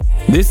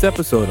This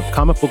episode of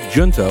Comic Book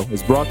Junto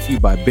is brought to you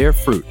by Bear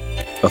Fruit,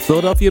 a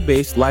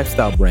Philadelphia-based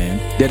lifestyle brand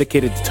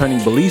dedicated to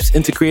turning beliefs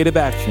into creative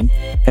action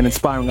and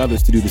inspiring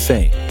others to do the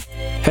same.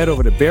 Head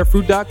over to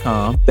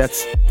bearfruit.com,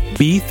 that's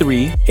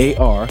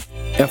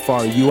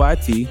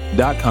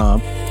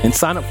B3ARFRUIT.com, and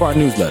sign up for our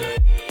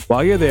newsletter.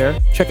 While you're there,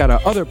 check out our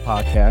other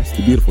podcast,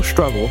 The Beautiful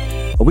Struggle,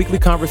 a weekly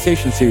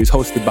conversation series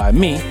hosted by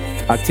me,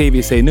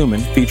 Octavius A. Newman,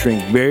 featuring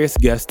various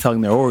guests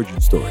telling their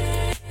origin story.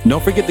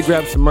 Don't forget to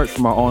grab some merch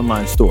from our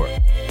online store.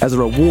 As a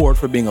reward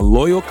for being a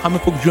loyal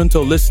Comic Book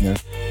Junto listener,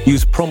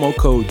 use promo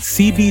code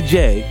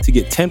CBJ to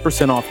get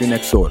 10% off your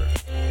next order.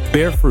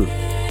 Bear Fruit.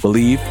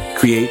 Believe,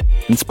 create,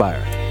 inspire.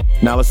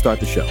 Now let's start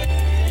the show.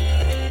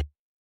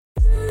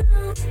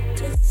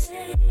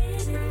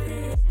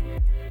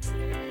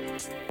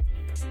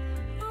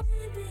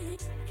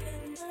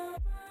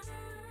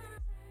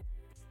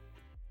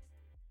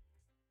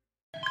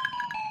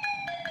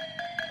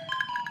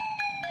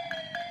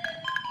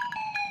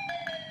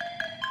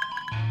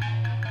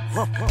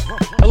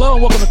 Hello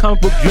and welcome to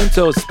Comic Book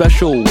Junto's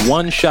special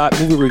one-shot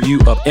movie review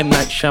of M.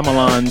 Night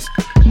Shyamalan's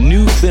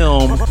new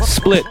film,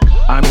 Split.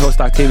 I'm your host,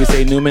 Octavius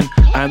A. Newman.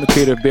 I'm the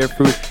creator of Bear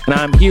Fruit, and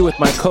I'm here with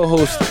my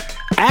co-host,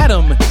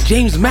 Adam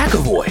James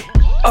McAvoy.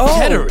 Oh!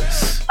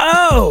 Generous.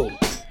 Oh!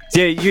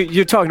 Yeah,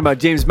 you're talking about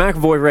James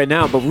McAvoy right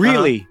now, but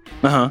really,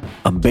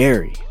 I'm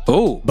Barry.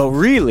 Oh. But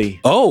really,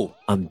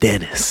 I'm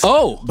Dennis.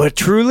 Oh. But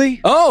truly,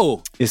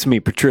 Oh. it's me,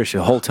 Patricia,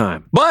 the whole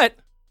time. But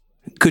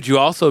could you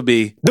also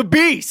be The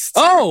Beast!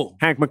 Oh.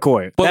 Hank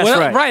McCoy. But That's what-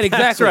 right. right,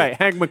 exactly. That's right,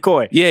 Hank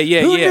McCoy.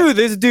 Yeah. Who knew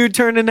this dude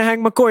turned into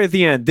Hank McCoy at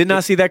the end? Did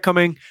not see that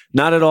coming.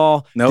 Not at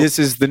all. Nope. This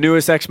is the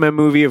newest X-Men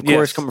movie, of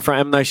course, Yes. coming from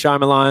M. Night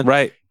Shyamalan.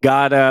 Right.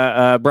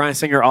 Got Bryan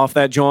Singer off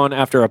that John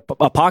after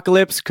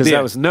Apocalypse, because Yeah.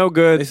 that was no They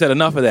good. said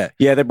enough of that.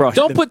 Yeah, they brought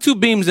Don't put two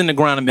beams in the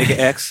ground and make an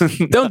X.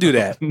 Don't do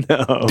that.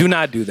 No. Do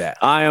not do that.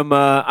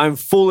 I'm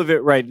full of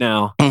it right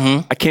now.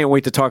 Mm-hmm. I can't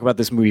wait to talk about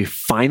this movie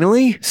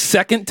finally.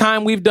 Second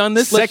time we've done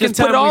this. Let's Second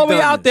just put it time all the we've way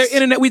done out there. this.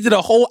 Internet. We did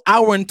a whole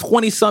hour and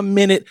 20-some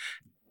minute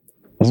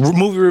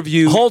movie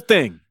review, Whole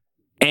thing.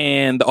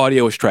 and the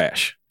audio was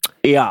trash.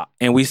 Yeah.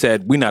 And we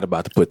said we're not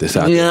about to put this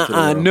out there. Yeah. to the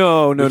world.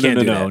 No. We can't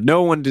do that.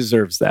 No one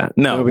deserves that.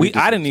 No, Nobody I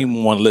deserves didn't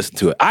even want to listen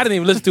to it. I didn't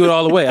even listen to it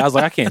all the way. I was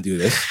like, I can't do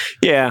this.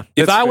 it. Yeah.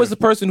 If that's I was fair.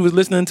 the person who was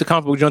listening to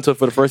Comic Book Junto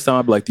for the first time,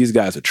 I'd be like, these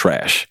guys are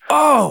trash.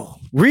 Oh,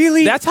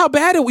 really? That's how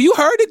bad it was. You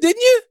heard it,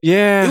 didn't you?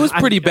 yeah. It was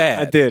pretty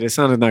bad. I did. It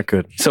sounded not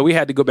good. So we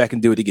had to go back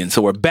and do it again.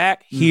 So we're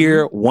back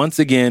here once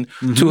again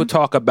to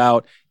talk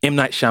about M.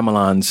 Night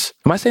Shyamalan's.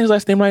 Am I saying his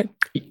last name right?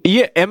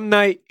 Yeah. M.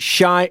 Night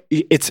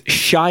It's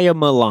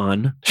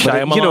Shyamalan. But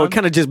Shyamalan? you know, it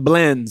kind of just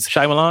blends.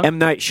 Shyamalan? M.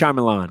 Night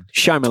Shyamalan.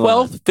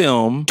 12th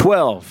film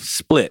 12.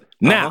 Split.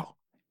 Now,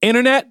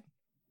 internet,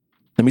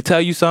 let me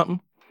tell you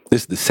something.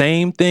 This is the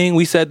same thing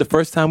we said the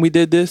first time we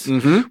did this.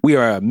 Mm-hmm. We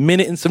are a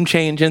minute and some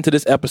change into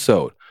this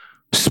episode.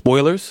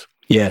 Spoilers.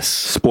 Yes.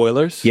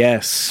 Spoilers.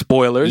 Yes.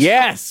 Spoilers.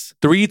 Yes.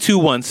 3, 2,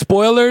 1.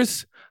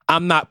 Spoilers.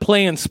 I'm not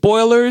playing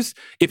spoilers.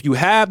 If you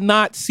have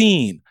not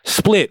seen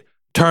Split,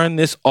 turn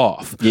this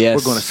off. Yes.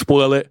 We're going to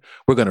spoil it.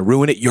 We're going to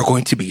ruin it. You're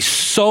going to be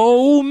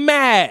so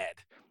mad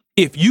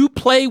if you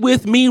play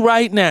with me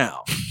right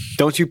now.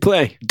 Don't you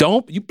play.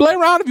 Don't you play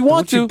around if you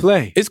want Don't you to.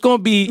 play. It's going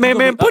to be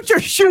Man, put your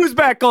shoes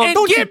back on. and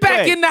Don't you get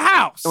back play. in the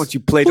house. Don't you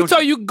play. Who Don't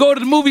told you can go to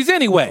the movies Oh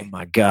anyway?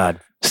 my God.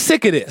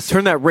 Sick of this.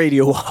 Turn that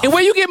radio off. And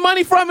where you get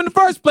money from in the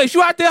first place?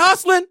 You out there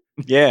hustling?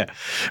 Yeah.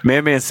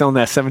 Man selling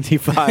that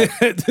 75.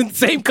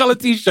 Same color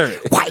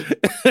T-shirt. White.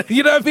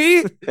 You know what I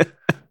mean?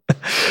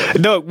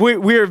 No,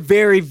 we're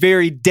very,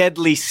 very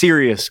deadly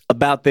serious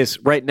about this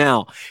right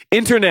now.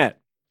 Internet,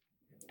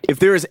 if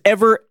there is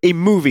ever a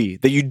movie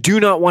that you do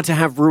not want to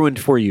have ruined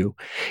for you,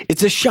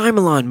 it's a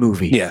Shyamalan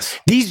movie. Yes.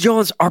 These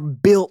Johns are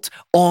built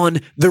on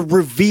the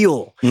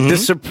reveal, the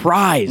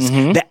surprise,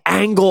 the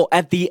angle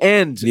at the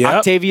end. Yep.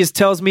 Octavius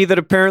tells me that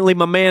apparently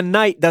my man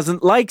Knight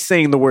doesn't like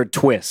saying the word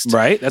twist.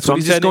 Right. That's So what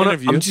I'm he just said in the gonna,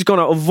 interview. I'm just going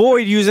to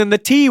avoid using the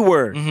T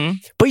word.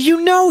 But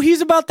you know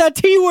he's about that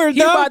T word,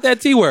 He's though. about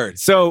that T-word.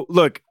 So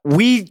look,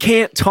 we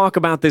can't talk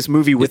about this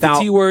movie Without without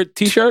the T-word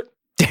T-shirt?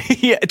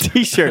 yeah, a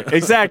T-shirt.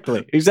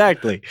 Exactly.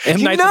 M.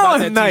 You Night's know about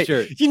M. that Night.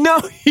 T-shirt. You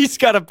know he's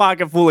got a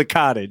pocket full of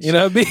cottage. You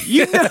know what I mean?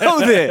 You know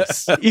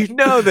this. You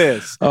know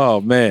this. Oh,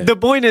 man. The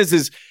point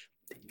is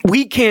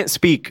we can't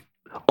speak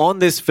on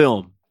this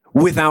film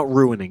without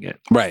ruining it.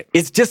 Right.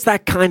 It's just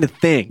that kind of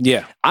thing.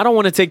 Yeah. I don't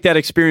want to take that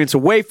experience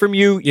away from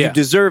you. Yeah. You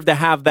deserve to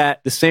have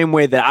that the same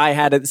way that I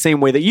had it, the same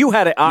way that you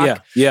had it,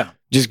 Ak. Yeah.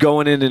 Just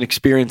going in and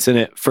experiencing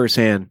it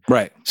firsthand.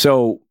 Right.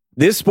 So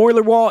this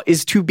spoiler wall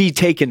is to be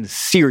taken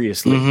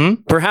seriously,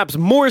 perhaps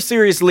more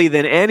seriously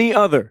than any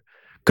other.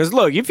 Because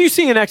look, if you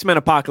see an X-Men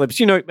Apocalypse,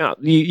 you know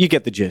you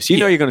get the gist. You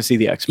know you're going to see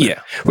the X-Men.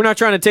 Yeah. We're not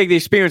trying to take the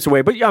experience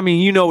away, but I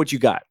mean, you know what you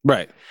got.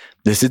 Right.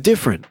 This is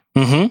different.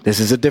 This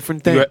is a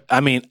different thing. I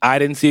mean, I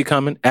didn't see it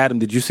coming. Adam,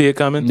 did you see it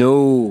coming?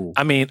 No.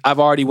 I mean,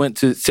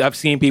 I've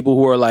seen people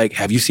who are like,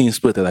 have you seen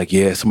Split? They're like,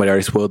 yeah, somebody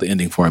already spoiled the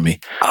ending for me.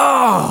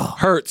 Oh.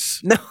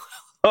 Hurts. No.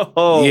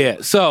 Oh. Yeah.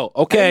 So,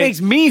 okay. It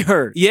makes me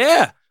hurt.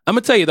 Yeah. I'm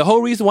gonna tell you the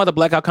whole reason why the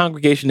Blackout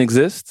Congregation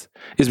exists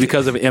is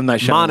because of an M.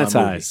 Night Shyamalan movie.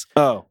 Monetize.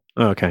 Oh,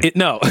 okay.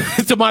 No,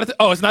 it's to monetize.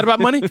 Oh, it's not about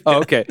money. Oh,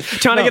 okay.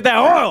 Trying to get that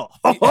oil.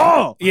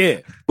 Oh.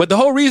 Yeah, but the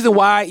whole reason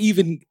why I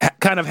even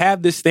kind of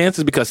have this stance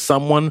is because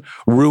someone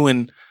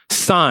ruined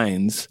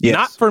Signs. Yes.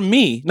 Not for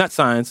me, not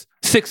Signs.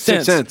 Sixth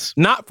Sense.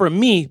 Not for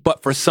me,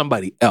 but for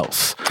somebody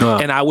else.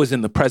 And I was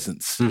in the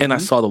presence, and I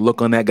saw the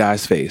look on that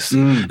guy's face,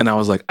 and I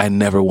was like, I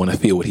never want to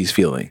feel what he's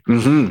feeling,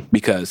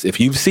 because if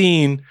you've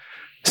seen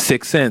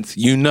Sixth Sense,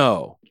 you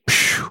know,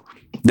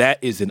 that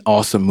is an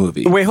awesome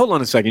movie. Wait, hold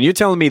on a second. You're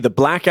telling me the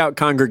Blackout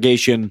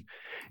Congregation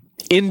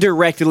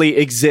indirectly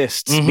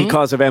exists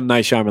because of M.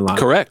 Night Shyamalan?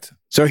 Correct.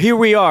 So here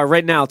we are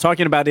right now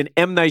talking about an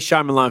M. Night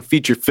Shyamalan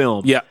feature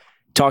film. Yeah.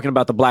 Talking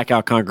about the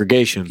Blackout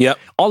Congregation. Yep.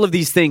 All of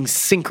these things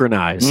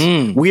synchronize.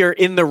 We are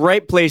in the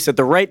right place at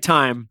the right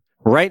time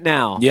right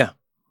now. Yeah.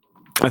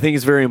 I think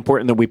it's very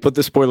important that we put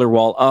the spoiler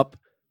wall up,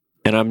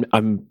 and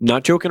I'm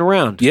not joking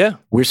around. Yeah.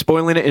 We're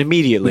spoiling it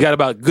immediately. We got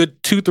about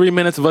good 2-3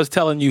 minutes of us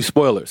telling you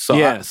spoilers. So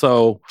Yeah.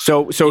 so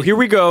So here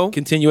we go.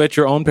 continue at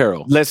your own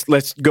peril.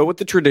 Let's go with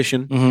the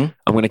tradition. I'm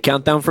going to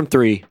count down from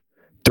 3.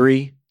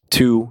 3,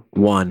 2,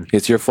 1.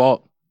 It's your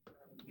fault.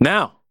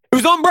 Now. It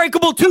was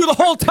Unbreakable 2 the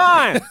whole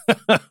time.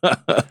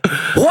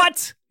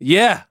 What?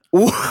 Yeah.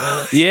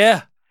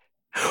 Yeah.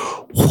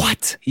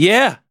 What?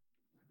 Yeah.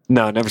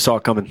 No, never saw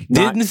it coming.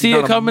 Didn't see it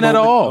not a coming at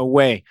moment all.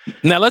 Away.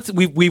 Now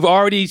we've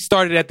already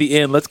started at the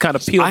end. Let's kind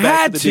of peel I back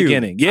had to the to.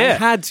 beginning. I Yeah.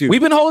 had to. We've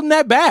been holding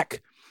that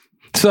back.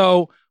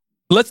 So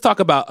let's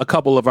talk about a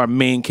couple of our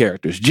main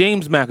characters.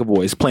 James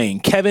McAvoy is playing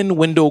Kevin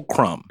Wendell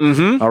Crumb.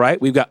 All right.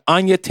 We've got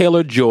Anya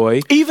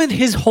Taylor-Joy. Even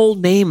his whole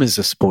name is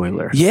a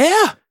spoiler.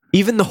 Yeah.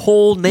 Even the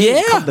whole name,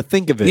 Yeah. come to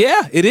think of it.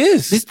 Yeah, it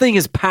is. This thing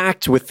is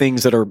packed with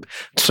things that are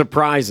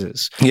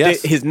surprises.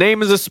 Yes. His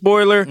name is a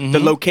spoiler. The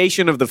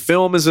location of the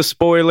film is a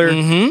spoiler.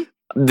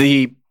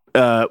 The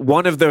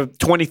one of the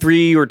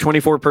 23 or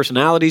 24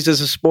 personalities is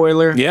a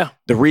spoiler. Yeah.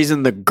 The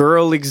reason the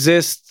girl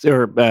exists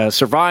or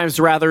survives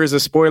rather is a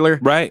spoiler.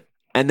 Right.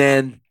 And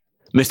then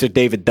Mr.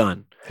 David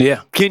Dunn.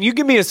 Yeah. Can you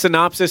give me a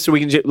synopsis so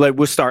we can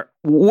we'll start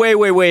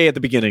way at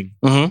the beginning.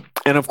 And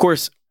of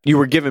course, you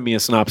were giving me a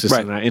synopsis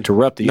Right. and I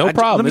interrupted you. No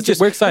problem.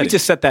 We're excited. Let me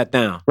just set that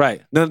down.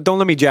 Right. No, don't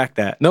let me jack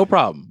that. No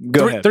problem.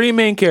 Go ahead. Three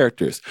main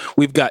characters.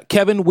 We've got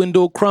Kevin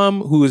Wendell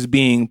Crumb, who is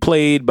being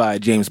played by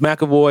James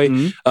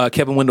McAvoy.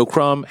 Kevin Wendell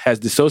Crumb has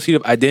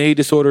dissociative identity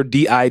disorder,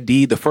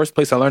 DID. The first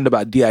place I learned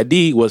about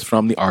DID was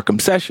from the Arkham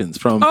Sessions,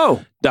 from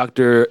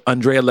Dr.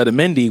 Andrea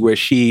Letamendi, where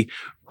she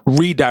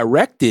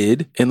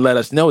redirected and let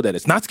us know that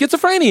it's not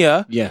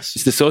schizophrenia. Yes.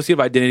 It's dissociative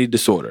identity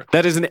disorder.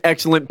 That is an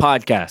excellent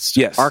podcast.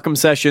 Yes. Arkham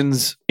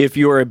Sessions, if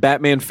you're a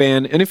Batman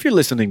fan, and if you're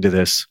listening to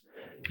this,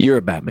 you're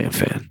a Batman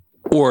fan.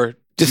 Or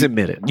just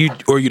admit it. You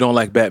don't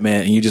like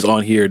Batman and you just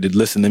on here to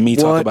listen to me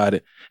talk about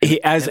it.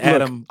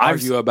 Adam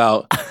argue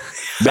about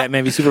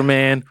Batman v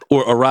Superman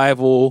or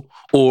Arrival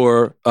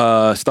or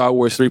Star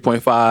Wars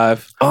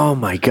 3.5. Oh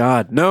my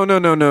God. No.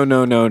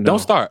 Don't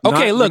start.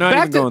 Okay, look,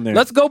 back to,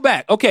 let's go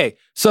back. Okay,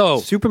 so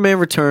Superman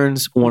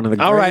Returns, one of the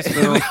greatest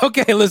films.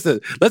 Okay, listen,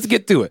 let's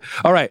get to it.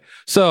 All right,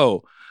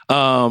 so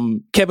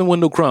Kevin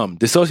Wendell Crumb,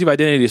 dissociative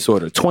identity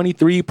disorder,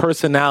 23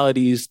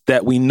 personalities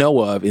that we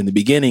know of in the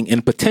beginning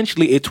and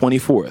potentially a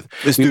 24th.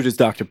 This dude is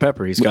Dr.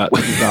 Pepper. He's got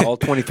all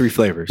 23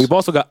 flavors. We've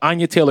also got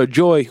Anya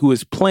Taylor-Joy, who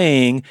is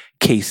playing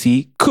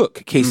Casey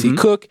Cook. Casey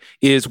Cook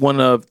is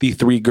one of the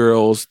 3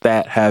 girls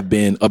that have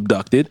been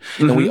abducted.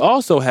 And we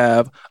also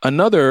have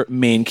another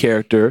main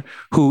character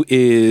who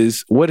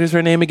is, what is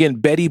her name again?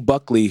 Betty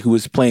Buckley, who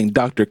is playing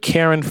Dr.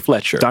 Karen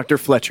Fletcher. Dr.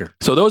 Fletcher.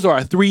 So those are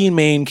our 3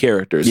 main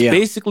characters. Yeah.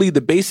 Basically,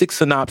 the basic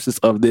synopsis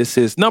of this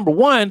is, number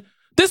 1,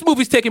 this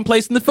movie's taking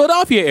place in the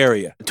Philadelphia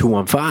area.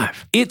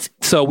 215.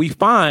 So we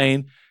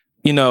find,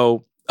 a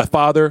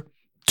father,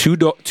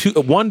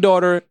 one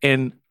daughter,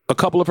 and a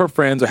couple of her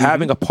friends are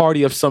having a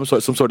party of some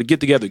sort of get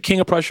together,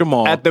 King of Prussia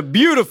Mall. At the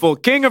beautiful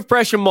King of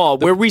Prussia Mall,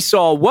 where we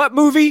saw what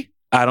movie?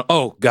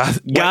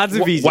 Gods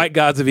of Egypt. White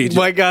Gods of Egypt.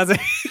 White Gods of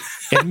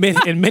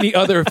and many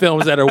other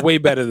films that are way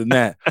better than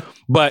that.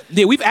 But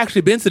yeah, we've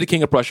actually been to the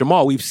King of Prussia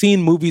Mall. We've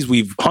seen movies.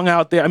 We've hung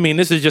out there. I mean,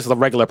 this is just a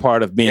regular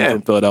part of being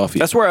from Philadelphia.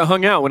 That's where I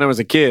hung out when I was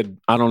a kid.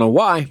 I don't know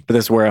why, but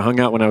that's where I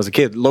hung out when I was a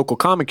kid. Local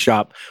comic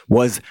shop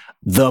was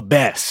the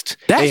best.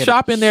 That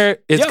shop in there,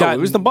 it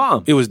was the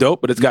bomb. It was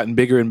dope, but it's gotten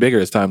bigger and bigger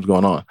as time's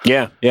going on.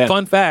 Yeah.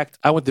 Fun fact,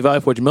 I went to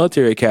Valley Forge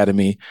Military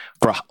Academy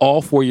for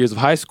all 4 years of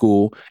high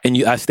school,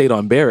 and I stayed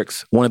on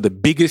barracks. One of the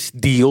biggest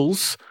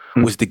deals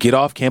was to get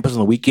off campus on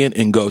the weekend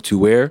and go to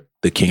where?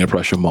 The King of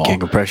Prussia Mall.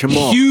 King of Prussia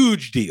Mall.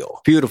 Huge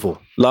deal.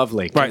 Beautiful.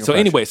 Lovely. Right. So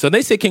anyway, so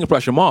they say King of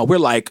Prussia Mall. We're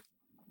like,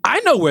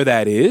 I know where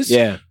that is.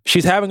 Yeah.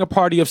 She's having a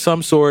party of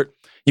some sort.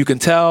 You can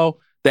tell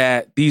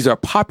that these are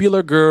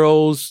popular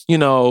girls,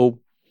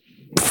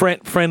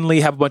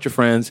 friendly, have a bunch of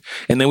friends.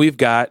 And then we've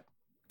got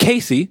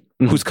Casey,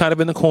 who's kind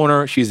of in the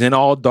corner. She's in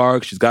all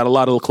dark. She's got a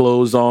lot of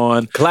clothes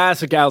on.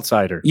 Classic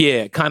outsider.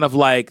 Yeah. Kind of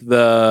like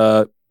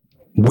the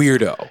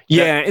weirdo.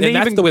 Yeah, and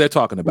that's even, the way they're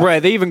talking about.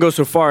 Right, they even go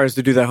so far as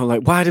to do that whole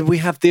like, why did we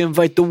have to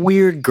invite the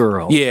weird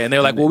girl? Yeah, and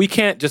they're like, well, we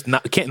can't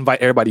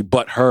invite everybody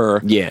but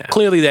her. Yeah.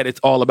 Clearly that it's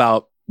all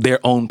about their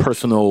own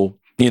personal,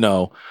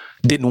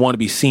 didn't want to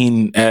be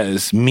seen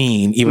as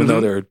mean, even though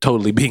they're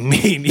totally being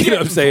mean. You know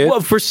what I'm saying? Well,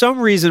 for some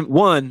reason,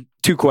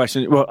 two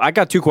questions. Well, I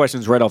got two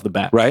questions right off the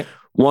bat. Right.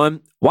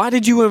 One, why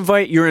did you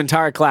invite your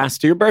entire class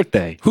to your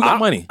birthday? Who got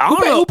money?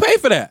 Who paid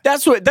for that?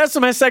 That's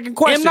my second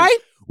question. M. Night?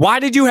 Why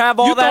did you have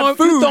all that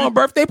food? You throwing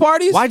birthday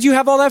parties? Why'd you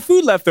have all that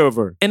food left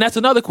over? And that's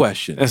another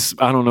question.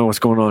 I don't know what's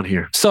going on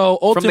here. So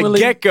ultimately, from the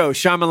get-go,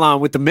 Shyamalan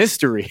with the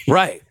mystery.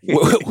 Right.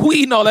 Who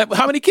eating all that?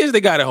 How many kids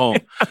they got at home?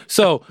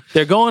 So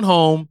they're going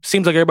home.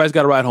 Seems like everybody's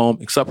got a ride home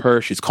except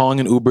her. She's calling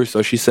an Uber,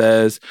 so she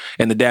says.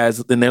 And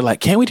they're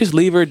like, can't we just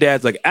leave her?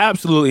 Dad's like,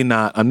 absolutely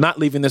not. I'm not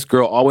leaving this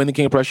girl all the way in the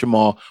King of Prussia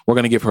Mall. We're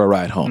going to give her a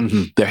ride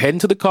home. They're heading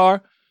to the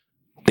car.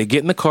 They get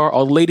in the car.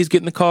 All the ladies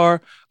get in the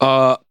car.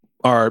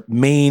 Our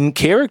main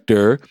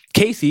character,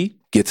 Casey,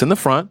 gets in the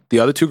front. The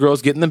other two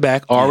girls get in the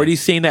back. Already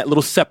seeing that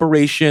little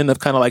separation of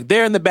kind of like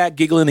they're in the back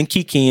giggling and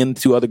kikiing,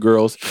 two other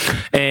girls.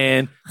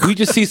 And we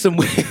just see some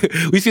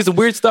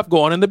weird stuff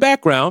going on in the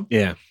background.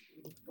 Yeah.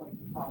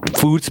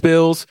 Food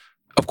spills.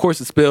 Of course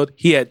it spilled.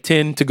 He had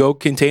 10 to-go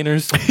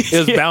containers.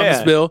 It was bound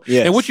to spill.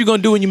 Yes. And what you going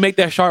to do when you make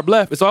that sharp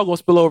left? It's all going to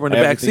spill over in the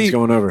back Everything's seat.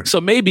 going over.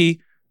 So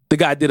maybe the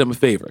guy did him a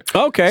favor.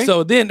 Okay.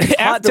 So then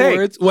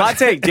afterwards... Hot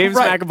take. James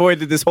right. McAvoy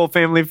did this whole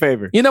family a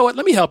favor. You know what?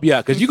 Let me help you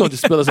out because you're going to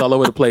just spill us all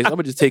over the place. I'm going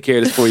to just take care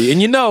of this for you.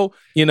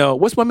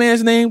 And what's my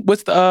man's name?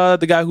 What's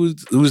the guy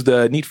who's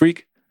the neat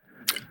freak?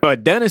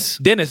 Dennis.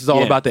 Dennis is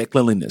all about that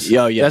cleanliness.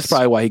 Yes. That's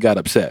probably why he got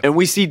upset. And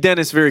we see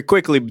Dennis very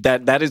quickly.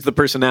 That is the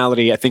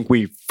personality I think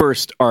we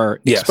first are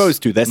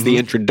exposed to. That's the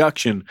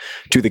introduction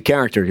to the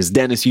character because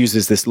Dennis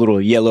uses this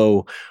little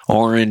yellow,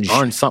 orange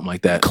something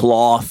like that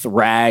cloth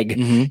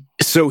rag.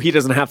 So he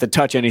doesn't have to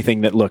touch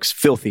anything that looks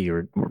filthy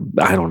or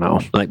I don't know.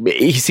 Like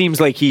he seems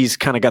like he's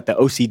kind of got the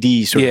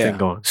OCD sort of thing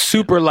going.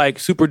 Super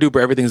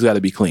duper. Everything's got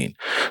to be clean.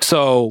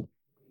 So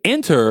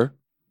enter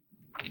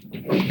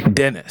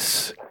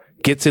Dennis.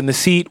 Gets in the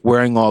seat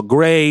wearing all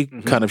gray,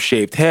 kind of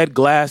shaved head,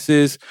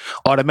 glasses.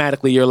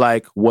 Automatically, you're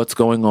like, what's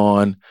going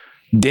on?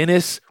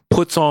 Dennis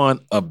puts on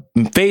a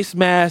face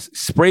mask,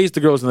 sprays the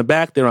girls in the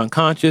back. They're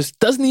unconscious.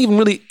 Doesn't even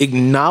really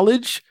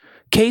acknowledge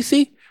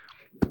Casey.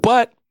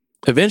 But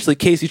eventually,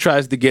 Casey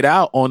tries to get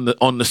out on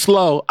the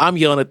slow. I'm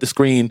yelling at the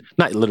screen,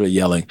 not literally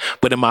yelling,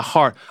 but in my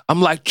heart,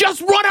 I'm like, just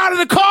run out of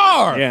the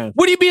car. Yeah.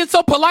 What are you being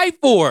so polite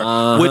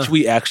for? Which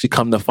we actually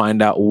come to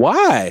find out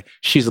why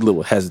she's a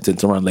little hesitant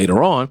to run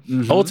later on.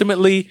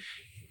 Ultimately,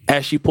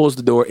 as she pulls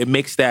the door, it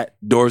makes that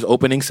door's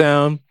opening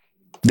sound.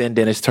 Then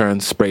Dennis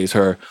turns, sprays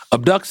her,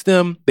 abducts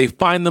them. They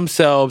find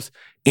themselves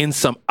in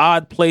some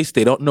odd place.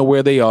 They don't know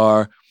where they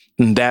are.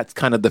 And that's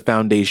kind of the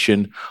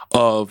foundation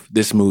of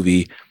this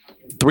movie.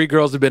 3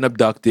 girls have been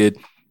abducted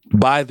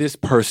by this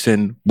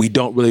person. We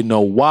don't really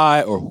know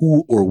why or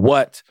who or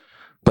what,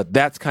 but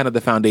that's kind of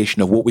the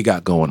foundation of what we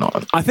got going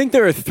on. I think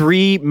there are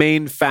 3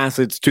 main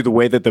facets to the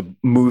way that the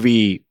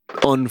movie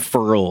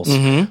unfurls.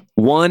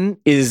 One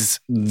is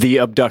the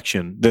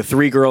abduction. The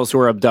 3 girls who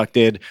are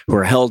abducted, who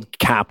are held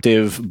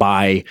captive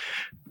by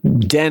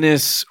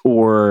Dennis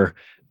or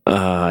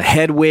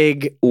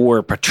Hedwig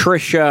or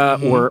Patricia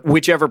or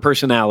whichever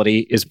personality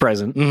is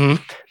present.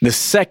 The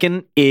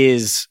second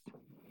is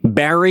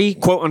Barry,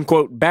 quote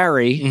unquote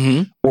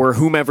Barry, or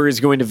whomever is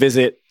going to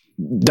visit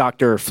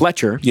Dr.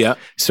 Fletcher. Yeah.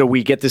 So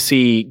we get to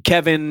see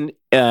Kevin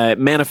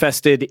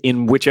manifested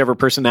in whichever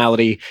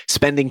personality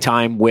spending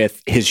time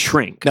with his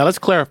shrink. Now let's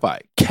clarify.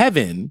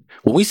 Kevin,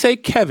 when we say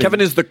Kevin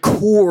is the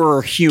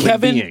core human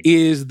being. Kevin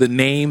is the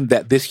name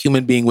that this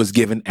human being was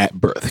given at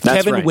birth. That's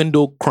Kevin right.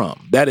 Wendell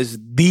Crumb. That is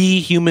the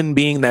human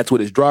being. That's what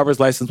his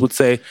driver's license would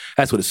say.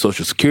 That's what his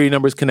social security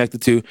number is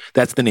connected to.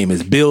 That's the name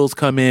his bills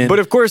come in. But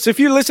of course, if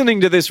you're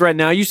listening to this right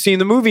now, you've seen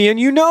the movie and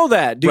you know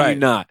that, do you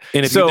not?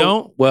 And if you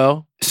don't,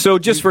 well... So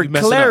just for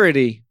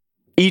clarity,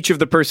 each of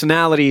the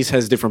personalities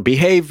has different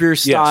behavior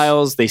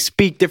styles. Yes. They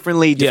speak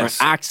differently, different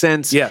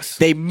accents. Yes.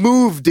 They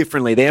move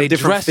differently. They have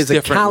different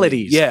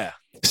physicalities. Yeah.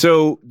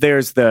 So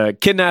there's the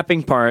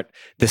kidnapping part.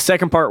 The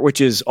second part, which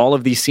is all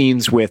of these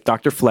scenes with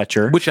Dr.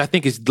 Fletcher. Which I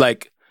think is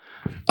like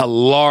a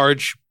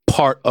large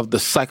part of the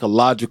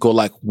psychological,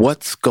 like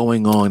what's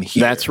going on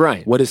here. That's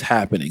right. What is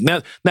happening?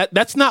 Now,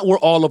 that's not where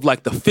all of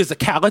like the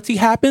physicality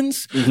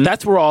happens.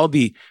 That's where all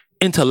the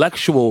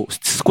intellectual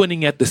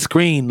squinting at the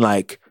screen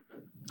like,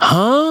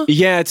 huh?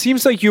 Yeah, it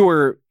seems like you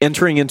were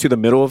entering into the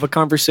middle of a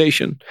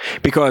conversation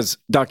because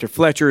Dr.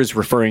 Fletcher is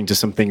referring to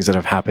some things that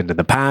have happened in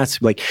the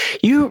past. Like,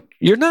 you're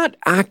not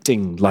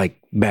acting like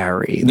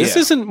Barry. This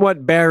isn't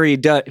what Barry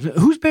does.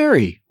 Who's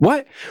Barry?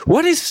 What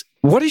is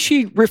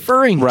she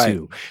referring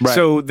to? Right.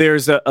 So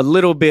there's a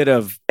little bit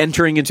of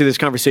entering into this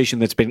conversation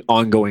that's been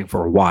ongoing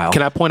for a while.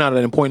 Can I point out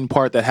an important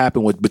part that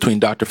happened between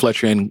Dr.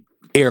 Fletcher and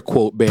air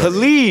quote Barry?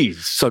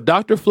 Please. So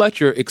Dr.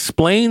 Fletcher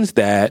explains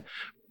that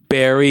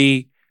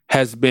Barry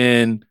has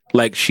been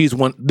Like she's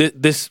one.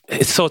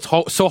 It's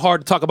so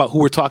hard to talk about who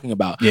we're talking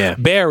about. Yeah.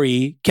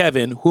 Barry,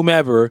 Kevin,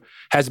 whomever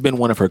has been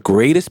one of her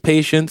greatest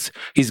patients.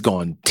 He's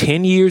gone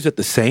 10 years at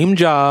the same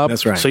job.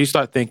 That's right. So you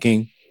start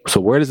thinking, so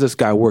where does this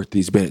guy work that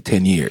he's been at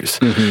 10 years?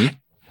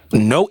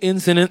 No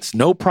incidents,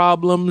 no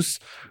problems,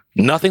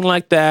 nothing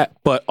like that.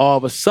 But all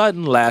of a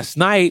sudden, last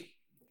night,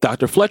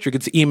 Dr. Fletcher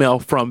gets an email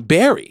from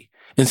Barry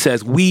and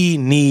says, we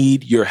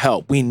need your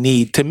help. We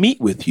need to meet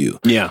with you.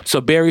 Yeah.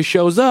 So Barry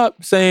shows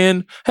up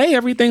saying, hey,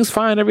 everything's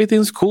fine.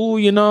 Everything's cool.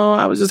 You know,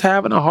 I was just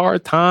having a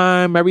hard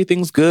time.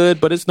 Everything's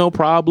good, but it's no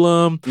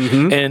problem.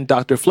 And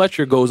Dr.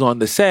 Fletcher goes on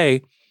to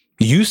say,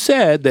 you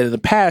said that in the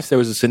past, there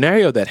was a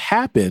scenario that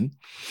happened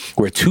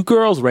where two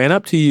girls ran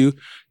up to you,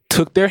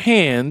 took your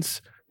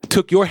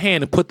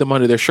hand and put them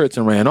under their shirts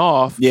and ran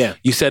off. Yeah.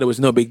 You said it was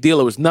no big deal.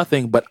 It was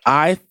nothing. But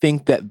I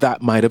think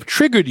that might have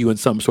triggered you in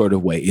some sort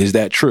of way. Is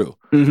that true?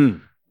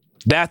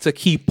 That's a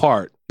key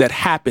part that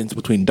happens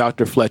between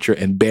Dr. Fletcher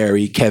and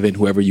Barry, Kevin,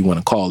 whoever you want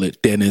to call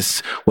it,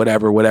 Dennis,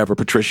 whatever,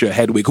 Patricia,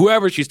 Hedwig,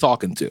 whoever she's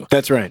talking to.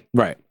 That's right.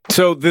 Right.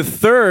 So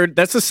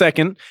that's the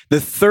second.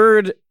 The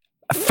third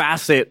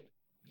facet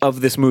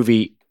of this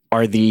movie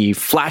are the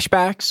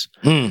flashbacks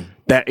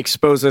that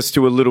expose us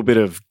to a little bit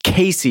of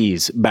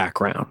Casey's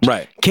background.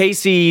 Right.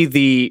 Casey,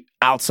 the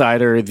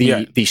outsider,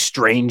 the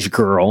strange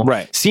girl,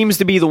 seems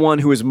to be the one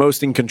who is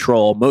most in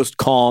control, most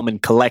calm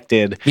and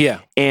collected. Yeah.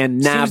 And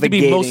navigating. Seems to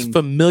be most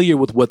familiar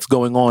with what's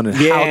going on and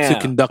how to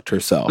conduct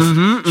herself.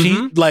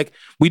 M.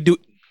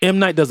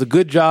 Night does a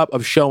good job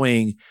of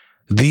showing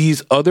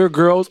these other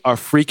girls are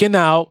freaking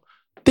out.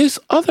 This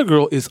other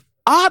girl is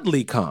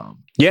oddly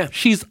calm. Yeah.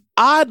 She's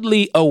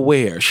oddly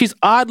aware. She's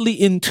oddly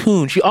in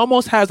tune. She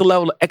almost has a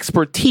level of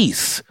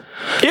expertise.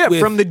 Yeah,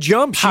 from the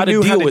jump, she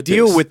knew how to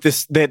deal with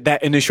this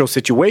that initial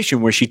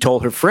situation where she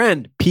told her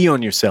friend, "Pee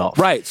on yourself."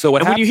 Right. So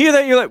when you hear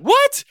that, you're like,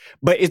 "What?"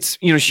 But it's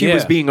she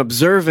was being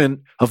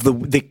observant of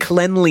the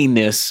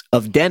cleanliness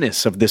of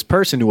Dennis, of this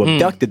person who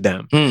abducted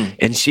them,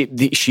 and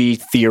she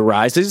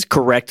theorizes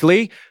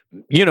correctly.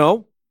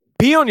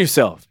 Pee on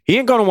yourself. He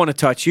ain't gonna want to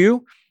touch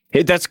you.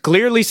 That's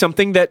clearly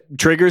something that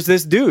triggers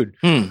this dude.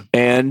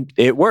 And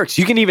it works.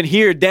 You can even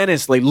hear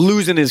Dennis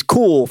losing his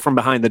cool from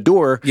behind the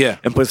door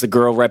and puts the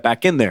girl right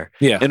back in there.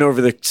 Yeah. And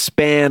over the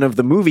span of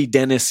the movie,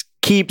 Dennis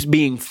keeps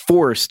being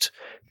forced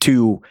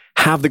to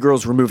have the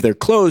girls remove their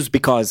clothes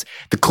because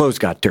the clothes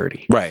got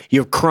dirty. Right.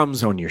 You have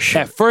crumbs on your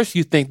shirt. At first,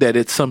 you think that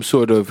it's some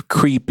sort of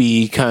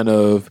creepy kind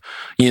of,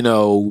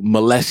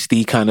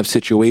 molesty kind of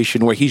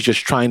situation where he's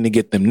just trying to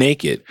get them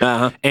naked.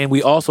 And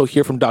we also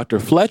hear from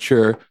Dr.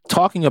 Fletcher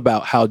talking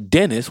about how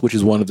Dennis, which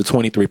is one of the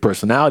 23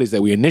 personalities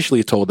that we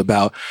initially told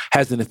about,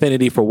 has an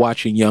affinity for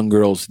watching young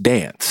girls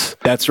dance.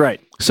 That's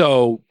right.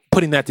 So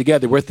putting that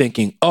together, we're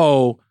thinking,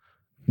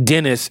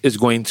 Dennis is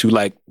going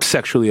to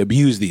sexually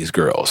abuse these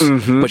girls.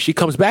 But she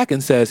comes back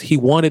and says, he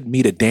wanted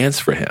me to dance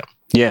for him.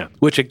 Yeah.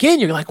 Which again,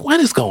 you're like, what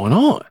is going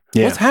on?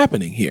 Yeah. What's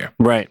happening here?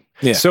 Right.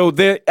 Yeah. So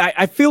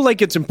I feel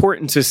like it's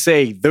important to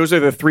say those are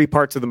the three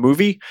parts of the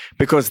movie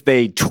because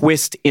they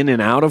twist in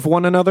and out of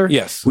one another.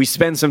 Yes. We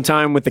spend some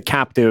time with the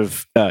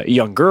captive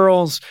young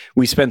girls.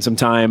 We spend some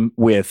time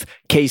with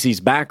Casey's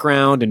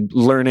background and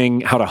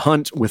learning how to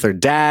hunt with her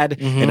dad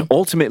and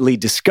ultimately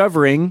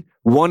discovering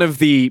one of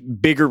the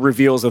bigger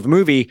reveals of the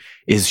movie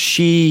is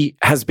she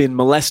has been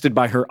molested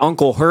by her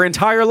uncle her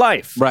entire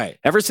life. Right.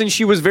 Ever since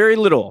she was very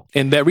little.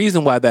 And the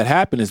reason why that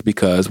happened is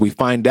because we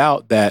find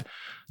out that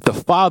the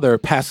father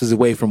passes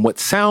away from what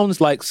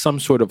sounds like some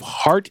sort of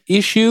heart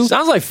issue.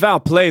 Sounds like foul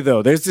play,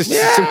 though. There's just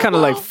some kind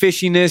of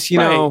fishiness,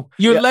 know.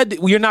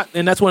 You're not,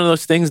 and that's one of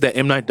those things that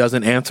M. Night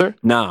doesn't answer.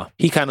 Nah.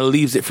 He kind of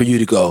leaves it for you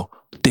to go,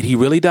 did he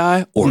really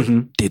die? Or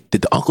did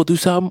the uncle do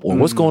something? Or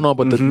what's going on?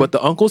 But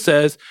the uncle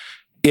says,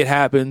 it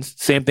happens.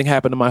 Same thing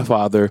happened to my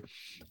father.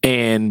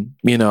 And,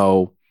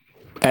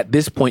 at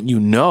this point,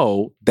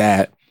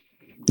 that,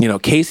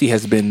 Casey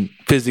has been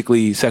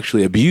physically,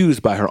 sexually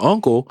abused by her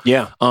uncle.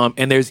 Yeah.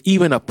 And there's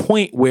even a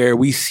point where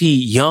we see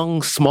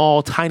young,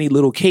 small, tiny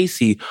little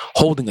Casey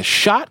holding a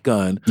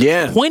shotgun,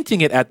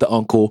 pointing it at the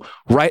uncle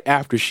right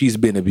after she's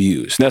been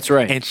abused. That's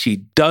right. And she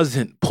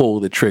doesn't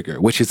pull the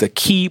trigger, which is a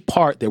key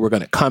part that we're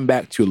going to come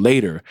back to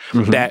later.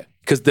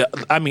 Because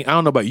I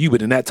don't know about you,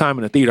 but in that time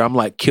in the theater, I'm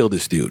like, kill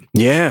this dude.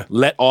 Yeah.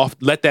 Let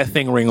that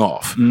thing ring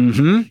off.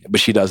 But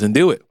she doesn't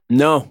do it.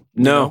 No.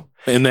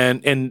 And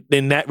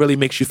then that really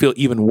makes you feel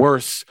even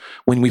worse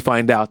when we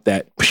find out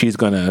that she's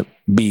going to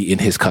be in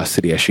his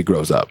custody as she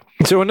grows up.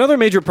 So another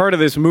major part of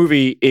this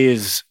movie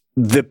is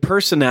the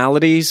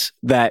personalities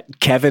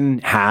that Kevin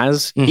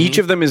has. Each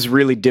of them is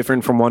really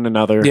different from one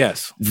another.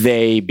 Yes.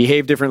 They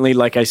behave differently,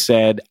 like I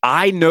said.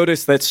 I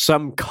noticed that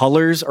some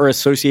colors are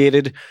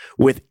associated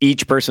with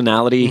each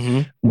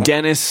personality.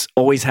 Dennis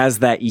always has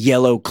that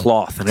yellow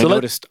cloth, and I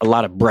noticed a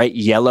lot of bright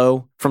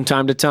yellow from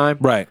time to time.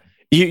 Right.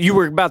 You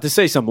were about to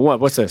say something.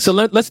 What's this? So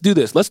let's do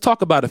this. Let's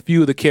talk about a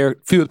few of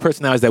the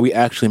personalities that we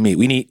actually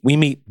meet. We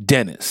meet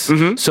Dennis.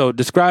 So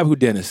describe who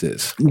Dennis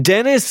is.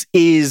 Dennis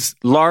is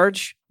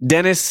large,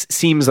 Dennis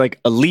seems like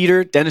a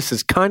leader. Dennis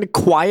is kind of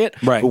quiet,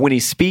 Right. but when he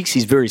speaks,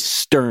 he's very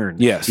stern.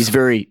 Yes. He's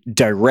very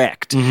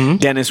direct.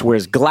 Dennis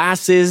wears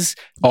glasses.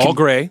 All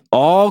gray.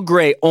 All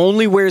gray.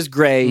 Only wears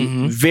gray.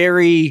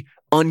 Very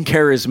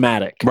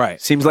uncharismatic. Right.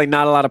 Seems like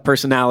not a lot of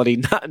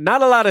personality.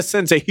 Not a lot of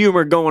sense of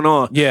humor going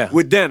on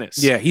with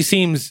Dennis. Yeah, he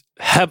seems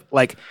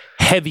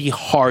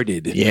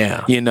heavy-hearted.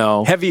 Yeah. You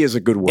know? Heavy is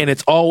a good word. And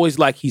it's always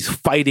like he's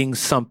fighting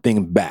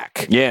something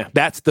back. Yeah.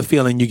 That's the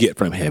feeling you get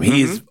from him.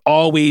 He's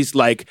always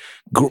like,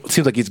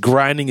 seems like he's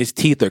grinding his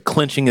teeth or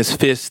clenching his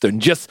fists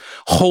and just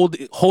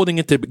holding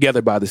it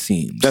together by the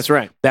seams. That's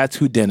right. That's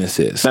who Dennis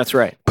is. That's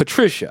right.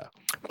 Patricia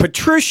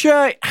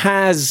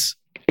has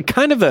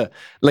kind of a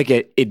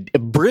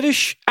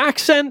British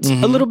accent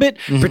a little bit.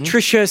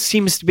 Patricia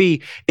seems to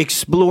be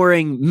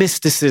exploring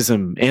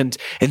mysticism and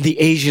the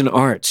Asian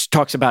arts.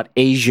 Talks about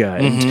Asia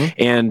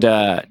and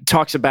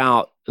talks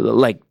about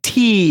like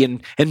tea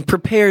and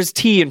prepares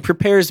tea and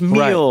prepares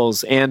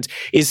meals and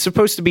is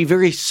supposed to be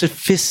very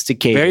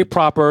sophisticated, very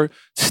proper.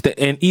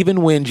 And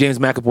even when James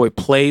McAvoy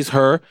plays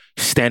her,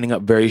 standing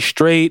up very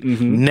straight,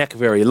 neck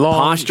very long,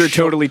 posture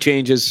totally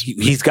changes.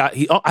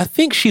 I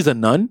think she's a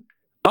nun.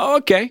 Oh,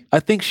 okay. I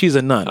think she's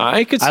a nun.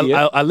 I could see it.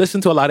 I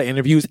listened to a lot of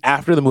interviews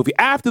after the movie.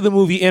 After the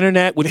movie,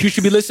 internet, which you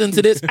should be listening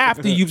to this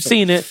after you've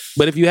seen it.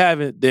 But if you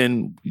haven't,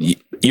 then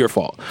your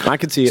fault. I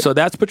could see it. So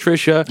that's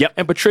Patricia. Yep.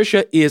 And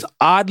Patricia is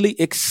oddly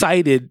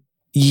excited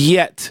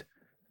and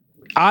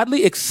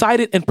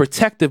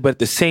protective, but at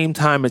the same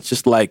time, it's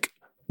just like,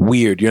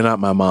 weird. You're not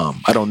my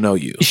mom. I don't know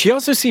you. She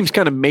also seems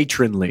kind of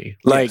matronly.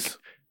 Like,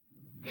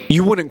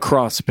 you wouldn't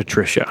cross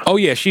Patricia. Oh,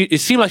 yeah.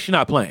 It seemed like she's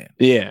not playing.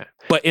 Yeah.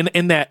 But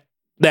in that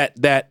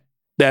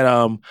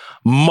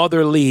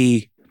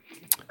motherly,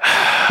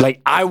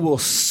 like, I will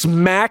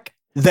smack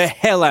the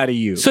hell out of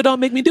you. So don't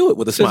make me do it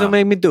with a smile. So don't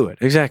make me do it.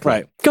 Exactly.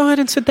 Right. Go ahead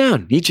and sit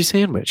down. Eat your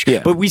sandwich.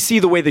 Yeah. But we see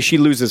the way that she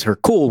loses her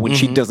cool when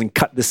she doesn't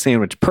cut the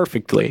sandwich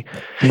perfectly.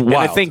 And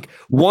I think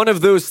one of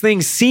those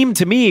things seemed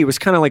to me was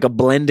kind of like a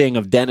blending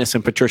of Dennis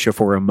and Patricia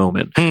for a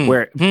moment,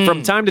 where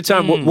from time to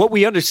time, what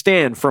we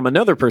understand from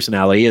another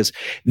personality is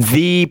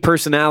the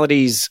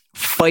personalities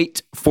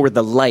fight for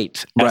the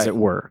light, as it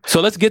were. So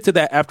let's get to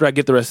that after I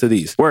get the rest of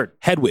these. Word.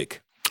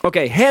 Hedwig.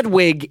 Okay,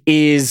 Hedwig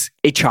is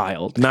a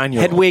child.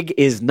 9-year-old. Hedwig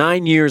is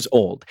 9 years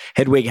old.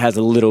 Hedwig has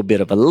a little bit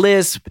of a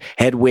lisp.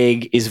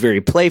 Hedwig is very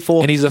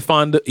playful. And he's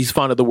fond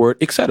of the word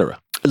etc.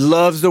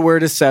 Loves the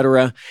word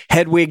etc.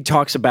 Hedwig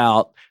talks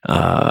about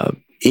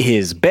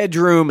his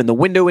bedroom and the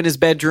window in his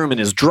bedroom and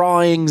his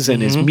drawings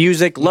and his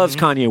music. Loves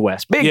Kanye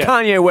West. Big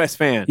Kanye West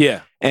fan.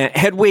 Yeah. And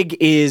Hedwig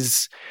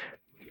is,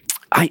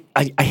 I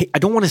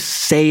don't want to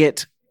say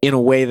it in a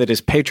way that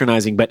is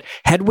patronizing, but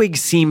Hedwig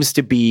seems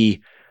to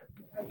be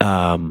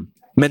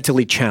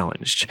mentally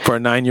challenged for a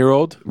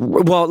 9-year-old.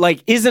 Well,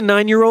 like is a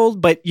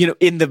 9-year-old, but you know,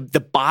 in the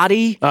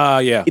body,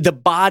 the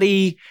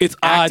body, it's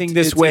acting odd.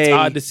 this way. It's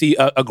odd to see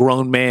a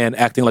grown man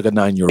acting like a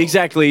 9-year-old.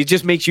 Exactly, it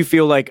just makes you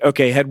feel like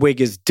okay, Hedwig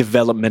is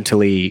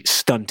developmentally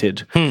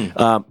stunted.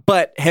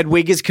 But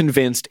Hedwig is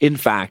convinced, in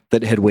fact,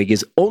 that Hedwig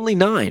is only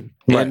 9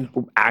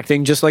 and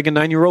acting just like a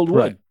 9-year-old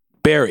would.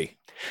 Barry.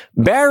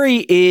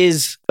 Barry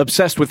is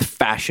obsessed with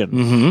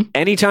fashion.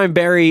 Anytime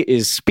Barry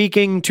is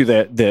speaking to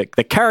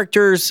the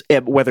characters,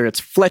 whether it's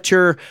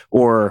Fletcher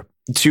or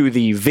to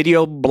the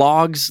video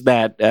blogs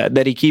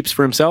that he keeps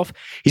for himself,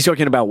 he's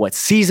talking about what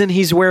season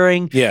he's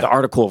wearing, the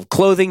article of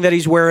clothing that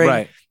he's wearing.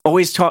 Right.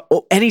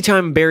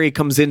 Anytime Barry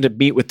comes in to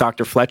meet with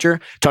Dr. Fletcher,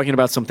 talking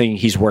about something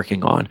he's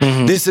working on.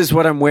 This is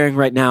what I'm wearing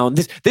right now. And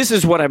this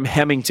is what I'm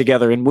hemming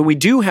together. And when we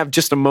do have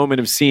just a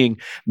moment of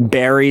seeing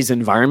Barry's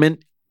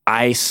environment,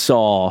 I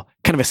saw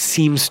kind of a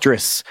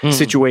seamstress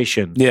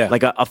situation. Yeah.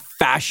 Like a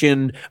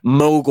fashion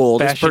mogul.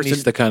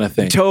 Fashionista kind of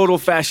thing. Total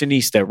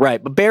fashionista,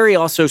 right. But Barry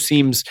also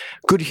seems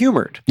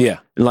good-humored. Yeah.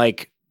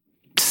 Like,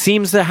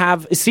 seems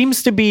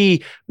to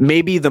be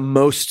maybe the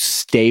most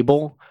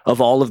stable of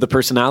all of the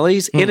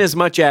personalities, in as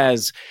much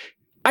as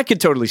I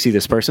could totally see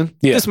this person.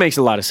 Yeah. This makes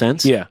a lot of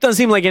sense. Yeah. Doesn't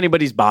seem like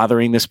anybody's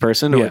bothering this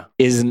person or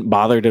isn't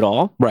bothered at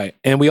all. Right.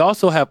 And we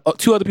also have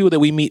two other people that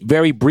we meet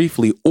very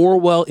briefly,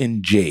 Orwell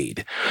and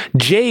Jade.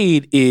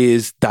 Jade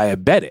is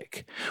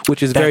diabetic,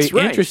 which is very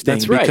interesting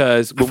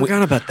because I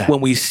forgot about that.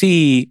 When we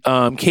see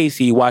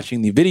Casey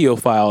watching the video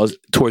files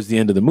towards the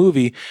end of the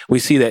movie, we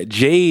see that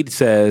Jade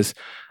says,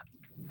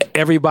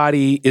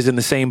 everybody is in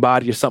the same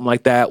body or something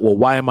like that. Well,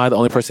 why am I the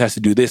only person that has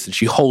to do this? And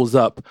she holds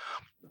up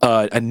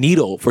a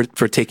needle for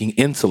taking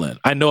insulin.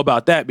 I know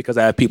about that because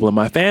I have people in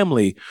my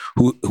family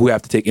who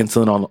have to take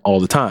insulin on all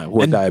the time,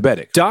 who are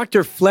diabetic.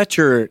 Dr.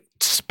 Fletcher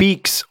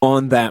speaks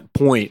on that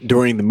point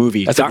during the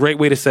movie. That's a great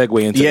way to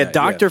segue into that.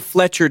 Dr.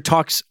 Fletcher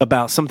talks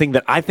about something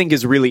that I think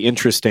is really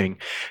interesting.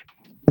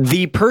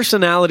 The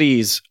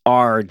personalities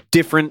are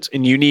different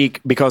and unique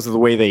because of the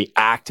way they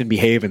act and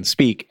behave and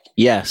speak.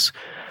 Yes.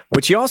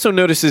 But she also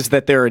notices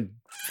that there are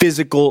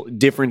physical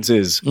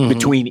differences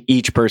between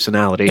each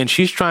personality. And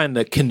she's trying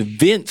to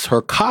convince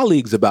her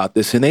colleagues about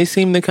this, and they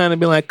seem to kind of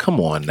be like, come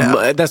on now.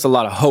 But that's a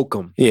lot of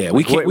hokum. Yeah,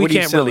 we can't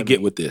really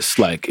get with this.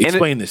 Like,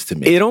 explain this to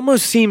me. It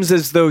almost seems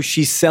as though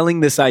she's selling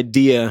this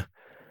idea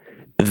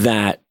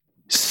that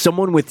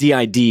someone with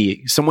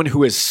DID, someone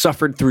who has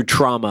suffered through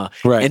trauma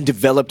Right. and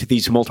developed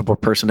these multiple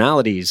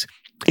personalities,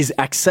 is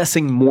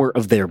accessing more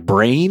of their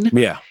brain,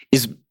 Yeah.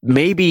 is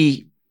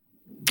maybe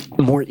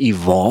more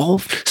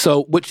evolved.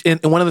 So, and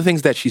one of the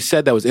things that she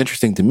said that was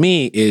interesting to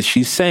me is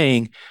she's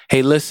saying,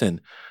 hey,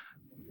 listen,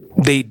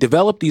 they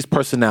develop these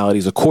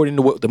personalities according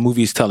to what the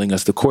movie is telling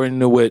us, according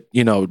to what,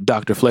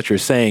 Dr. Fletcher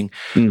is saying,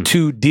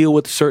 to deal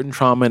with certain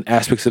trauma and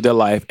aspects of their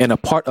life. And a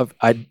part of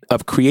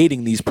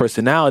creating these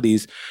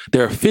personalities,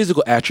 there are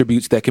physical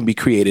attributes that can be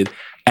created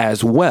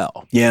as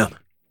well. Yeah.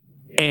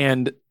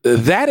 And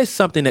that is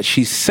something that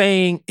she's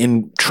saying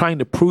and trying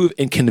to prove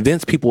and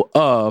convince people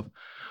of.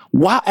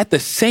 While at the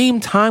same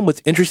time,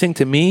 what's interesting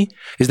to me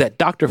is that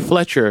Dr.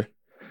 Fletcher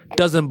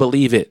doesn't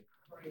believe it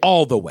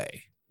all the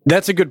way.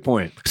 That's a good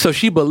point. So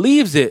she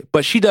believes it,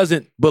 but she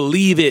doesn't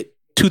believe it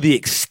to the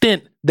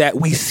extent that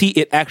we see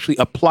it actually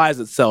applies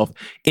itself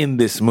in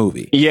this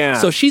movie. Yeah.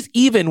 So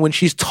when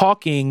she's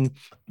talking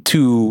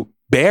to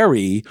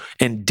Barry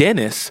and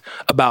Dennis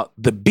about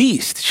the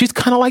Beast, she's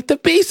kind of like, the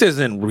Beast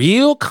isn't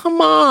real.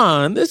 Come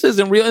on, this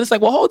isn't real. And it's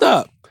like, well, hold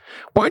up.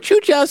 Weren't you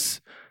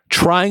just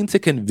trying to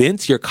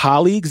convince your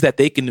colleagues that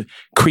they can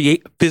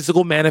create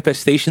physical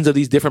manifestations of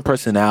these different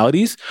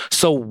personalities?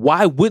 So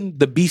why wouldn't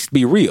the Beast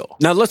be real?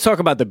 Now let's talk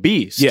about the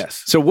Beast.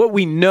 Yes. So what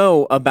we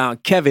know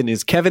about Kevin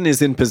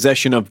is in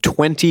possession of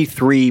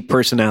 23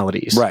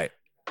 personalities. Right.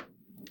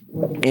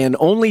 And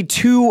only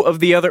 2 of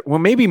the other, well,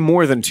 maybe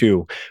more than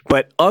 2,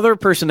 but other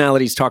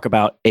personalities talk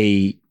about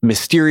a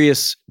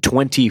mysterious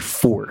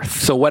 24th.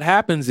 So what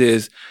happens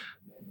is,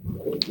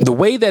 the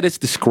way that it's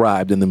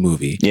described in the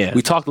movie,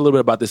 we talked a little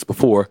bit about this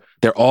before.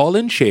 They're all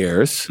in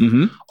chairs.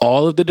 Mm-hmm.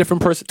 All of the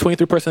different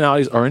 23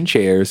 personalities are in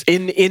chairs.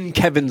 In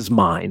Kevin's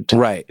mind.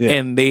 Right. Yeah.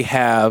 And they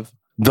have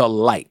the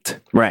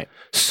light. Right.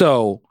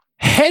 So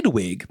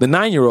Hedwig, the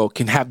 9-year-old,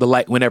 can have the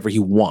light whenever he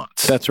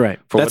wants. That's right.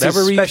 For That's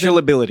whatever a special reason,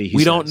 ability.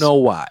 We don't know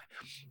why.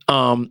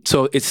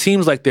 So it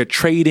seems like they're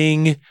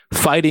trading,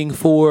 fighting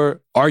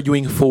for,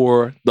 arguing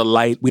for the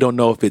light. We don't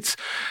know if it's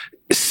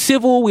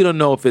civil. We don't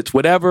know if it's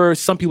whatever.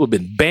 Some people have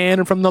been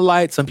banned from the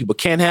light. Some people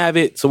can't have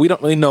it. So we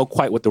don't really know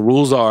quite what the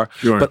rules are.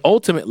 Sure. But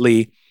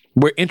ultimately,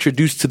 we're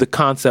introduced to the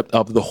concept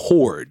of the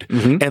Horde.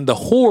 Mm-hmm. And the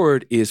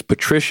Horde is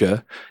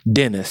Patricia,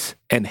 Dennis,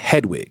 and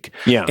Hedwig.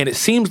 Yeah. And it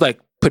seems like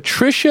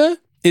Patricia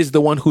is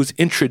the one who's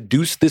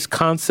introduced this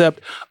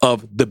concept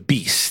of the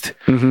Beast.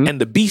 Mm-hmm.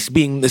 And the Beast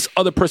being this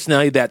other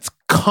personality that's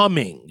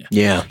coming.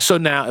 Yeah. So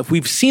now, if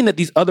we've seen that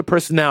these other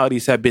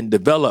personalities have been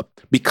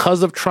developed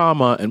because of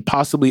trauma and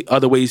possibly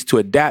other ways to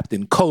adapt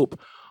and cope,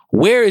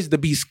 where is the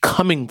Beast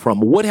coming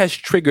from? What has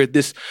triggered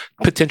this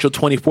potential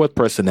 24th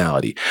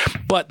personality?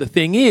 But the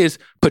thing is,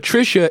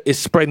 Patricia is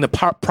spreading the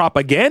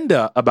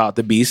propaganda about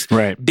the Beast.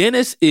 Right.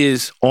 Dennis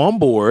is on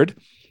board.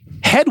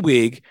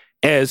 Hedwig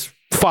has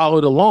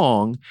followed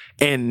along,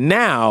 and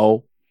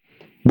now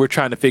we're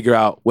trying to figure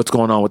out what's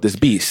going on with this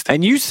Beast.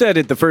 And you said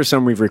it the first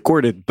time we've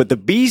recorded, but the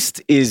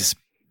Beast is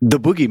the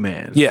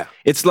boogeyman. Yeah.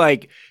 It's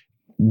like,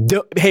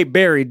 hey,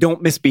 Barry,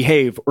 don't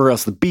misbehave or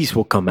else the Beast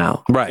will come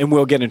out. Right. And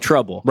we'll get in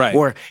trouble. Right.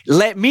 Or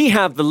let me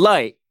have the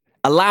light.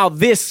 Allow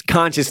this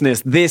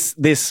consciousness,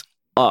 this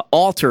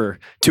altar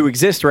to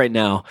exist right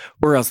now,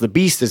 or else the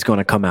Beast is going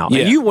to come out.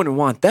 Yeah. And you wouldn't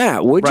want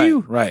that, would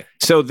you? Right.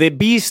 So the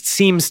Beast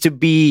seems to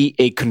be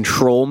a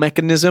control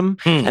mechanism,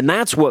 and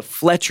that's what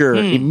Fletcher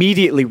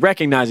immediately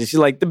recognizes. He's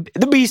like,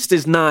 the Beast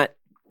is not,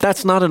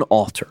 that's not an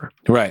altar.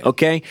 Right.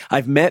 Okay?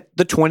 I've met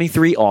the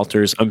 23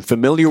 altars. I'm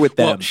familiar with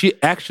them. Well, she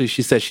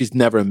said she's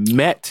never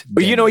met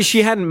But Dennis.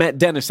 she hadn't met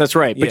Dennis. That's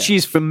right. But Yeah.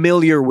 she's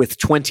familiar with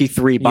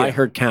 23 by Yeah.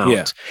 her count.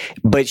 Yeah.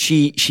 But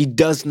she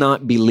does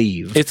not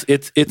believe.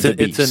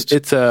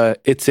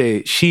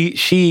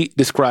 She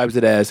describes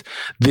it as,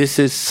 this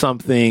is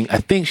something, I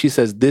think she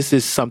says this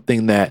is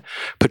something that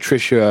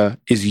Patricia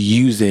is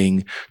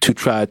using to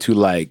try to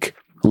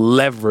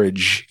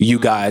leverage you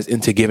guys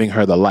into giving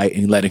her the light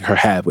and letting her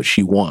have what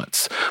she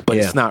wants. But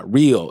it's not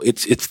real.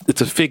 It's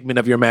a figment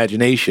of your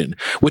imagination,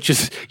 which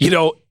is,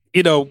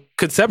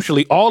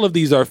 conceptually, all of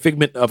these are a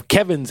figment of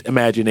Kevin's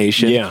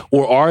imagination,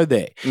 or are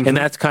they? Mm-hmm. And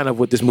that's kind of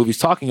what this movie's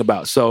talking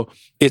about. So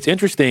it's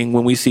interesting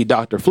when we see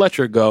Dr.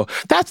 Fletcher go,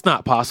 that's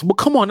not possible.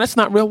 Come on, that's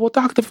not real. Well,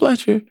 Dr.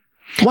 Fletcher,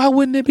 why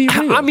wouldn't it be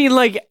real? I mean,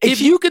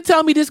 if you could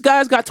tell me this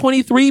guy's got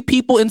 23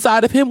 people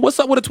inside of him, what's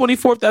up with a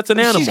 24th? That's an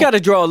animal. She's got to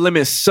draw a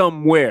limit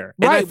somewhere.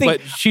 Right, and I think,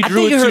 but she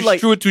drew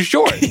it too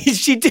short.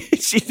 She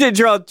did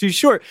draw it too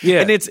short.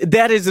 Yeah. And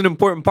that is an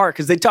important part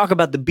because they talk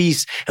about the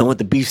Beast and what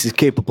the Beast is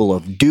capable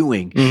of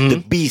doing. Mm-hmm. The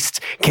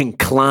Beast can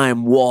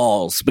climb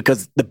walls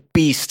because the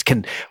Beast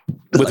can,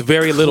 with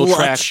very little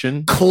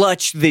traction,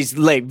 clutch these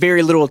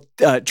very little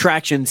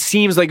traction.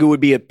 Seems like it would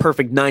be a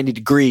perfect 90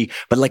 degree,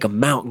 but like a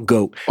mountain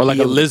goat or like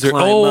a lizard.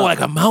 Oh, like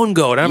a mountain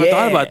goat. I never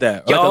thought about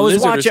that. Yeah,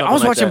 Like I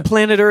was watching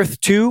Planet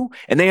Earth 2,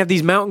 and they have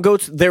these mountain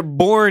goats. They're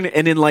born,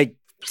 and in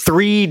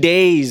 3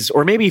 days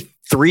or maybe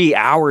 3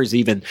 hours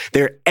even.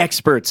 They're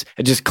experts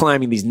at just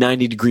climbing these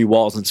 90-degree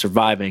walls and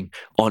surviving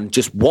on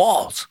just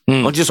walls,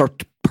 on just a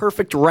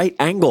perfect right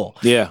angle.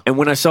 Yeah. And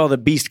when I saw the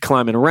beast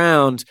climbing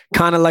around,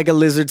 kind of like a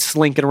lizard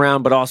slinking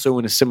around, but also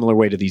in a similar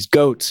way to these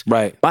goats.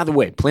 Right. By the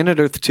way, Planet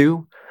Earth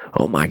 2,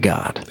 oh my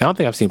God. I don't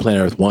think I've seen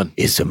Planet Earth 1.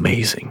 It's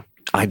amazing.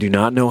 I do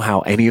not know how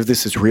any of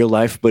this is real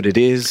life, but it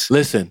is.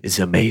 Listen, It's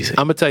amazing.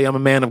 I'm going to tell you, I'm a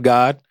man of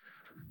God.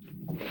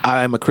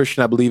 I'm a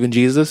Christian. I believe in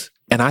Jesus.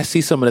 And I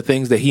see some of the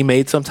things that he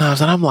made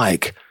sometimes, and I'm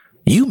like,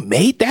 you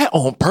made that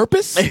on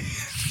purpose?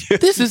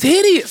 This is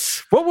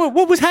hideous.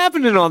 What was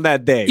happening on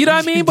that day? You know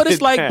what I mean? But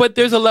it's like, but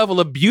there's a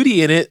level of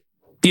beauty in it.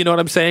 You know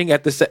what I'm saying?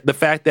 At the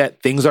fact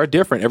that things are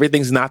different.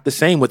 Everything's not the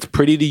same. What's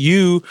pretty to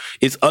you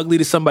is ugly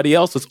to somebody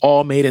else. It's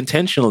all made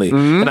intentionally.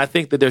 And I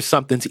think that there's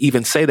something to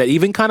even say that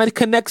even kind of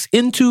connects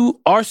into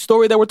our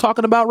story that we're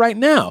talking about right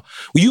now.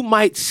 You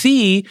might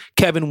see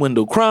Kevin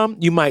Wendell Crumb.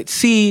 You might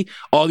see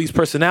all these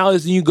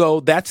personalities and you go,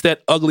 that's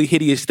that ugly,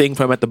 hideous thing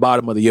from at the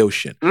bottom of the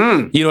ocean.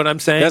 You know what I'm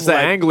saying? That's the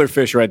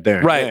anglerfish right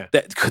there. Right.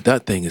 Yeah.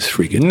 That thing is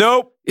freaking.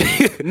 Nope.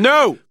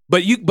 No.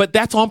 But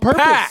that's on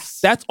purpose.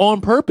 Pass. That's on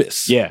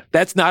purpose. Yeah.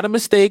 That's not a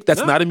mistake. That's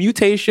not a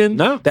mutation.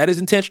 No. That is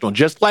intentional.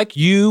 Just like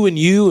you and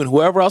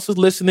whoever else is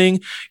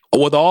listening,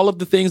 with all of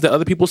the things that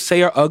other people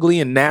say are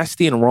ugly and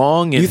nasty and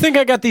wrong. And You think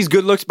I got these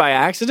good looks by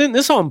accident?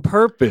 This on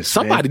purpose.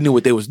 somebody man. knew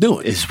what they was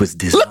doing. This was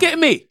designed. Look at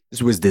me.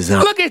 This was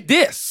designed. Look at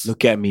this.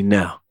 Look at me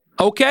now.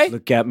 Okay.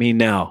 Look at me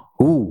now.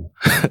 Ooh.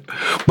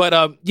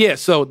 But yeah,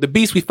 so the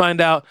beast, we find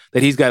out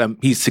that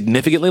he's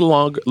significantly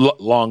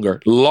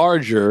larger.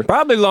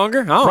 Probably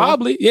longer. I don't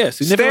Probably, yes.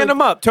 know. Stand him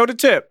up, toe to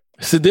tip.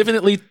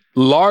 Significantly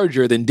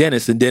larger than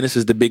Dennis, and Dennis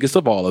is the biggest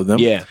of all of them.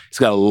 Yeah. He's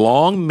got a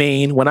long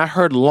mane. When I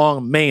heard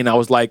long mane, I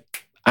was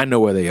like, I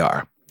know where they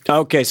are.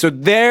 Okay, so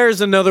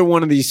there's another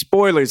one of these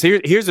spoilers.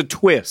 Here's a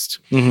twist,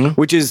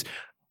 which is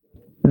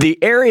the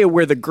area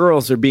where the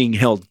girls are being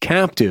held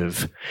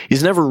captive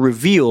is never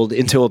revealed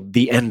until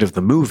the end of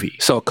the movie.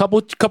 So a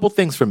couple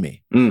things for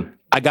me.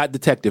 I got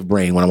detective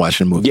brain when I'm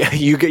watching the movie. Yeah,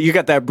 you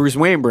got that Bruce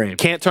Wayne brain.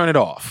 Can't turn it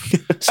off.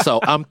 So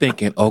I'm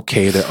thinking,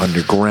 okay, they're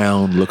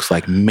underground. Looks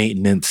like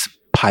maintenance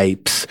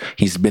pipes.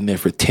 He's been there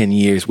for 10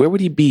 years. Where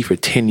would he be for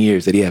 10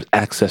 years that he has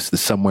access to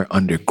somewhere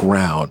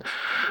underground?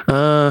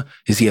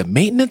 Is he a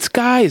maintenance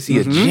guy? Is he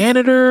a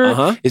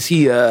janitor? Is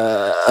he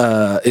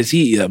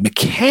a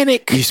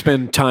mechanic? You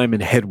spend time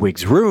in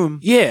Hedwig's room.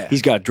 Yeah.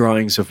 He's got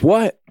drawings of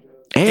what?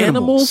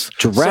 Animals,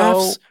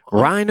 giraffes,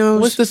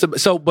 rhinos. What's this about?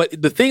 So, but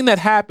the thing that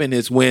happened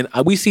is when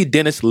we see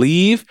Dennis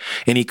leave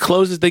and he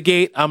closes the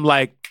gate, I'm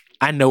like,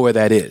 I know where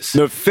that is.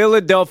 The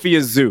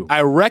Philadelphia Zoo.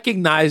 I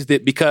recognized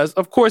it because,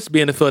 of course,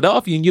 being a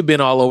Philadelphian, you've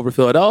been all over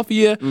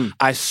Philadelphia.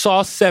 I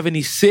saw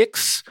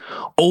 76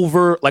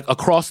 over, like,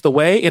 across the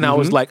way, and I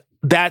was like,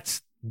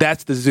 that's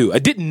the zoo. I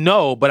didn't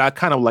know, but I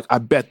kind of like, I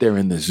bet they're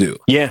in the zoo.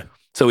 Yeah.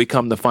 So we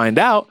come to find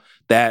out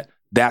that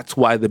that's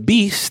why the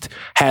beast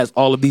has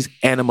all of these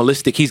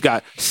animalistic. He's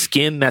got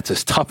skin that's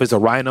as tough as a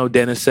rhino,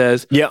 Dennis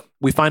says. Yep.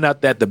 We find out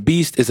that the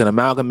beast is an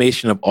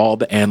amalgamation of all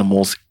the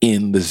animals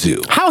in the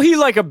zoo. How he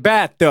like a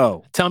bat,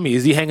 though? Tell me,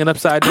 is he hanging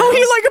upside down? How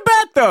he like a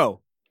bat,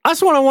 though?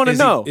 That's what I want to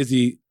know. Is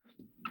he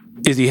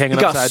hanging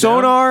He upside got down?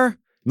 sonar.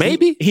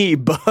 Maybe. He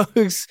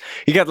bugs.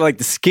 He got like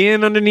the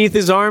skin underneath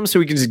his arm so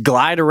he can just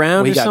glide around.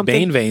 Well, he or got something.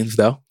 bane veins,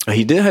 though.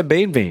 He did have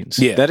bane veins.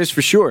 Yeah. That is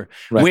for sure.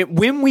 Right.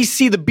 When we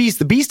see the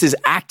beast is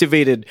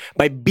activated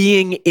by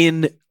being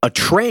in a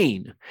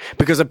train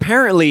because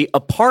apparently a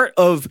part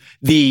of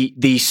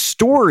the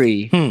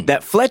story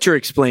that Fletcher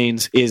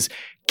explains is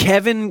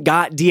Kevin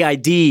got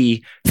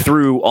DID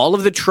through all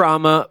of the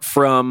trauma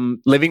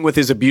from living with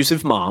his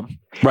abusive mom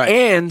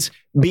and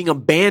being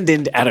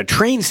abandoned at a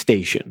train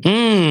station.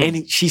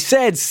 And she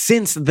said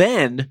since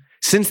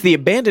the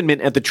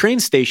abandonment at the train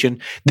station,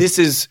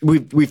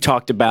 we've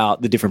talked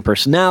about the different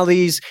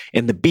personalities,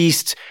 and the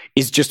beast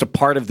is just a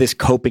part of this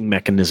coping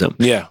mechanism.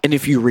 Yeah. And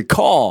if you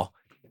recall,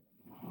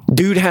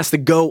 dude has to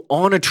go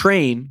on a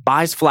train,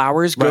 buys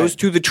flowers, goes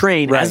to the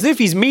train as if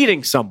he's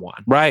meeting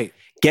someone. Right.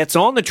 Gets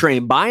on the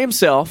train by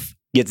himself,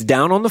 gets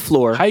down on the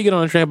floor. How you get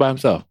on a train by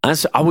himself?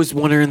 I was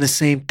wondering the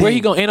same thing. Where he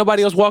going? Ain't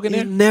nobody else walking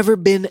there? Never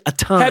been a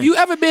time. Have you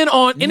ever been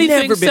on anything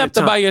Never been a except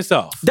time. by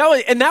yourself?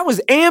 That was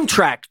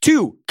Amtrak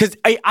too, because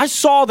I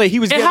saw that he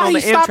was And getting how on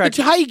you the stop Amtrak.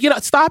 it? How you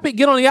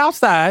get on the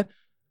outside?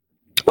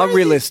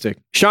 Unrealistic.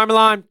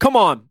 Shyamalan, come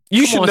on.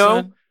 You should on, know.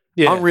 son.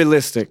 Yeah.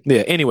 Unrealistic.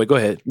 Yeah. Anyway, go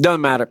ahead.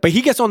 Doesn't matter. But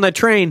he gets on that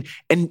train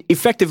and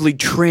effectively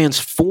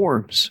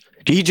transforms.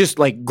 He just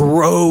like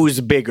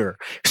grows bigger,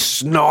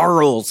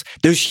 snarls,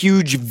 those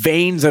huge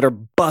veins that are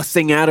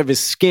busting out of his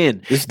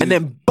skin, and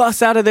then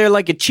busts out of there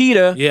like a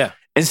cheetah. Yeah.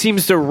 And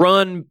seems to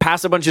run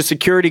past a bunch of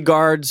security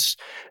guards.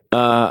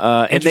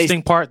 And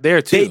Interesting part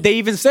there too. They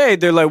even say,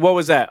 they're like, what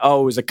was that?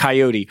 Oh, it was a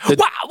coyote. Wow,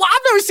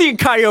 I've never seen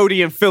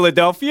coyote in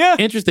Philadelphia.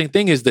 Interesting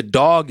thing is the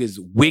dog is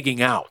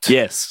wigging out.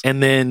 Yes.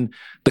 And then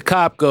the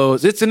cop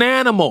goes, it's an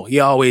animal. He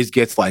always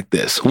gets like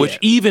this, which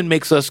even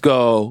makes us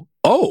go,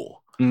 oh.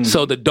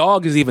 So the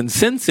dog is even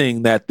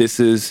sensing that this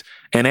is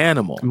an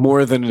animal.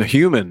 More than a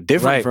human,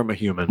 different Right. from a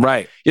human.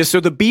 Right. Yeah, so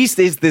the beast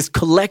is this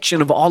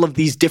collection of all of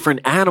these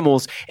different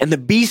animals, and the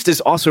beast is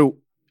also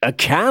a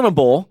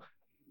cannibal,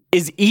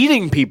 is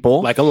eating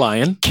people, Like a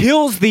lion.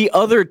 kills the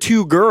other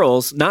two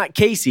girls, not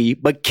Casey,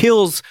 but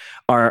kills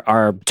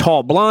our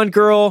tall blonde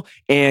girl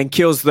and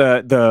kills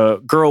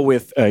the girl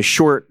with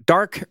short,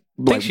 dark,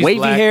 like she's wavy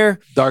black, hair,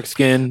 dark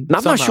skin.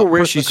 I'm not sure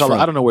where she's from.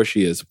 I don't know where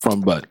she is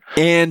from, but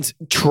and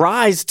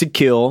tries to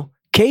kill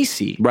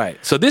Casey. right.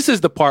 So this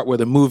is the part where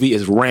the movie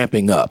is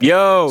ramping up.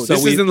 Yo, So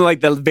this we- is in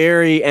like the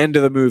very end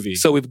of the movie.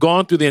 So we've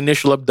gone through the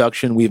initial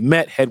abduction. We've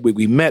met Hedwig.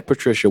 We've met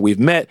Patricia. We've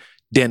met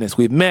Dennis.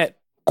 We've met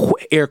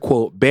air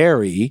quote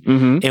Barry,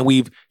 and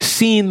we've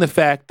seen the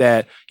fact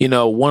that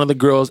one of the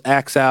girls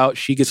acts out,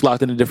 she gets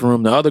locked in a different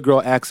room. The other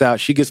girl acts out,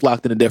 she gets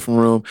locked in a different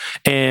room,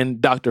 and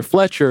Dr.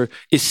 Fletcher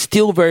is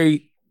still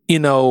very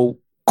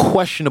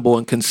questionable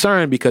and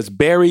concerned because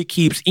Barry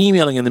keeps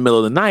emailing in the middle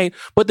of the night,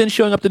 but then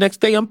showing up the next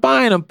day, I'm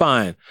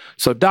fine.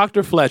 So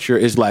Dr. Fletcher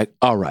is like,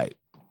 all right,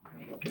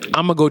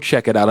 I'm gonna go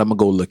check it out. I'm gonna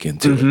go look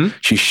into it.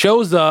 She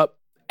shows up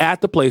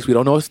at the place. We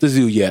don't know it's the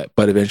zoo yet,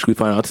 but eventually we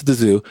find out it's the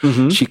zoo.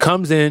 She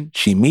comes in,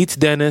 she meets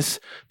Dennis,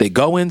 they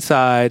go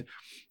inside,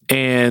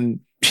 and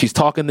she's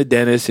talking to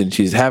Dennis and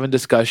she's having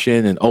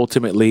discussion, and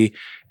ultimately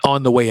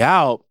on the way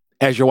out,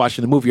 as you're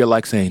watching the movie, you're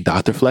like saying,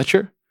 Dr.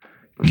 Fletcher,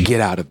 get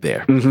out of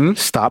there.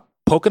 Stop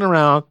poking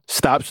around,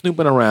 stop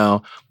snooping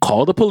around,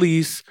 call the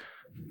police,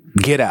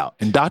 get out.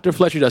 And Dr.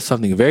 Fletcher does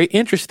something very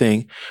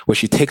interesting where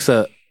she takes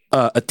a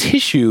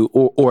tissue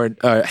or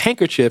a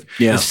handkerchief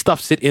and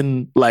stuffs it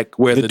in like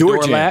where the door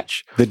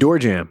latch. The door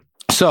jam.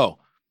 So,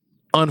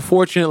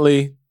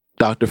 unfortunately,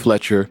 Dr.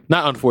 Fletcher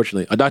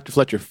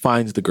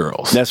finds the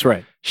girls. That's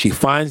right. She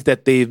finds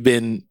that they've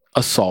been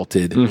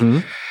assaulted.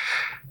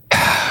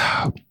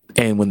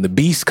 And when the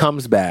beast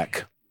comes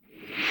back,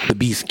 the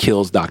beast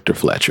kills Dr.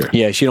 Fletcher.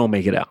 Yeah, she don't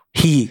make it out.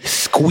 He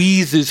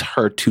squeezes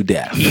her to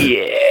death.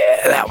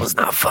 Yeah, that was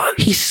not fun.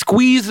 He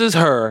squeezes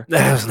her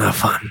That was not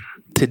fun.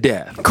 to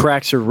death.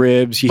 Cracks her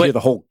ribs. You hear the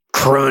whole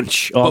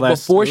crunch. All But that.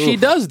 before she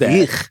does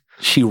that, Ugh.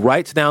 she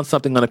writes down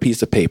something on a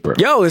piece of paper.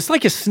 Yo, it's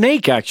like a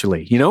snake,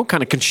 actually.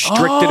 Kind of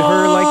constricted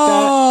her like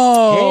that.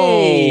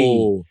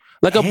 Oh,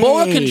 like a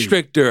boa Hey.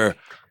 constrictor.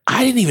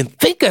 I didn't even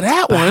think of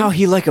that But one. how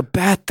he like a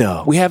bat,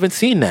 though? We haven't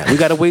seen that. We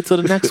got to wait till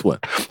the next one.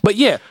 But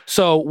yeah,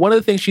 so one of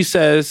the things she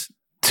says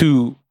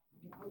to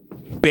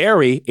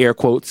Barry, air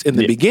quotes, in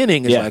the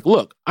beginning is like,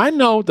 look, I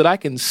know that I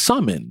can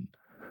summon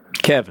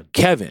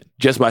Kevin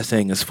just by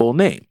saying his full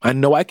name. I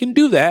know I can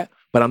do that,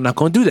 but I'm not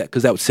going to do that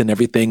because that would send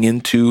everything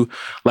into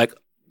like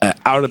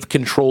out of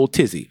control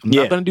tizzy. I'm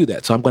not going to do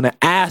that. So I'm going to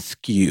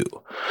ask you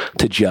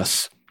to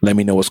just let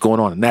me know what's going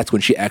on. And that's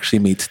when she actually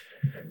meets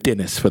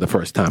Dennis for the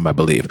first time, I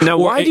believe. Now,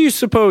 why do you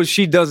suppose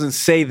she doesn't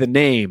say the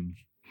name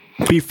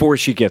before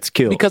she gets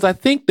killed? Because I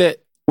think that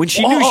when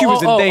she knew she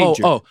was in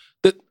danger.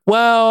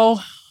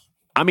 Well,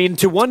 I mean,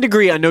 to one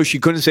degree, I know she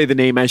couldn't say the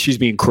name as she's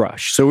being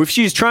crushed. So if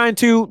she's trying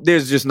to,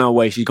 there's just no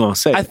way she's going to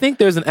say I it. think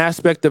there's an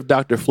aspect of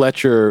Dr.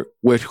 Fletcher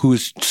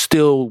who's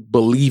still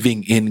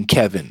believing in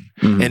Kevin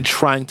and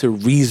trying to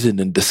reason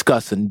and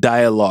discuss and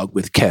dialogue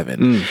with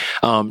Kevin.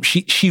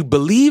 She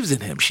believes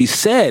in him. She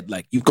said,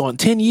 like, you've gone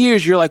 10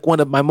 years. You're like one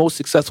of my most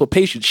successful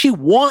patients. She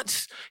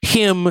wants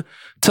him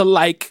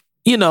to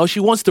she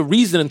wants to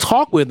reason and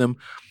talk with him.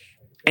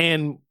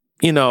 And,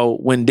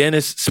 when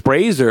Dennis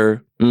sprays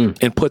her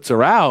and puts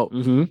her out,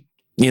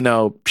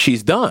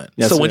 she's done.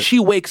 That's when it. she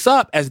wakes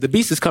up as the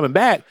beast is coming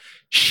back,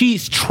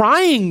 she's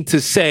trying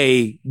to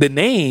say the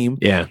name,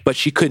 but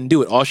she couldn't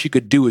do it. All she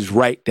could do is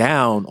write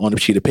down on a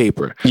sheet of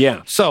paper.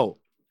 Yeah. So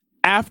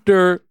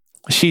after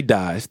she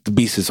dies, the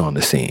beast is on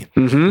the scene.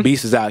 The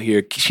beast is out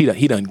here.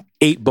 He done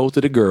ate both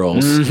of the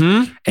girls.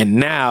 And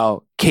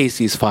now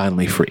Casey's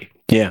finally free.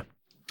 Yeah.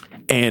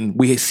 And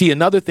we see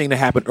another thing that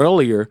happened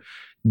earlier.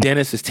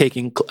 Dennis is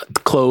taking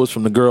clothes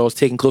from the girls,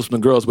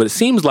 but it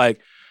seems like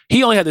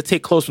he only had to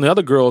take clothes from the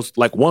other girls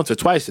like once or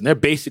twice, and they're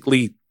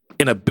basically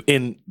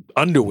in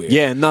underwear.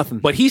 Yeah, nothing.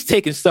 But he's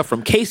taking stuff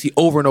from Casey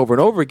over and over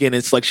and over again.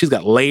 It's like she's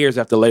got layers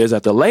after layers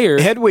after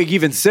layers. Hedwig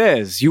even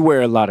says you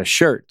wear a lot of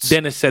shirts.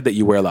 Dennis said that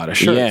you wear a lot of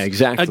shirts. Yeah,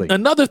 exactly.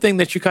 Another thing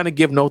that you kind of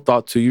give no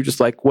thought to, you're just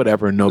like,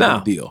 whatever, no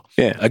big deal.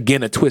 Yeah.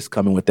 Again, a twist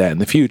coming with that in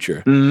the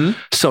future.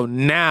 So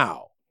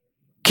now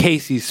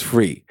Casey's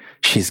free.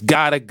 She's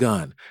got a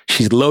gun.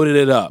 She's loaded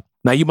it up.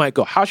 Now you might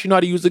go, how's she know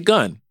how to use a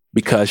gun?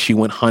 Because she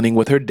went hunting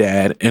with her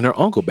dad and her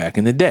uncle back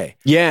in the day.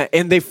 Yeah,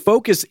 and they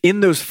focus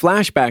in those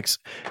flashbacks,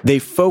 they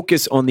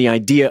focus on the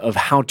idea of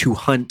how to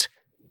hunt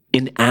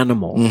an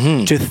animal,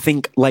 to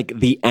think like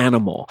the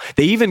animal.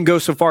 They even go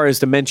so far as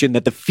to mention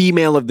that the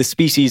female of the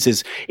species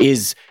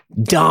is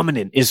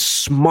dominant, is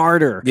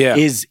smarter,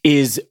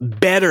 is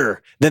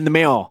better than the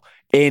male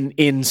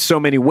in so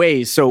many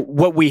ways. So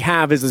what we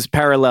have is this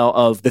parallel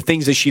of the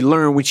things that she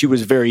learned when she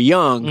was very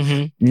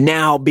young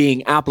now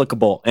being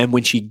applicable. And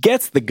when she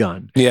gets the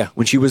gun,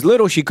 when she was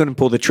little, she couldn't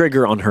pull the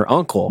trigger on her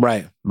uncle.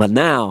 Right. But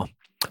now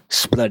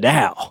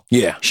Spladow.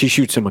 Yeah. She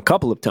shoots him a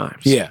couple of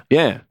times. Yeah.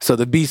 Yeah. So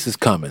the beast is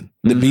coming.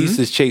 The beast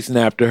is chasing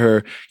after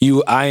her.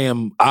 I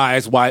am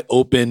eyes wide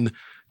open,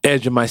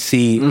 edge of my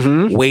seat,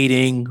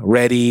 waiting,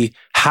 ready.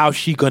 How's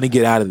she going to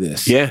get out of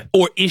this? Yeah.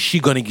 Or is she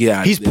going to get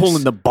out He's of this?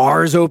 pulling the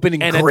bars open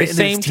and at the gritting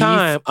same his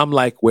time, I'm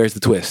like, where's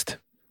the twist?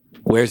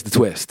 Where's the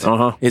twist?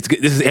 Uh-huh. This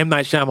is M.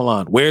 Night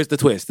Shyamalan. Where's the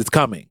twist? It's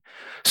coming.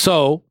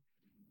 So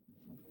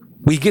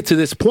we get to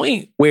this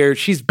point where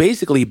she's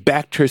basically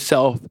backed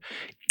herself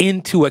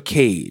into a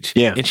cage.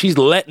 Yeah. And she's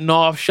letting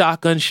off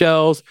shotgun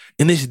shells,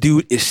 and this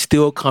dude is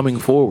still coming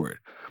forward.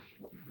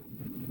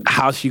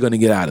 How's she going to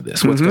get out of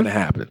this? What's going to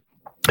happen?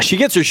 She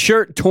gets her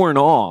shirt torn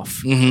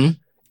off, and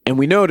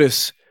we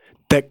notice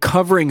that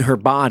covering her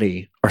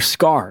body are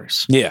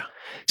scars. Yeah.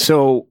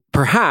 So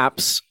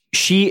perhaps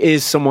she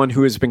is someone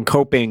who has been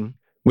coping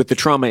with the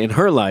trauma in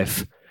her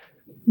life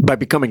by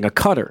becoming a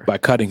cutter. By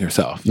cutting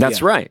herself.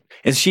 That's Yeah. right.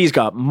 And she's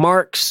got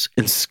marks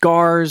and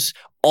scars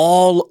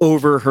all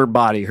over her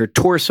body, her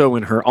torso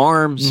and her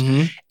arms.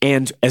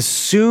 And as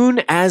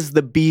soon as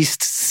the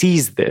beast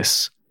sees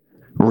this,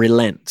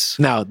 relents.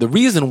 Now, the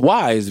reason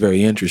why is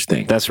very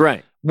interesting. That's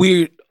right.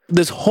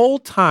 This whole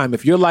time,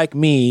 if you're like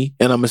me,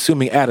 and I'm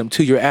assuming Adam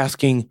too, you're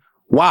asking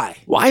why?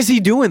 Why is he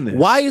doing this?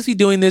 Why is he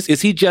doing this?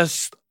 Is he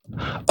just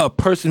a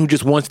person who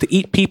just wants to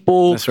eat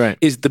people? That's right.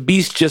 Is the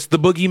beast just the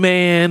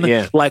boogeyman?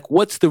 Yeah. Like,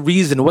 what's the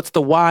reason? What's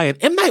the why? And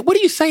M. Night, what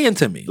are you saying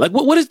to me? Like,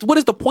 what is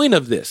the point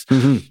of this?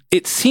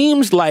 It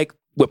seems like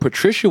what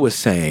Patricia was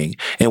saying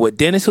and what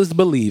Dennis was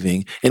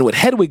believing and what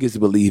Hedwig is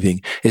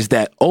believing is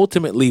that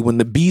ultimately when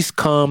the beast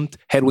comes,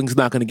 Hedwig's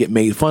not going to get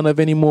made fun of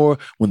anymore.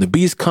 When the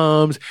beast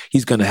comes,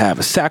 he's going to have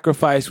a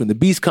sacrifice. When the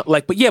beast comes,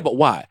 but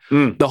why?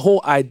 The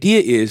whole idea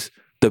is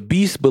the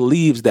beast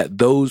believes that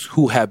those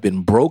who have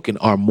been broken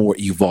are more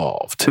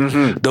evolved.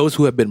 Those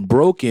who have been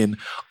broken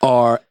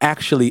are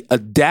actually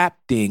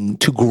adapting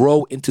to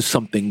grow into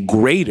something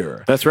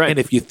greater. That's right. And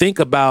if you think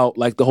about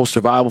like the whole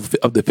survival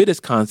of the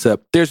fittest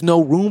concept, there's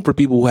no room for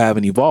people who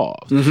haven't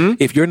evolved.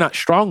 If you're not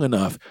strong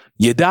enough,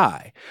 you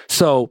die.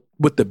 So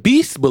what the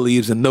beast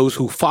believes, and those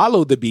who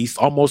follow the beast,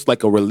 almost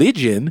like a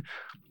religion,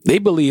 they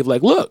believe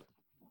like, look,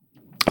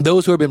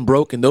 those who have been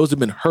broken, those who have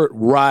been hurt,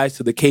 rise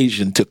to the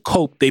occasion to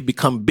cope. They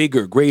become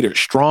bigger, greater,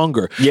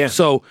 stronger. Yeah.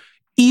 So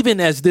even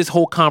as this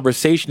whole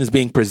conversation is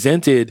being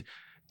presented,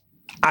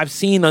 I've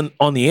seen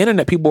on the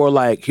internet, people are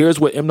like,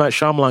 here's what M. Night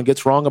Shyamalan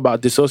gets wrong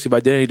about dissociative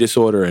identity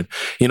disorder. And,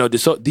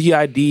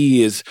 DID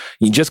is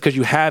just because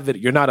you have it,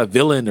 you're not a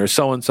villain or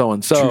so and so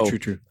and so.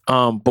 True.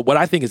 But what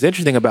I think is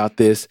interesting about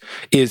this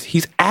is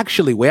he's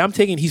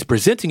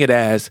presenting it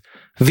as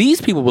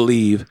these people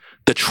believe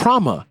the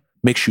trauma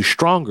makes you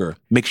stronger,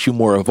 makes you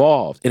more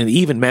evolved, and it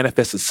even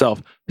manifests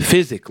itself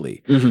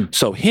physically.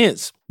 So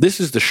hence, this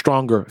is the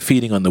stronger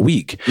feeding on the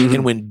weak.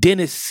 And when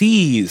Dennis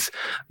sees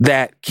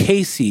that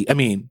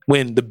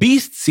when the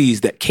beast sees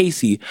that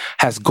Casey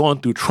has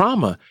gone through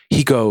trauma,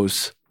 he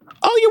goes,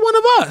 oh, you're one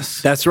of us.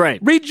 That's right.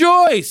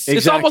 Rejoice. It's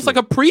Exactly. almost like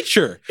a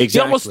preacher. He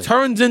Exactly. almost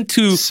turns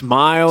into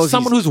Smiles.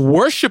 someone who's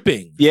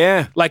worshiping.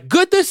 Yeah. Like,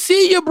 good to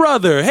see you,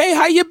 brother. Hey,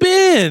 how you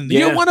been?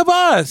 Yeah. You're one of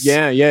us.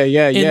 Yeah.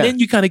 And then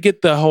you kind of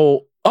get the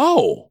whole,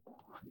 oh,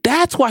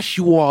 that's why she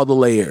wore all the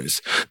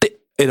layers.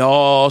 It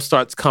all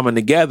starts coming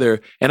together.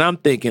 And I'm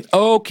thinking,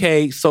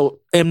 okay, so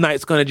M.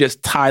 Night's going to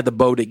just tie the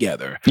bow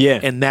together.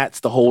 Yeah. And that's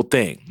the whole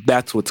thing.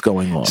 That's what's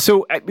going on.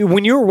 So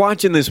when you were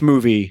watching this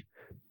movie,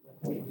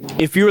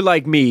 if you were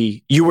like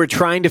me, you were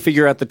trying to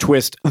figure out the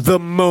twist the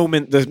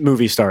moment the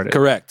movie started.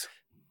 Correct.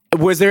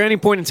 Was there any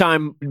point in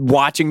time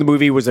watching the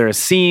movie, was there a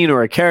scene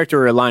or a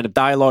character or a line of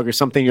dialogue or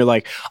something you're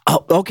like,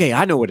 oh, okay,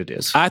 I know what it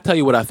is? I tell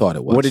you what I thought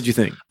it was. What did you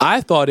think?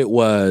 I thought it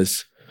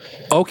was,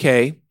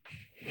 okay,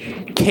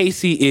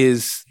 Casey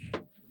is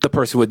the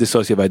person with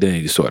dissociative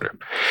identity disorder.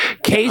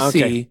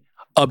 Casey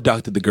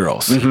abducted the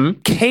girls.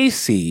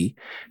 Casey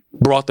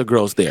brought the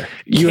girls there.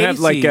 You have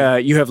like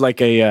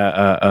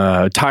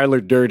a Tyler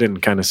Durden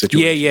kind of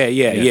situation.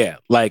 Yeah.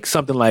 Like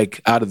something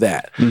like out of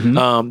that.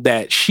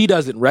 That she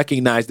doesn't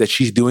recognize that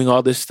she's doing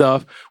all this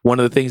stuff. One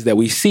of the things that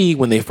we see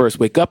when they first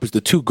wake up is the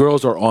two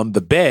girls are on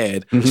the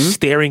bed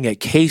staring at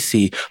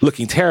Casey,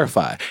 looking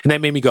terrified. And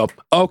that made me go,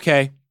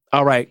 okay,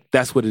 all right,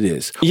 that's what it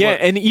is. Yeah,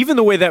 and even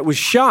the way that was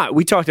shot,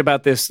 we talked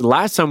about this the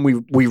last time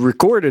we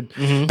recorded,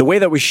 the way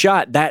that was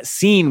shot, that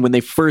scene when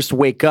they first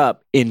wake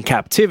up in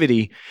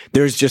captivity,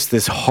 there's just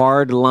this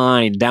hard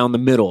line down the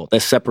middle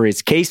that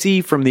separates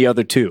Casey from the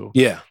other two.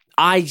 Yeah.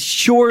 I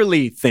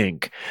surely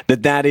think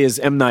that is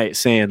M. Night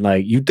saying,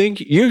 like, you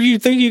think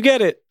you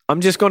get it. I'm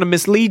just going to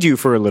mislead you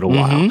for a little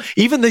while.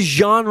 Even the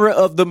genre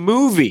of the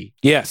movie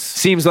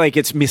seems like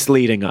it's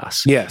misleading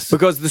us. Yes.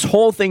 Because this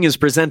whole thing is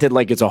presented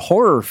like it's a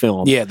horror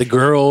film. Yeah, the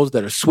girls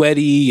that are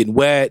sweaty and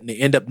wet and they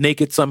end up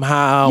naked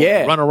somehow.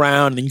 Yeah. Run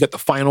around, and then you got the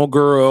final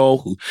girl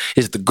who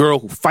is the girl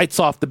who fights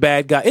off the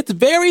bad guy. It's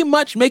very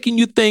much making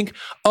you think,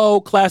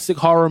 oh, classic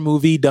horror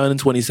movie done in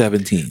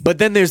 2017. But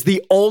then there's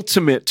the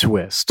ultimate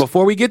twist.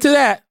 Before we get to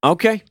that, I'm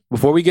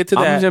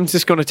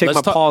just going to take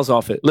my paws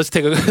off it. Let's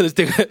take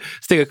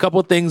a couple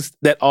of things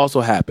that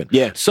also happen.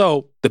 Yeah.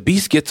 So the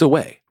beast gets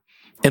away.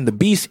 and the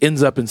Beast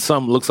ends up in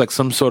looks like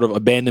some sort of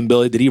abandoned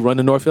building. Did he run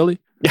to North Philly?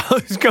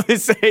 I was going to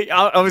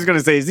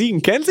say, is he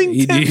in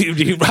Kensington?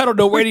 I don't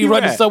know where he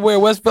run to somewhere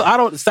West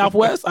Philly.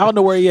 Southwest. I don't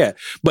know where he at,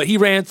 but he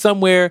ran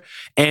somewhere,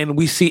 and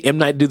we see M.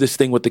 Night do this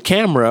thing with the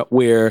camera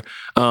where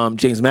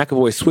James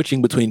McAvoy is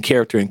switching between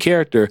character and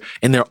character,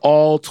 and they're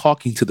all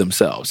talking to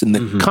themselves, and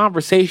the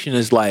conversation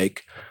is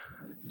like,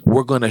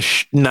 we're gonna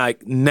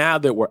now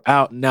that we're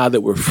out, now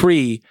that we're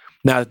free,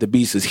 now that the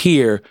Beast is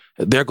here,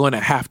 they're going to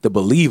have to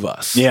believe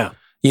us. Yeah.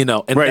 You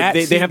know, and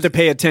they have to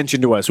pay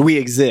attention to us. We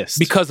exist.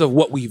 Because of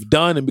what we've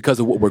done and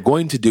because of what we're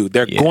going to do.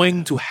 They're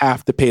going to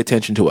have to pay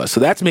attention to us. So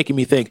that's making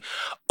me think,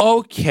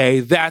 okay,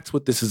 that's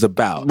what this is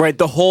about. Right.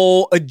 The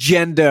whole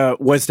agenda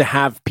was to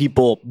have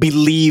people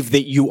believe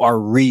that you are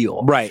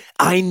real. Right.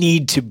 I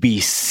need to be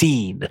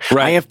seen.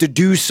 Right. I have to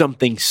do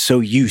something so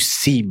you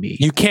see me.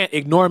 You can't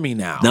ignore me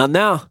now. Not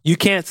now. You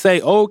can't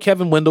say, oh,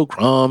 Kevin Wendell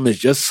Crumb is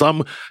just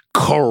some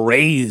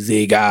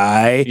crazy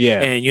guy. Yeah.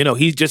 And, you know,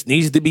 he just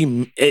needs to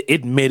be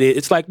admitted.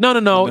 It's like, no.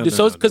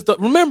 Because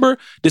remember,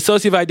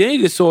 dissociative identity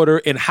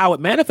disorder and how it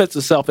manifests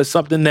itself is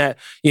something that,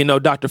 you know,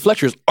 Dr.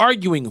 Fletcher is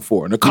arguing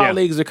for. And the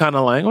colleagues are kind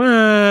of like,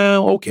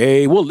 well,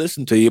 okay, we'll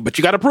listen to you, but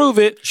you got to prove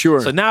it. Sure.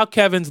 So now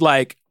Kevin's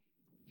like,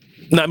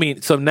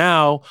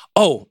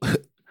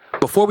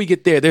 before we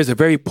get there, there's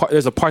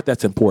a part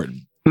that's important.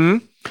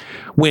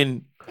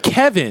 When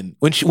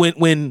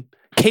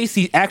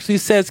Casey actually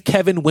says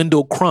Kevin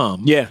Wendell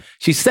Crumb. Yeah.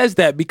 She says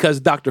that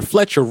because Dr.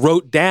 Fletcher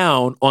wrote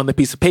down on the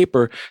piece of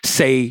paper,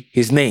 say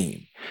his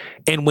name.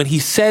 And when she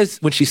says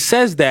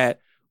that,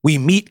 we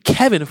meet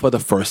Kevin for the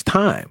first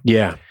time.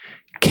 Yeah.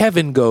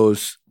 Kevin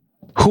goes,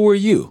 who are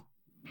you?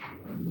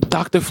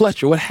 Dr.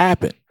 Fletcher, what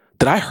happened?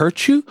 Did I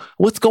hurt you?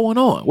 What's going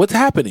on? What's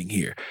happening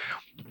here?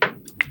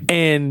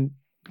 And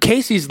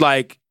Casey's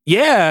like,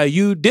 yeah,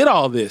 you did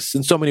all this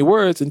in so many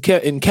words. And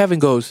Kevin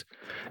goes,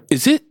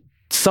 is it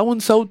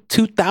so-and-so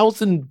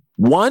 2001,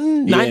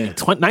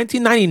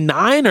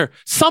 1999 or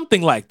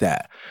something like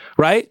that,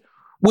 right?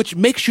 Which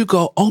makes you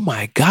go, oh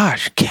my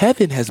gosh,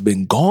 Kevin has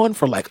been gone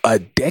for like a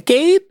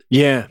decade?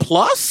 Yeah.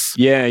 Plus?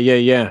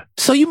 Yeah.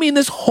 So you mean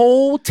this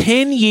whole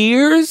 10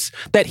 years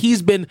that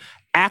he's been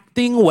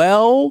acting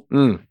well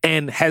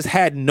and has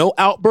had no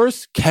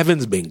outbursts,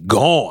 Kevin's been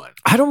gone.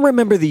 I don't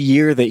remember the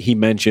year that he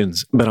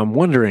mentions, but I'm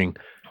wondering,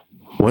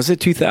 was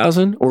it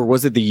 2000 or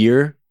was it the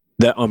year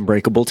that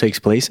Unbreakable takes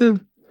place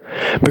in?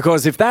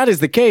 Because if that is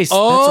the case, that's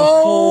a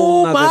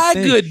whole nother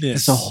thing. Goodness.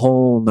 It's a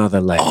whole nother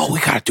layer. Oh,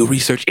 we got to do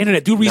research.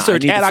 Internet, do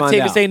research at find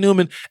Octavius out. A.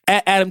 Newman,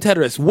 at Adam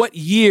Tedderus. What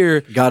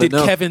year did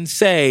Kevin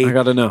say I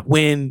gotta know.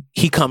 when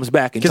he comes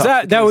back? Because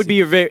that would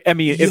be a very, I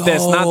mean, if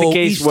that's not the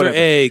case, Easter whatever.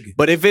 egg.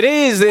 But if it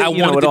is, I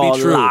want it to all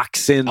be true.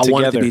 locks in I together.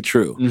 want it to be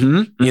true.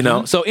 You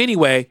know? So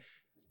anyway,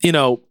 you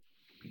know,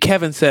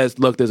 Kevin says,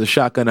 look, there's a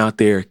shotgun out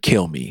there.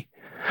 Kill me.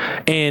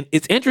 And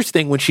it's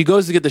interesting when she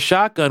goes to get the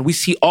shotgun, we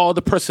see all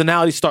the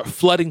personalities start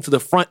flooding to the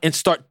front and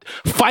start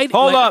fighting.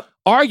 Hold up.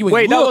 Arguing.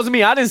 Wait, that wasn't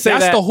me. I didn't say that.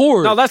 That's the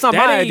horde. No, that's not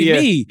that my ain't idea.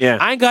 Me. Yeah.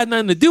 I ain't got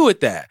nothing to do with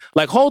that.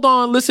 Like, hold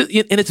on, listen.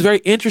 And it's very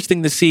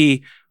interesting to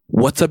see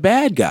what's a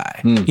bad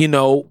guy. You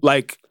know,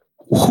 like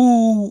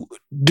who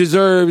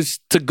deserves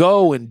to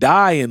go and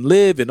die and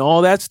live and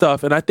all that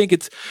stuff. And I think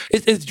it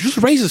just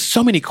raises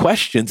so many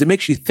questions. It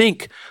makes you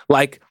think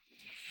like,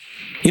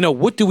 you know,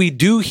 what do we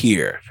do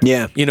here?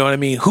 Yeah. You know what I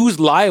mean? Who's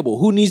liable?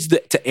 Who needs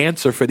to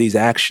answer for these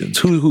actions?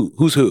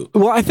 Who's who?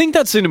 Well, I think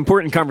that's an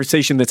important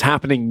conversation that's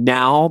happening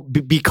now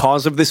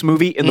because of this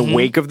movie, in the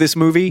wake of this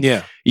movie.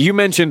 Yeah. You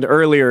mentioned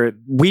earlier,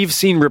 we've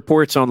seen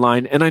reports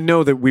online, and I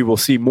know that we will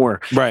see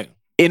more, Right.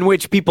 in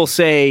which people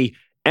say,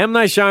 M.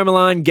 Night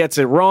Shyamalan gets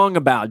it wrong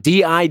about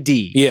DID.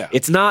 Yeah.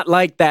 It's not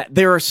like that.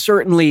 There are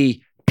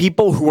certainly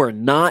people who are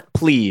not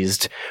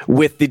pleased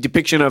with the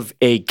depiction of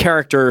a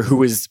character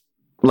who is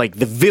like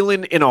the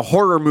villain in a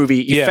horror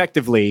movie,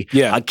 effectively.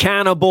 Yeah. A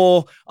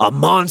cannibal, a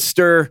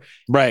monster,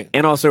 Right.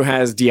 and also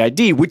has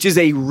DID, which is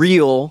a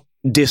real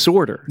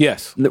disorder.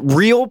 Yes.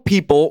 Real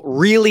people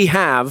really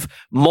have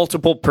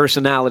multiple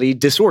personality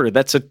disorder.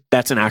 That's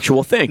an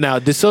actual thing. Now,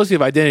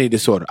 dissociative identity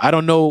disorder. I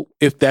don't know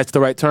if that's the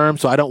right term,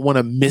 so I don't want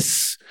to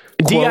misquote.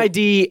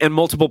 DID and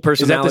multiple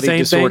personality same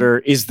disorder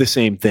is the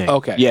same thing.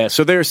 Okay. Yeah.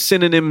 So there's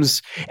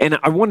synonyms, and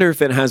I wonder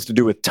if it has to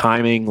do with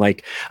timing.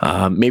 Like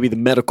maybe the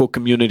medical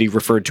community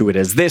referred to it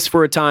as this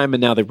for a time,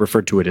 and now they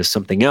refer to it as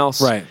something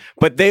else. Right.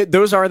 But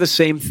those are the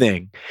same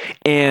thing.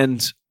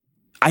 And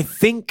I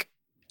think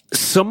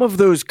some of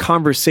those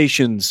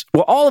conversations,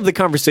 well, all of the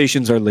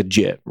conversations are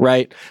legit,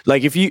 right?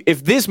 Like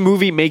if this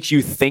movie makes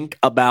you think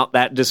about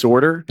that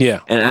disorder,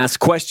 and ask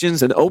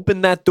questions and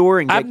open that door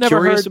and get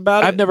curious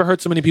about it. I've never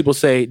heard so many people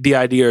say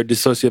DID or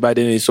dissociative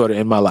identity disorder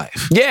in my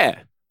life. Yeah,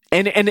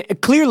 and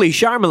clearly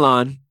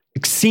Shyamalan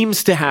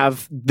seems to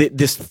have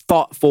this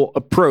thoughtful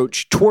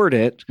approach toward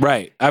it.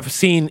 Right. I've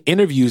seen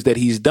interviews that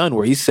he's done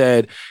where he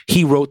said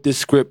he wrote this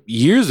script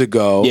years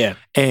ago. Yeah.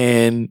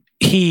 And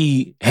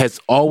he has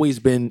always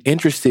been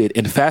interested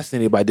and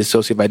fascinated by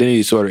dissociative identity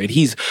disorder. And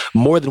he's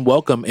more than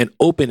welcome and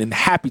open and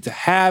happy to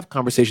have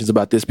conversations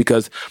about this,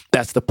 because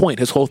that's the point.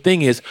 His whole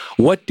thing is,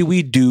 what do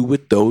we do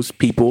with those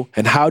people,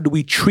 and how do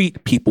we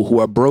treat people who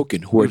are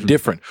broken, who are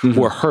different,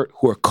 who are hurt,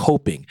 who are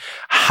coping?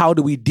 How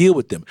do we deal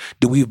with them?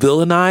 Do we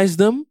villainize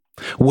them?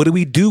 What do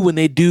we do when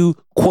they do,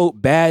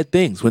 quote, bad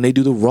things, when they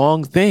do the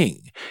wrong thing?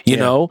 You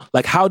know,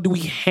 like, how do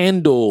we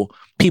handle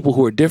people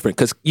who are different?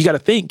 Because you got to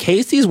think,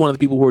 Casey's one of the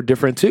people who are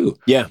different too.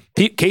 Yeah.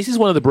 Casey's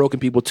one of the broken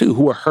people too,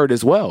 who are hurt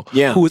as well.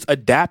 Yeah. Who is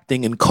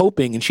adapting and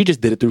coping, and she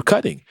just did it through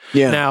cutting.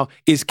 Yeah. Now,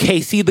 is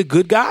Casey the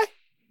good guy?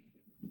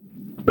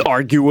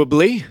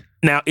 Arguably.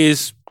 Now,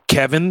 is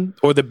Kevin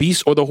or the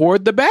Beast or the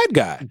Horde the bad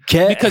guy?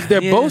 Because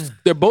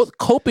they're both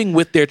coping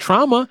with their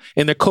trauma,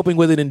 and they're coping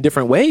with it in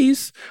different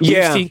ways.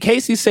 Yeah. We've seen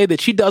Casey say that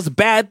she does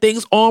bad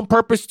things on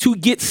purpose to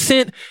get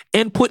sent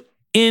and put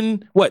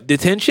in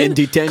detention? In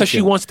detention. Because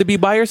she wants to be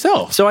by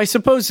herself. So I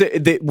suppose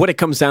that what it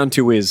comes down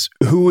to is,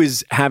 who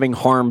is having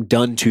harm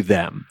done to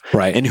them?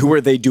 Right. And who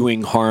are they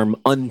doing harm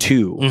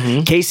unto?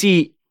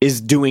 Casey is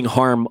doing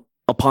harm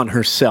upon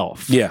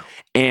herself. Yeah.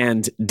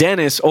 And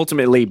Dennis,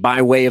 ultimately,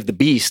 by way of the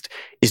Beast,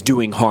 is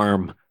doing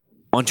harm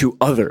onto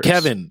others.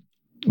 Kevin,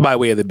 by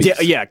way of the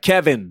Beast. Yeah,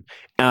 Kevin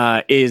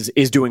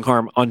is doing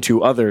harm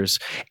unto others,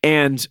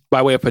 and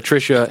by way of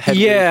Patricia,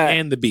 Hedwig,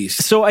 and the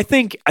Beast. So I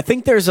think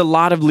there's a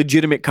lot of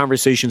legitimate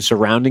conversation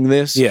surrounding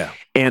this. Yeah,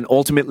 and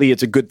ultimately,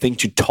 it's a good thing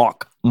to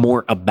talk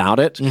more about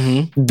it.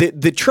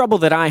 The trouble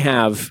that I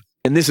have,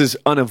 and this is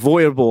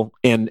unavoidable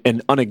and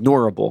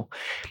unignorable,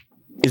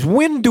 is,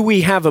 when do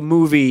we have a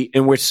movie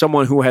in which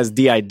someone who has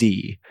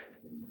DID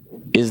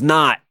is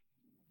not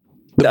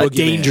a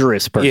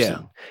dangerous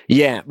person?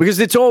 Yeah, because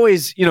it's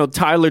always,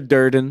 Tyler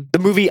Durden, the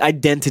movie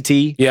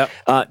Identity. Yeah.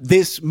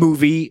 This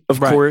movie, of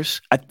course,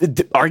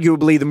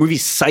 arguably the movie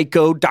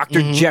Psycho,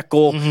 Dr.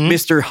 Jekyll,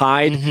 Mr.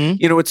 Hyde.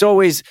 It's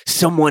always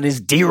someone is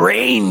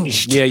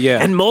deranged.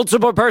 Yeah. And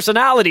multiple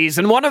personalities,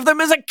 and one of them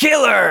is a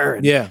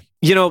killer. Yeah.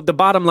 The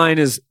bottom line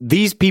is,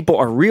 these people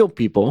are real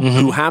people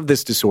who have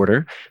this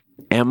disorder,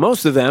 and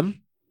most of them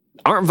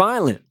aren't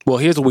violent. Well,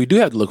 here's what we do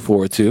have to look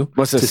forward to.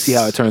 What's this? To see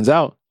how it turns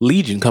out.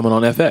 Legion coming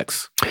on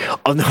FX.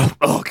 Oh, no.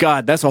 Oh,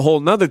 God, that's a whole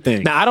nother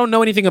thing. Now, I don't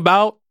know anything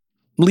about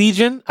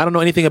Legion. I don't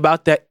know anything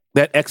about that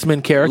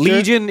X-Men character.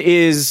 Legion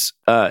is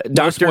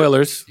no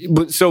spoilers.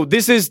 So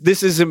this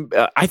is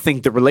I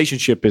think the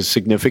relationship is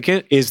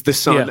significant. Is the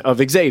son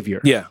of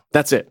Xavier. Yeah.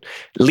 That's it.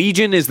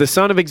 Legion is the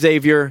son of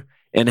Xavier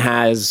and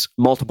has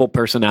multiple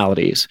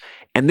personalities.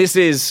 And this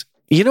is,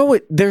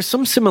 there's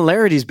some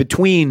similarities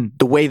between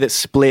the way that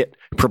Split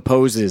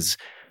proposes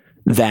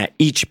that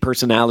each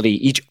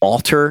personality, each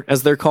alter,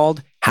 as they're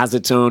called, has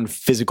its own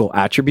physical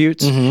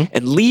attributes.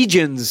 And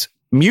Legion's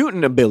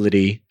mutant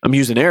ability, I'm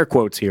using air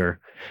quotes here,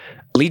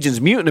 Legion's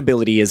mutant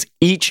ability is,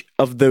 each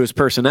of those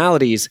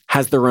personalities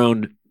has their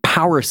own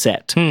power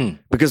set.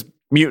 Because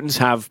mutants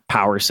have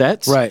power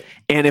sets. Right.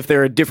 And if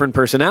there are different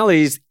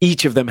personalities,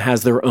 each of them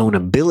has their own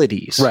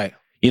abilities. Right.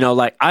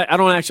 I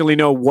don't actually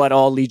know what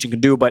all Legion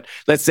can do, but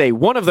let's say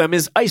one of them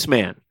is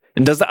Iceman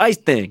and does the ice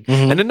thing.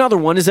 And another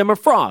one is Emma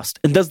Frost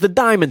and does the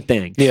diamond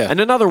thing. Yeah. And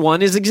another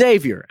one is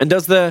Xavier and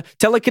does the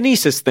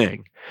telekinesis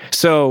thing.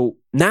 So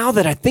now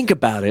that I think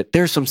about it,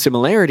 there's some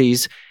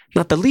similarities,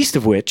 not the least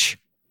of which,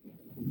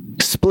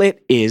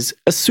 Split is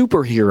a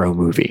superhero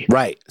movie.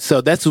 Right. So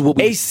that's what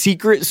a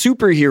secret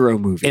superhero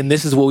movie. And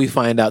this is what we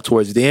find out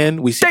towards the end.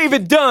 We see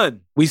David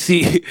Dunn. We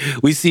see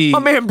my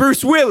man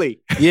Bruce Willis.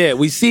 Yeah,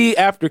 we see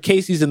after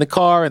Casey's in the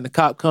car and the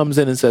cop comes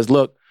in and says,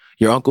 "Look,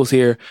 your uncle's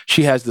here."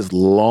 She has this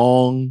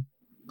long,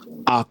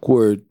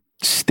 awkward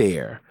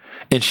stare.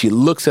 And she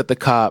looks at the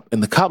cop,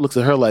 and the cop looks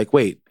at her like,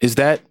 "Wait, is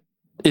that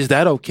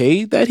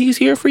okay that he's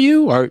here for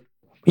you?" Or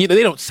they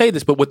don't say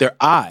this, but with their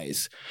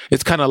eyes,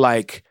 it's kind of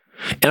like.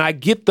 And I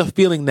get the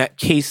feeling that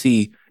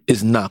Casey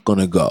is not going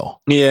to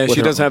go. Yeah,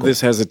 she does have this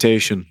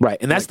hesitation. Right.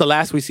 And that's the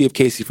last we see of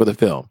Casey for the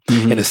film.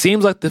 And it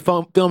seems like the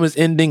film is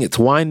ending. It's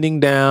winding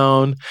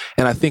down.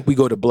 And I think we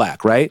go to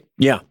black, right?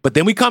 Yeah. But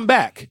then we come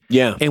back.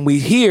 Yeah. And we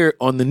hear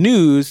on the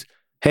news,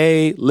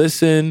 hey,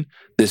 listen,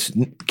 this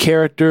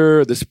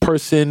character, this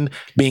person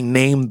being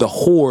named the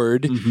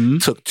Horde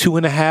took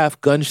 2.5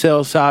 gun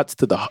shell shots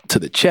to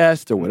the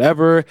chest or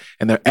whatever,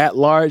 and they're at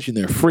large and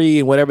they're free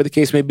and whatever the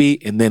case may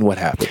be. And then what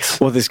happens?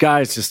 Well, this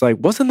guy is just like,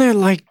 wasn't there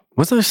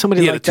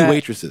somebody like the that? Two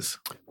waitresses.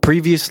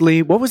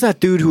 Previously, what was that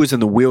dude who was in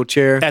the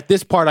wheelchair? At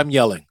this part, I'm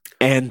yelling.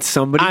 And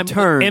somebody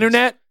turns.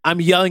 Internet, I'm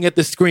yelling at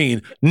the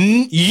screen.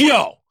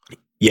 Yo!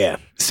 Yeah.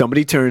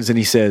 Somebody turns and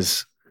he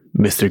says,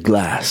 Mr.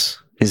 Glass.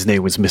 His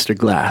name was Mr.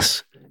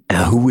 Glass.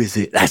 Now, who is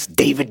it? That's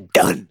David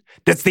Dunn.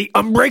 That's the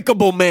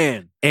Unbreakable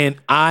Man. And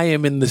I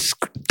am in the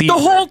theater the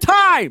whole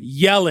time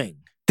yelling.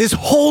 This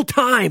whole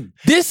time.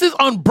 This is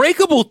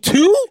Unbreakable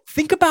too?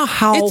 Think about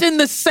how it's in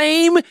the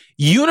same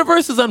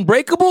universe as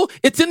Unbreakable.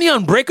 It's in the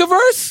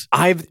Unbreakaverse.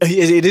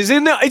 It's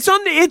in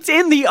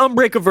the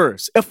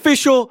Unbreakaverse.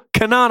 Official,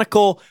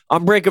 canonical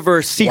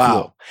Unbreakaverse sequel.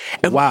 Wow.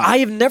 And I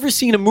have never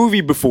seen a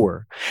movie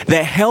before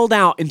that held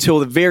out until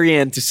the very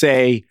end to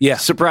say,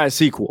 surprise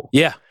sequel.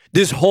 Yeah.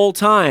 this whole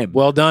time.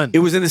 Well done. It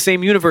was in the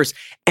same universe.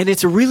 And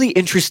it's a really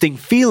interesting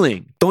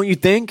feeling, don't you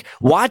think?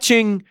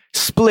 Watching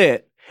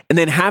Split and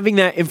then having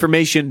that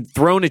information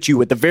thrown at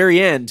you at the very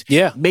end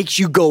makes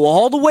you go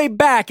all the way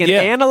back and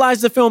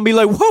analyze the film and be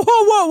like, whoa, whoa,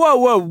 whoa, whoa,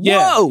 whoa,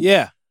 whoa.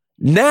 Yeah.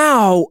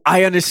 Now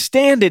I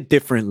understand it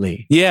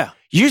differently. Yeah.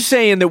 You're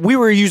saying that we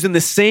were using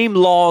the same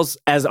laws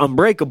as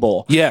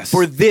Unbreakable. Yes.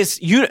 For this,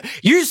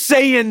 you're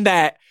saying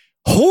that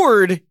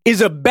Horde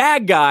is a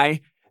bad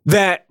guy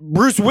that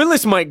Bruce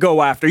Willis might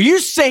go after. You're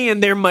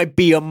saying there might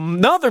be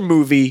another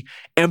movie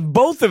and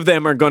both of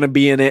them are going to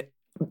be in it.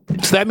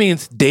 So that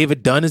means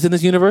David Dunn is in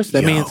this universe?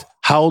 That means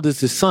how old is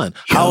his son?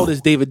 How old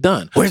is David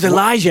Dunn? Where's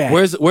Elijah?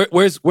 Where's still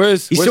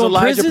in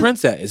Elijah prison?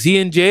 Prince at? Is he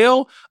in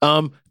jail?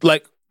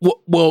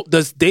 Well,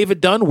 does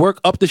David Dunn work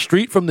up the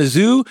street from the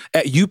zoo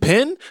at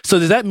UPenn? So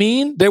does that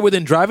mean they're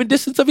within driving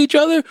distance of each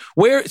other?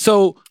 What?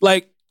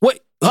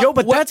 Yo,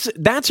 but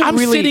that's a I'm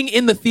really... sitting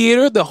in the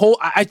theater.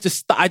 I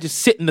just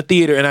sit in the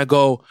theater and I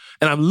go,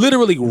 and I'm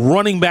literally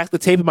running back the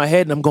tape in my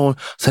head and I'm going,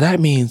 so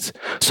that means,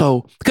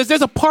 because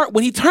there's a part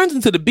when he turns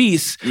into the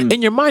beast,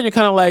 in your mind, you're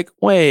kind of like,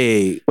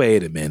 wait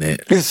a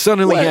minute. He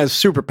suddenly has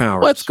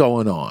superpowers. What's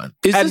going on?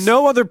 At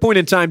no other point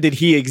in time did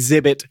he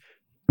exhibit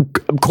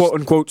quote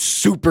unquote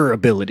super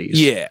abilities.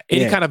 Yeah.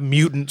 Any kind of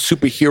mutant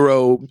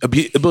superhero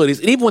abilities.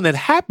 And even when that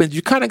happens,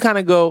 you kind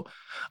of go,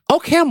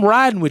 okay, I'm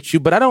riding with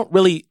you, but I don't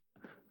really,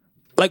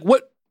 like,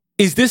 what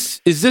is this?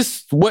 Is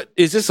this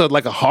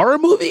like a horror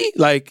movie?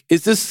 Like,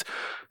 is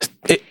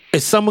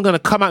someone going to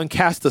come out and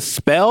cast a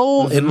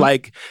spell and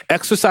like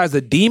exorcise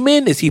a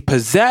demon? Is he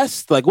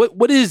possessed? Like,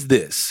 what is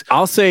this?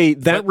 I'll say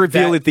that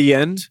reveal at the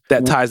end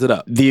that ties it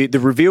up. The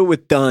reveal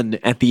with Dunn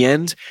at the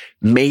end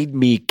made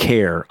me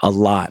care a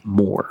lot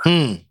more.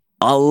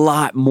 A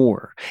lot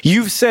more.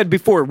 You've said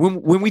before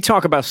when we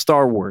talk about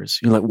Star Wars,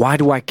 you're like, why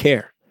do I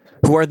care?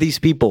 Who are these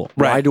people?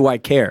 Right. Why do I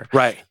care?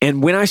 Right.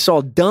 And when I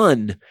saw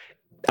Dunn,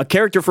 a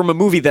character from a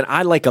movie that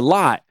I like a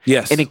lot.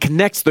 Yes. And it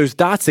connects those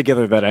dots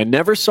together that I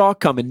never saw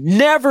coming.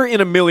 Never in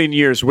a million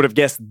years would have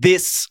guessed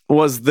this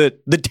was the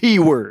T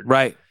word.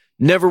 Right.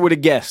 Never would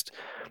have guessed.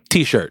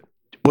 T-shirt.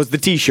 Was the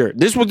T-shirt.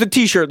 This was the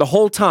T-shirt the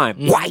whole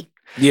time. White.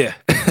 Yeah.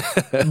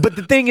 But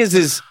the thing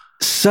is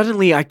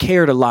suddenly I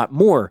cared a lot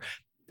more.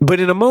 But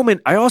in a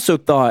moment, I also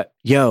thought,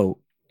 yo,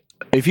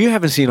 if you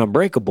haven't seen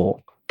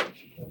Unbreakable,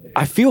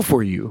 I feel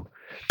for you.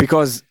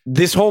 Because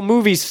this whole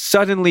movie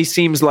suddenly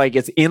seems like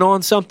it's in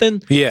on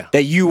something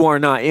that you are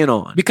not in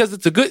on. Because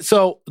it's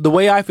so the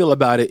way I feel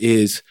about it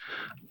is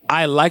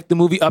I liked the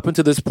movie up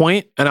until this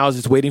point and I was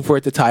just waiting for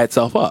it to tie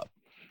itself up.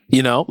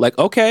 You know, like,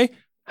 okay,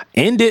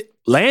 end it,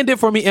 land it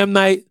for me, M.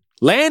 Night,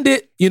 land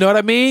it. You know what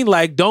I mean?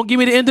 Like, don't give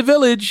me the end of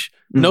Village.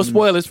 No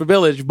spoilers for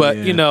Village, but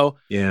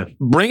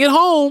bring it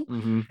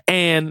home.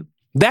 And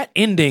that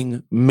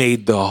ending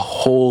made the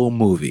whole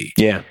movie.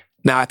 Yeah.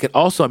 Now, I can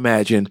also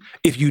imagine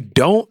if you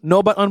don't know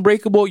about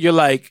Unbreakable, you're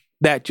like,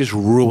 that just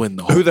ruined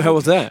the whole Who the hell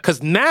was that?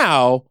 Because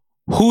now,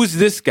 who's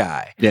this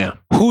guy? Yeah.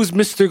 Who's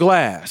Mr.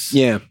 Glass?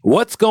 Yeah.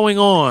 What's going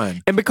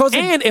on? And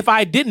if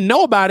I didn't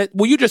know about it,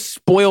 well, you just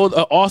spoiled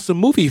an awesome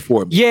movie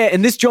for me. Yeah,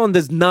 and this John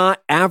does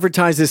not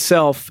advertise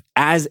itself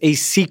as a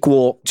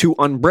sequel to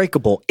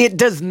Unbreakable. It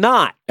does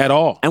not. At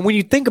all. And when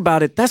you think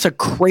about it, that's a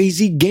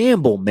crazy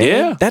gamble, man.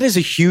 Yeah. That is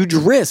a huge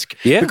risk.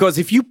 Yeah. Because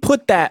if you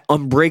put that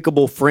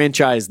Unbreakable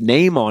franchise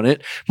name on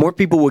it, more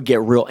people would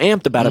get real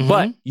amped about it.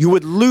 But you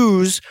would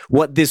lose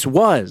what this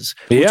was,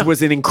 which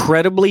was an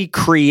incredibly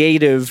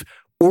creative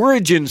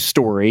origin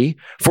story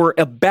for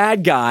a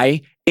bad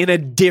guy in a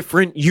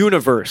different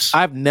universe.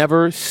 I've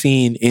never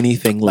seen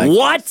anything like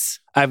what?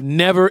 I've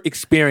never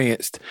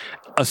experienced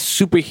a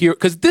superhero,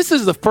 because this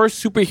is the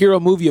first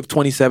superhero movie of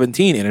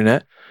 2017,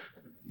 Internet.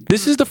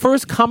 This is the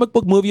first comic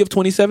book movie of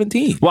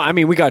 2017. Well, I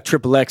mean, we got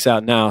Triple X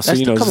out now, so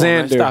Come on,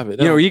 man, Xander. stop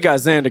it. You know, you got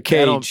Xander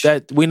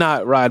Cage. We're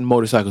not riding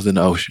motorcycles in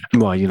the ocean.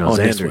 Well, you know, On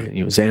this one.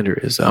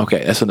 Xander is.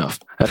 Okay, that's enough.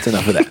 That's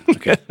enough of that.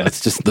 Okay,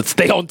 let's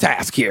stay on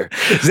task here.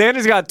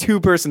 Xander's got two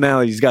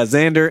personalities. He's got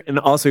Xander, and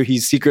also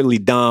he's secretly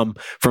Dom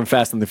from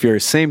Fast and the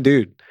Furious. Same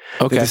dude.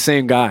 Okay, they're the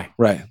same guy.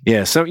 Right.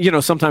 Yeah. So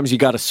sometimes you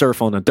got to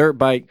surf on a dirt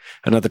bike,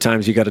 and other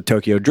times you got to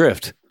Tokyo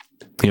drift.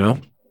 You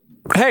know.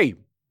 Hey.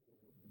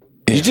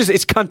 Yeah.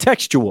 It's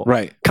contextual.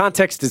 Right.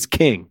 Context is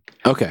king.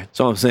 Okay. That's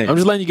all I'm saying. I'm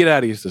just letting you get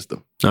out of your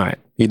system. All right.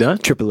 You done?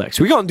 Triple X.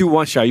 We're going to do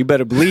one shot. You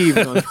better believe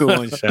we're going to do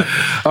one shot.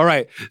 All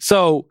right.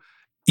 So,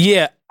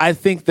 yeah, I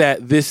think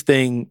that this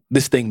thing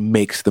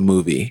makes the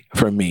movie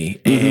for me.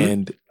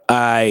 And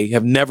I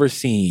have never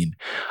seen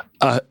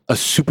a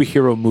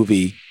superhero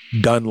movie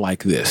done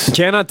like this.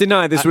 Cannot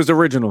deny this was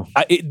original.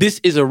 This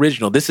is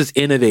original. This is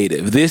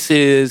innovative. This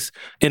is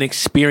an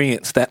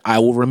experience that I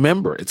will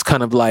remember. It's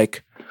kind of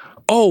like,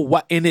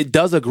 and it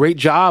does a great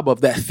job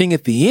of that thing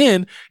at the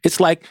end. It's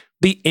like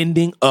the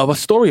ending of a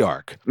story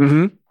arc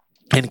in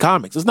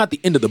comics. It's not the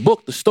end of the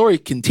book. The story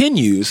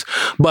continues,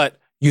 but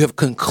you have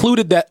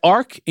concluded that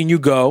arc and you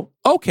go,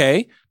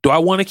 okay, do I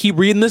want to keep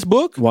reading this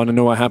book? Want to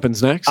know what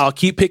happens next? I'll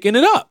keep picking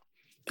it up.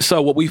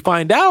 So what we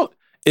find out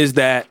is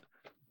that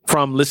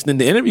from listening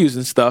to interviews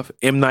and stuff,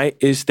 M. Night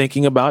is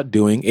thinking about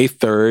doing a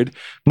third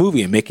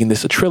movie and making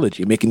this a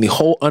trilogy, making the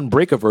whole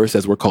Unbreakaverse,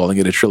 as we're calling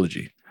it, a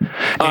trilogy.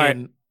 All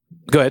right.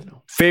 Go ahead.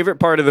 Favorite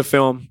part of the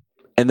film,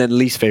 and then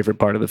least favorite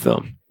part of the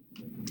film.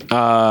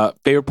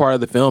 Favorite part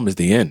of the film is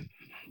the end.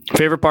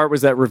 Favorite part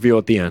was that reveal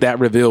at the end. That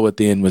reveal at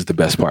the end was the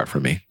best part for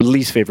me.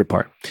 Least favorite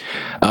part.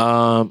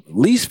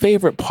 Least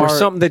favorite part. Or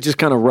something that just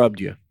kind of rubbed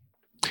you.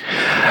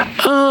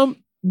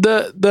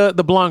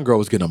 The blonde girl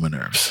was getting on my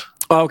nerves.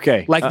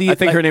 Okay. I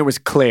think her name was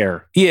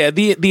Claire. Yeah,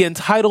 the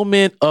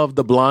entitlement of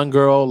the blonde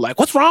girl, like,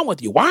 what's wrong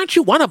with you? Why aren't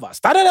you one of us?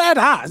 Da, da, da,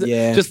 da.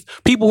 Yeah. Just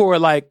people who are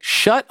like,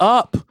 shut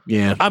up.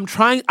 Yeah.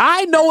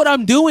 I know what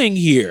I'm doing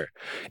here.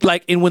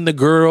 Like, and when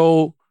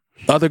the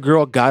other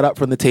girl got up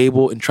from the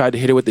table and tried to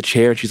hit her with the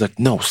chair, and she's like,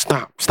 no,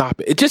 stop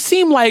it. It just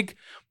seemed like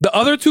the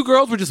other two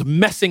girls were just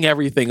messing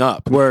everything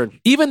up. Word.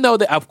 Even though,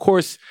 of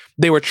course,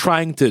 they were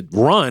trying to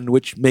run,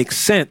 which makes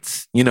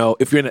sense. You know,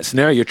 if you're in that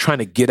scenario, you're trying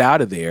to get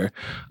out of there.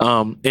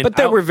 But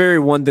they were very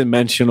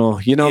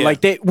one-dimensional. You know, Yeah.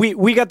 like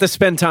we got to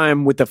spend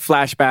time with the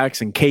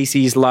flashbacks and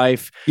Casey's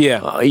life.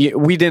 Yeah.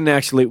 We didn't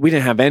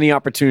have any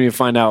opportunity to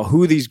find out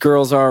who these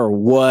girls are or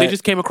what. They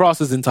just came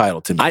across as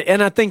entitled to me.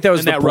 I think that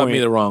was the point. rubbed me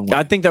the wrong way.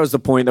 I think that was the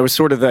point. That was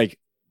sort of like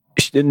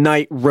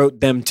Knight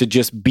wrote them to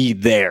just be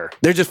there.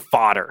 They're just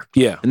fodder.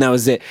 Yeah. And that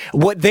was it.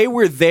 What they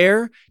were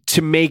there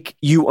to make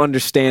you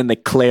understand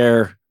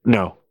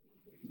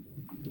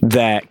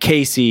that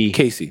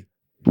Casey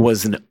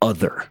was an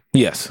other.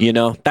 Yes. You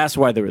know, that's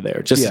why they were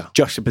there. Just Yeah.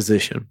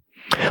 juxtaposition.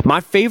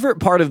 My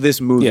favorite part of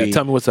this movie Yeah,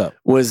 tell me what's up.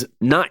 was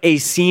not a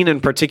scene in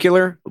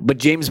particular, but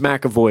James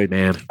McAvoy,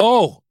 man.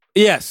 Oh,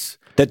 yes.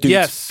 That dude's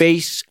Yes.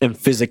 face and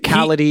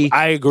phicality.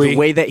 I agree. The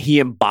way that he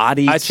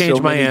embodies I changed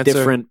so my many answer.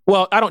 different.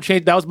 Well, I don't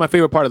change. That was my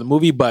favorite part of the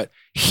movie, but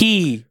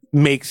he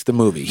makes the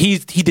movie. He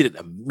did an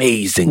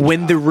amazing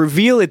When job. the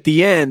reveal at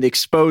the end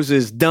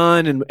exposes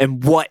Dunn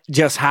and what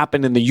just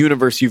happened in the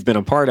universe you've been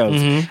a part of,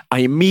 I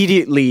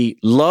immediately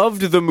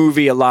loved the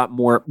movie a lot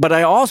more. But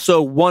I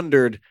also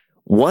wondered,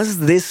 was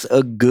this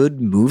a good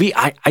movie?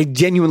 I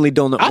genuinely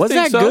don't know. I Was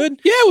think that so.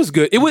 good? Yeah, it was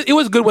good. It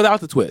was good without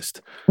the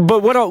twist.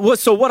 But what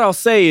I'll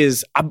say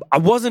is I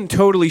wasn't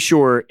totally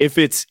sure if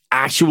it's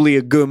actually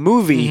a good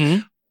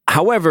movie.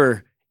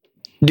 However,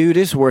 dude,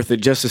 it's worth it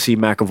just to see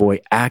McAvoy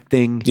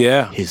acting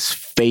his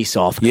face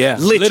off. Yeah,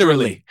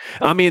 literally.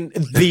 I mean,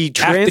 the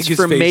Acting his face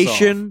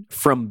transformation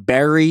from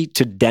Barry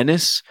to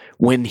Dennis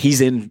when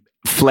he's in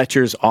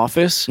Fletcher's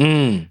office,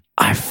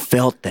 I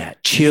felt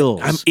that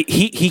chills.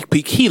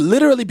 He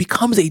literally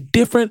becomes a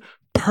different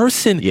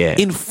person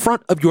in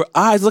front of your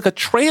eyes, like a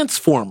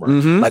transformer.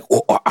 Like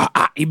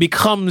he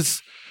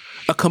becomes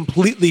a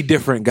completely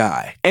different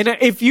guy. And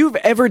if you've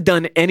ever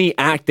done any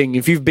acting,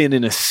 if you've been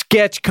in a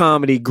sketch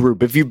comedy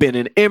group, if you've been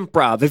in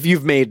improv, if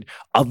you've made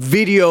a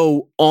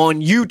video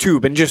on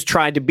YouTube and just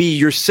tried to be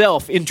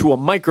yourself into a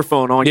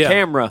microphone on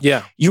camera,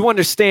 you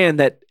understand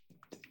that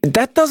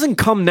doesn't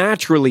come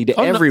naturally to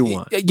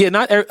everyone.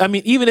 I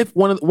mean, even if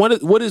one of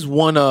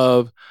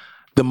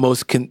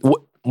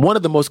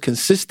the most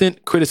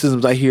consistent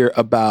criticisms I hear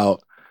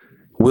about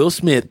Will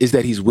Smith is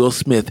that he's Will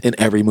Smith in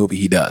every movie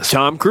he does.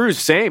 Tom Cruise,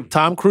 same.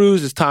 Tom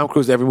Cruise is Tom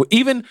Cruise every movie.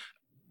 Even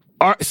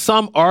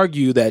some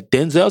argue that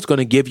Denzel's going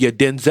to give you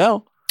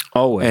Denzel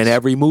always in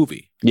every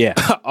movie. Yeah.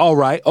 All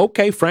right.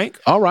 Okay, Frank.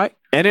 All right.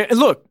 And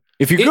look,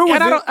 if you're good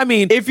with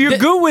it, if you're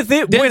good with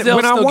it,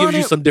 when I want gives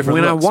you some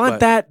different looks, I want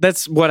that,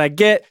 that's what I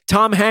get.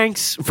 Tom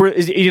Hanks,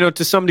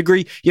 to some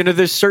degree,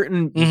 there's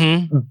certain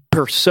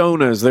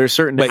personas, there's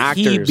certain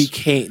actors. He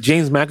became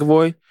James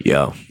McAvoy.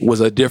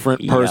 Was a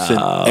different person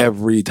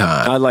every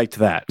time. I liked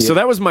that. So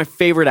that was my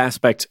favorite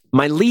aspect.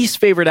 My least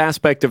favorite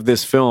aspect of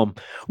this film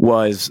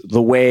was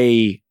the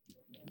way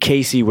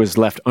Casey was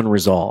left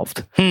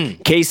unresolved.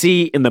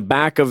 Casey in the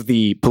back of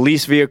the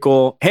police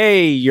vehicle,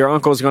 hey, your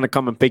uncle's going to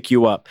come and pick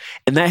you up.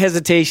 And that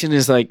hesitation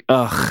is like,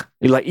 ugh.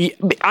 Like,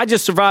 I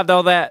just survived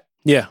all that.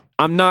 Yeah.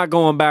 I'm not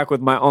going back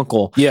with my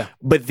uncle. Yeah.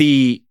 But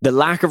the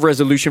lack of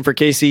resolution for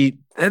Casey,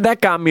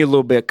 that got me a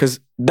little bit because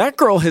that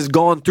girl has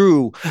gone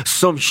through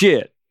some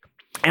shit.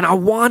 And I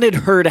wanted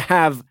her to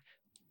have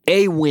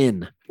a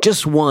win.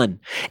 Just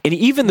one. And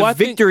even the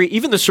victory,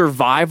 even the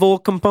survival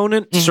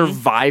component,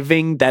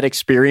 surviving that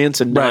experience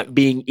and not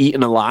being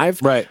eaten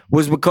alive,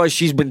 was because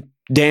she's been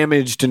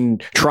damaged and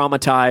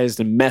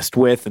traumatized and messed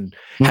with and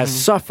has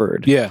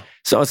suffered. Yeah.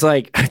 So it's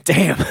like,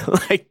 damn,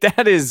 like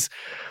that is,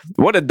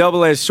 what a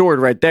double-edged sword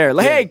right there.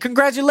 Like, hey,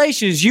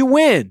 congratulations, you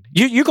win.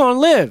 You're going to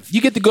live.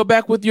 You get to go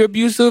back with your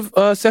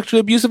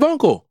sexually abusive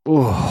uncle.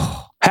 Ooh.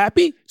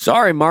 Happy?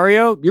 Sorry,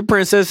 Mario. Your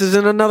princess is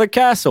in another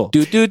castle.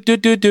 Like,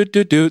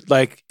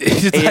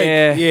 it's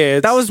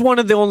like, that was one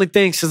of the only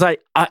things because I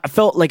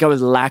felt like I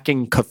was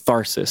lacking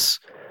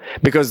catharsis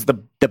because the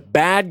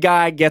bad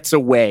guy gets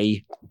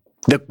away.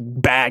 The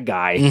bad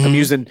guy. I'm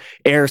using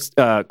air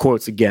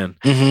quotes again.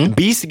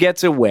 Beast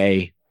gets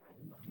away,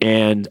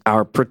 and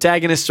our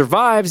protagonist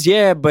survives.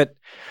 Yeah, but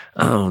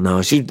I don't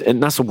know.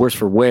 And that's the worse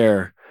for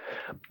wear.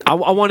 I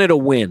wanted a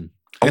win.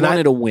 I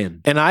wanted a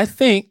win. And I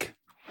think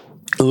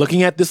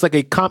looking at this like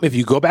a if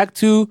you go back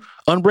to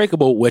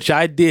Unbreakable, which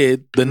I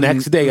did the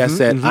next day, I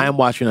said, I am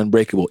watching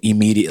Unbreakable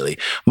immediately.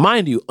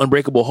 Mind you,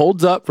 Unbreakable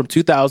holds up from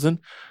 2000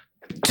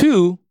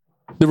 to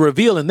the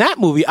reveal in that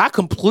movie. I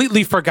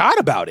completely forgot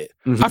about it.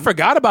 I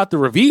forgot about the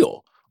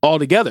reveal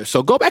altogether.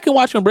 So go back and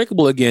watch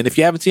Unbreakable again. If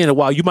you haven't seen it in a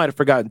while, you might have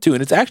forgotten too.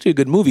 And it's actually a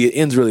good movie. It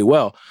ends really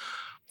well.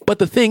 But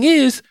the thing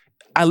is,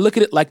 I look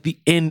at it like the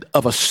end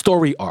of a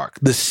story arc.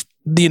 This,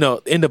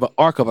 end of an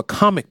arc of a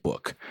comic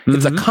book.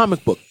 It's a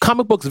comic book.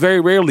 Comic books very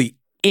rarely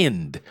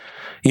end.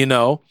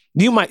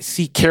 You might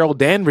see Carol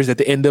Danvers at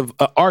the end of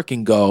an arc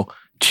and go,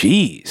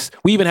 geez.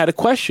 We even had a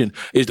question: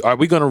 are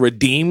we going to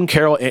redeem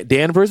Carol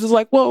Danvers? It's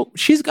like, well,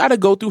 she's got to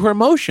go through her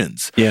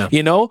motions. Yeah.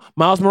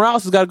 Miles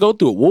Morales has got to go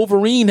through it.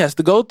 Wolverine has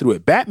to go through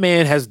it.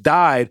 Batman has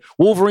died.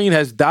 Wolverine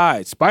has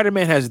died.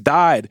 Spider-Man has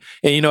died.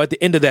 And, at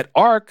the end of that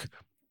arc,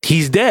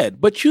 he's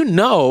dead. But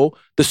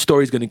the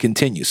story's going to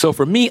continue. So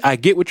for me, I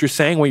get what you're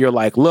saying when you're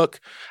like, look,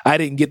 I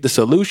didn't get the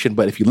solution.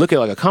 But if you look at it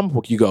like a comic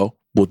book, you go,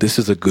 well, this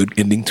is a good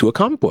ending to a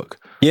comic book.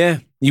 Yeah.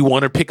 You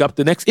want to pick up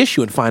the next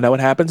issue and find out what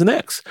happens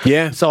next.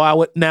 Yeah. So I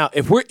would now,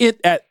 if we're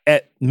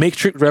at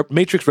Matrix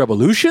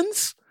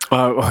Revolutions, we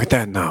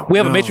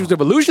have a Matrix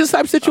Revolutions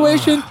type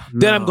situation,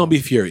 then I'm going to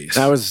be furious.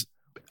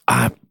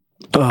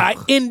 I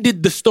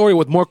ended the story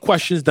with more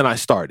questions than I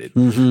started.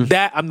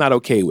 That I'm not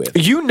okay with.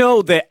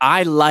 That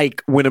I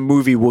like when a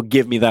movie will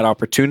give me that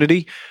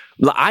opportunity.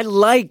 I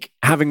like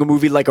having a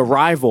movie like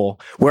Arrival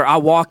where I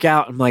walk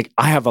out and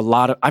I have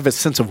a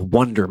sense of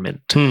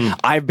wonderment.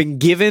 I've been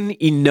given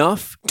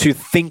enough to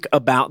think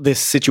about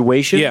this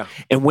situation. Yeah.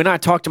 And when I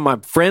talk to my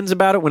friends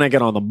about it, when I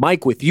get on the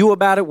mic with you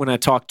about it, when I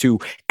talk to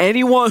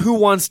anyone who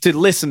wants to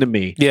listen to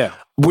me,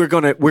 we're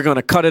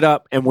gonna cut it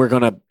up and we're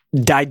gonna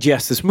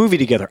digest this movie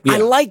together. Yeah. I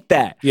like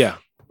that. Yeah.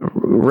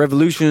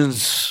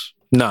 Revolutions,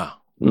 no.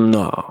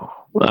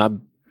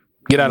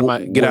 Get out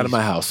of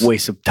my house.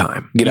 Waste of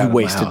time. You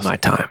wasted my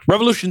time.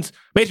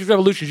 Matrix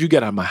Revolutions, you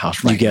get out of my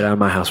house right You get out of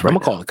my house right I'm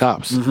going to call the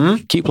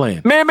cops. Keep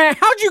playing. Man,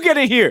 how'd you get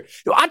in here?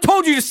 I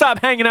told you to stop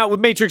hanging out with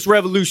Matrix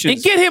Revolutions.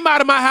 And get him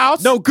out of my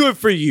house. No good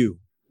for you.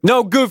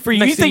 You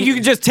think you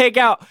can just take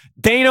out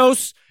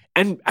Thanos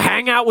and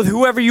hang out with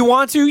whoever you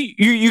want to?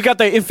 You got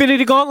the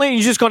Infinity Gauntlet and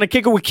you're just going to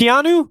kick it with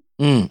Keanu?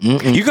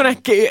 You're gonna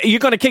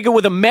kick it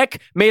with a mech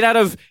made out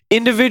of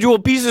individual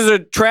pieces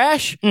of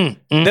trash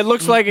that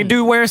looks like a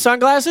dude wearing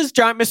sunglasses,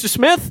 Giant Mr.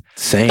 Smith?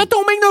 Same. That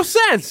don't make no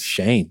sense.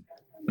 Shame.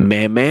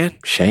 Man.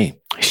 Shame.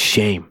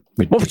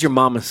 What would your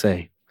mama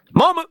say?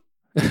 Mama.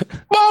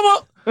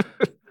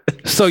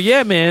 So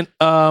yeah, man.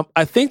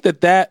 I think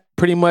that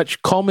pretty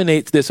much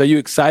culminates this. Are you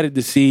excited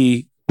to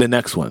see the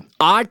next one?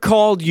 I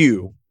called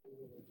you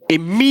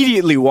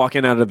immediately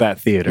walking out of that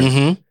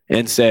theater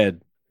and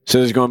said, so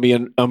there's going to be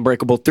an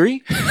Unbreakable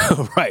 3?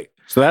 Right.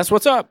 So that's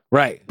what's up.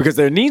 Right. Because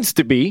there needs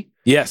to be.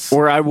 Yes.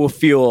 Or I will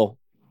feel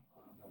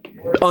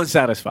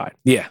unsatisfied.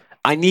 Yeah.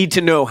 I need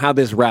to know how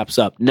this wraps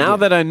up. Now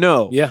that I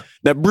know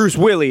that Bruce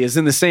Willis is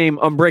in the same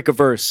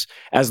Unbreakaverse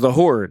as the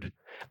Horde,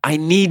 I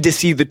need to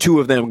see the two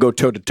of them go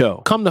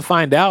toe-to-toe. Come to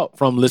find out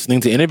from listening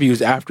to interviews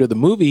after the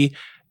movie,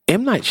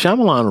 M. Night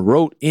Shyamalan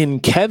wrote in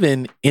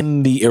Kevin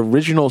in the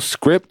original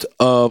script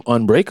of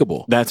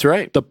Unbreakable. That's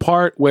right. The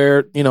part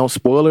where,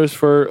 spoilers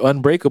for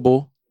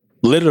Unbreakable,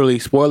 literally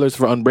spoilers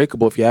for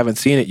Unbreakable. If you haven't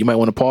seen it, you might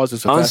want to pause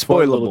this and fast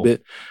forward a little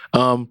bit.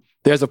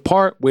 There's a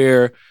part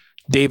where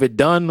David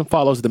Dunn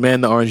follows the man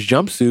in the orange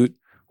jumpsuit.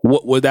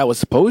 What that was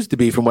supposed to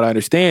be, from what I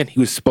understand, he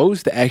was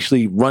supposed to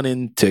actually run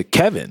into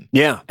Kevin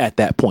at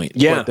that point.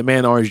 Yeah. But the man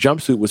in the orange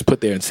jumpsuit was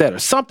put there instead or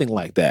something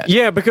like that.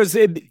 Yeah, because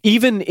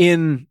even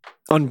in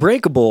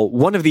Unbreakable,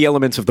 one of the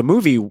elements of the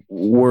movie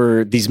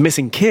were these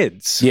missing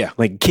kids. Yeah.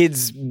 Like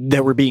kids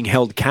that were being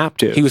held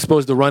captive. He was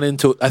supposed to run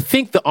into, I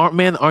think the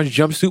man in the orange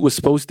jumpsuit was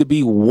supposed to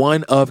be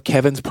one of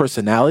Kevin's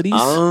personalities.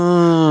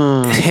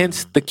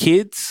 Hence the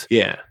kids.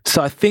 Yeah.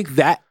 So I think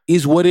that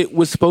is what it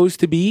was supposed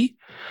to be.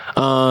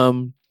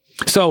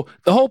 So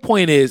the whole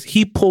point is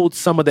he pulled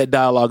some of that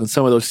dialogue and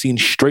some of those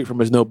scenes straight from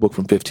his notebook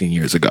from 15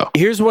 years ago.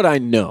 Here's what I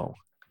know.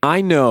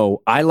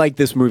 I like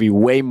this movie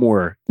way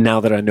more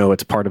now that I know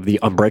it's part of the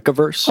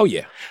Unbreakaverse. Oh,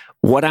 yeah.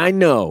 What I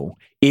know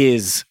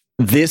is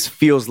this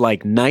feels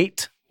like M.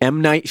 Night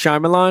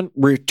Shyamalan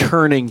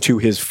returning to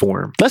his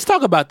form. Let's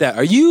talk about that.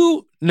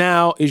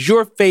 Is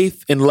your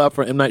faith and love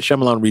for M. Night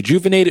Shyamalan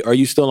rejuvenated? Or are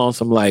you still on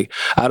some I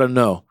don't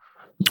know?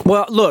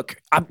 Well, look,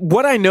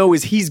 what I know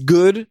is he's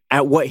good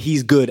at what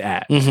he's good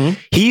at.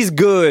 He's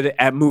good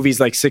at movies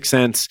like Sixth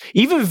Sense,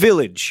 even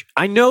Village.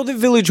 I know that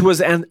Village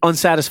was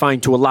unsatisfying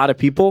to a lot of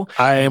people.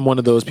 I am one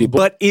of those people.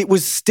 But it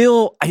was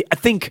still, I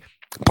think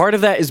part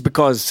of that is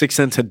because Sixth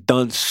Sense had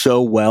done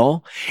so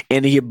well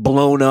and he had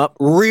blown up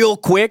real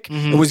quick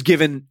and was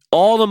given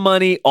all the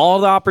money, all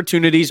the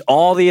opportunities,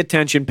 all the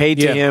attention paid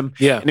to him.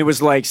 Yeah. And it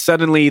was like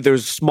suddenly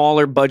there's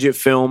smaller budget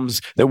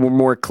films that were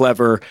more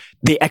clever.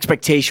 The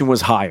expectation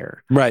was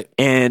higher. Right.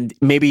 And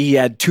maybe he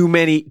had too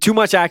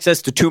much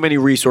access to too many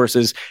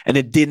resources, and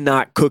it did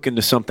not cook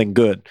into something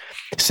good.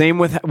 Same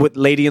with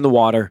Lady in the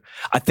Water.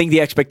 I think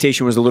the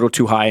expectation was a little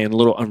too high and a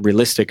little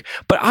unrealistic.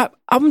 But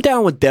I'm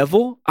down with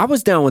Devil. I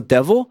was down with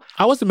Devil.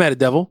 I wasn't mad at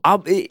Devil.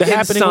 The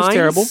Happening was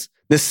terrible.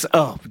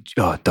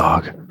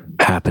 Dog.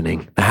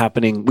 The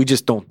Happening. We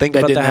just don't think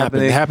about didn't The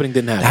Happening. The Happening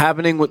didn't happen. The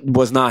Happening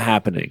was not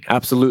happening.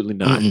 Absolutely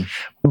not.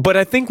 But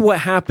I think what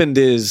happened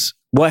is,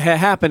 what had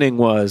happening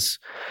was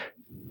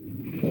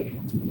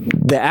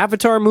the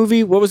Avatar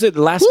movie. What was it?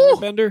 The Last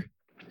Airbender?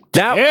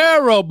 That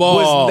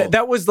terrible.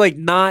 That was like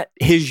not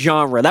his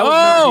genre. That was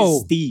not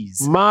his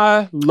steez.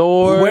 My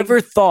Lord.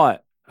 Whoever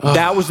thought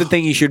that was the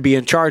thing he should be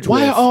in charge with.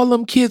 Why are all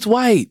them kids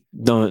white?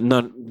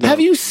 No. Have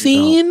you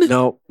seen?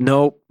 No.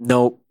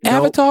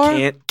 Avatar?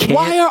 Can't,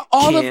 why are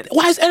all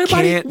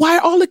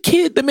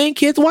the main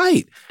kids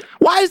white?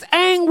 Why is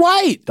Aang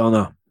white? Don't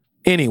know.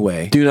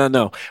 Anyway. Do not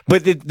know.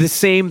 But the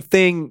same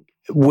thing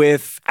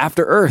with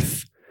After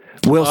Earth.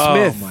 Will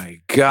Smith. Oh my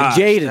God.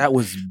 Jaden. That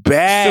was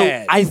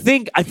bad. So I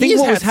think He's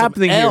what had was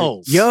happening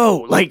some here.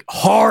 L's. Like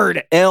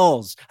hard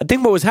L's. I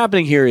think what was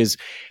happening here is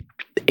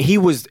he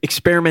was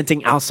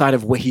experimenting outside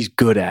of what he's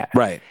good at.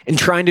 Right. And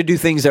trying to do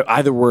things that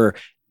either were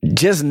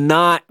just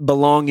not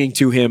belonging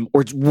to him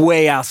or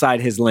way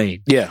outside his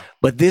lane. Yeah.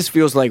 But this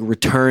feels like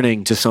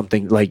returning to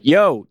something like,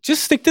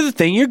 just stick to the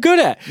thing you're good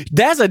at.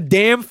 That's a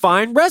damn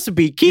fine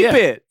recipe. Keep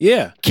it.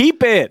 Yeah.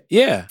 Keep it.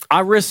 Yeah.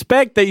 I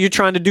respect that you're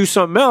trying to do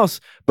something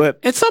else, but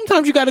And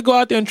sometimes you got to go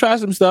out there and try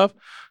some stuff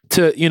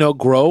to,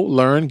 grow,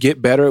 learn,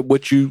 get better at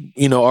what you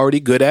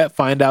already good at,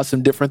 find out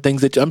some different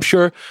things that I'm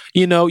sure,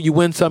 you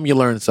win some, you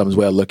learn some is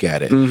the way I look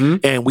at it.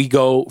 And we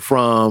go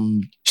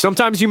from...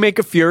 Sometimes you make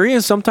a Fury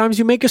and sometimes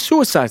you make a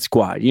Suicide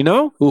Squad,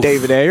 Oof.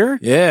 David Ayer.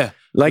 Yeah.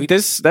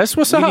 That's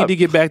what's up. We need to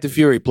get back to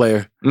Fury,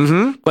 player.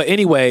 But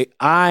anyway,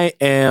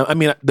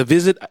 The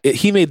Visit,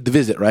 he made The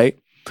Visit, right?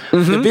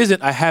 The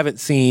Visit, I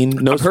haven't seen.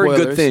 No I've heard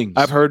spoilers. good things.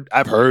 I've heard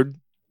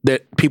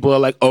that people are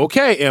like,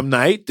 okay, M.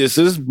 Night, this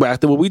is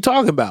back to what we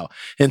talking about.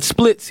 And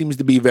Split seems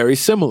to be very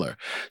similar.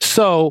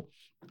 So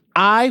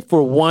I,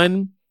 for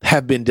one,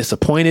 have been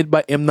disappointed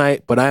by M.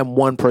 Night, but I am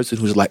one person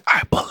who's like,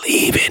 I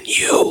believe in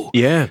you.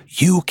 Yeah.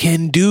 You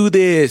can do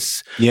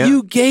this. Yeah.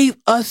 You gave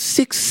us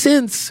Sixth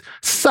Sense,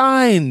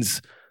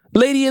 Signs.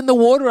 Lady in the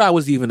Water, I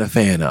was even a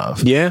fan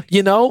of. Yeah.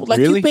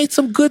 Really? You made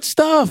some good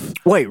stuff.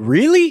 Wait,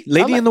 really?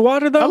 Lady in the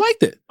Water, though? I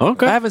liked it.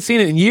 Okay. I haven't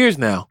seen it in years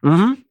now.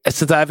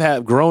 Since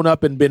I've grown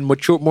up and been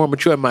more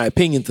mature in my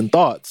opinions and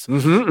thoughts. You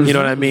know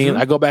what I mean?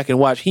 I go back and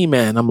watch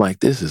He-Man. I'm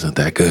like, this isn't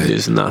that good.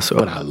 It's not so.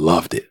 But I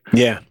loved it.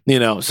 Yeah.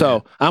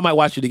 So I might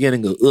watch it again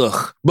and go,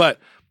 ugh. But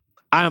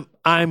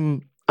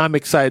I'm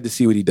excited to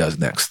see what he does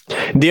next.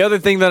 The other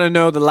thing that I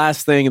know, the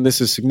last thing, and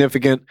this is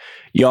significant,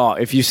 y'all,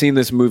 if you've seen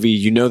this movie,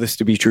 you know this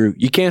to be true.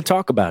 You can't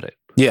talk about it.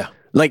 Yeah.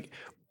 Like,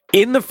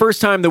 in the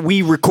first time that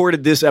we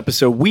recorded this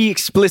episode, we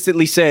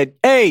explicitly said,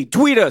 hey,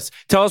 tweet us.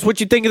 Tell us what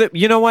you think of it.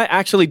 You know what?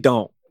 Actually,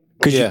 don't.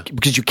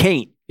 Because you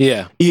can't.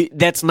 Yeah.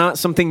 That's not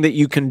something that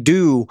you can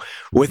do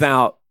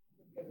without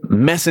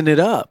messing it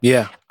up.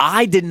 Yeah.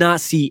 I did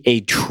not see a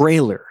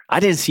trailer. I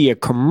didn't see a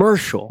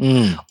commercial.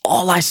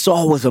 All I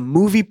saw was a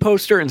movie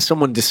poster and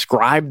someone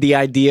described the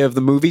idea of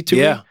the movie to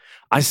me.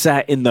 I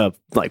sat in the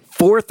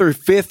fourth or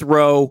fifth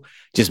row,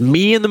 just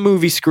me and the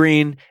movie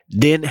screen,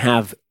 didn't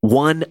have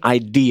one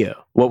idea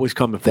what was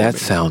coming for me. That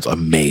sounds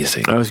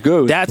amazing. That was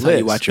good. That's how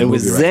you watch your movie.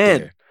 It was zen.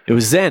 There. It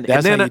was zen.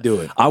 That's and then how you do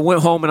it. I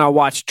went home and I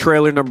watched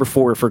trailer number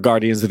 4 for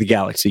Guardians of the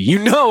Galaxy. You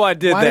know I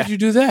did that. Why did you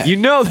do that? You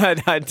know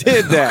that I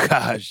did that.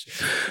 Gosh.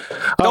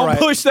 Don't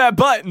push that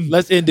button.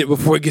 Let's end it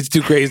before it gets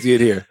too crazy in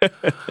here.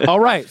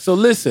 All right. So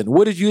listen,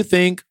 what did you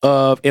think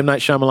of M.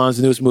 Night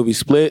Shyamalan's newest movie,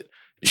 Split?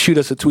 Shoot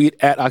us a tweet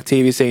at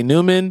Octavius A.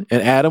 Newman.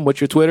 And Adam, what's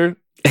your Twitter?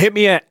 Hit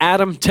me at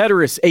Adam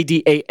Teterus,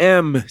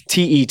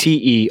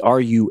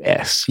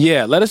 ADAMTETERUS.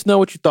 Yeah, let us know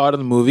what you thought of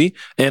the movie.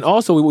 And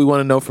also, what we want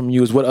to know from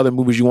you is what other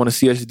movies you want to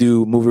see us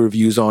do movie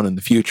reviews on in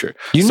the future.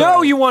 You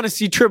know you want to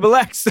see Triple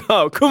X,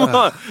 though. Come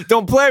on.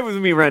 Don't play with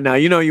me right now.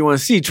 You know you want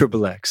to see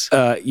Triple X.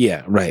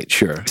 Yeah, right,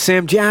 sure.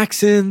 Sam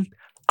Jackson.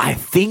 I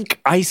think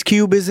Ice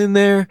Cube is in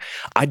there.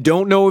 I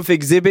don't know if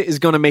Exhibit is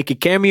going to make a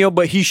cameo,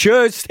 but he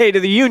should. State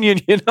of the Union,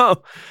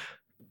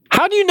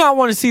 How do you not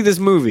want to see this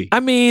movie?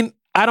 I mean,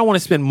 I don't want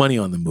to spend money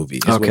on the movie.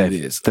 Is what it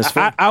is. That's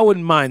fair. I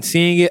wouldn't mind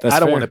seeing it. That's I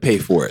don't fair. want to pay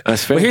for it.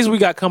 That's fair. But here's what we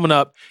got coming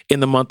up in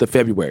the month of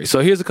February. So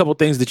here's a couple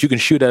things that you can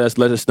shoot at us.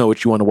 Let us know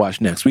what you want to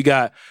watch next. We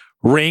got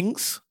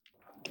Rings,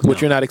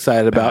 which you're not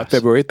excited about,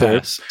 February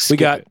 3rd. We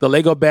got the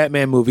Lego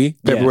Batman movie,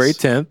 February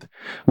 10th.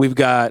 We've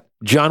got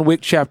John Wick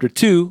Chapter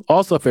 2,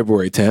 also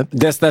February 10th.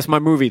 That's my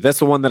movie. That's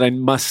the one that I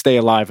must stay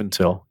alive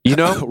until.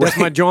 That's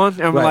my John.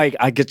 I'm like,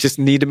 I just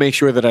need to make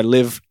sure that I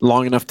live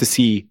long enough to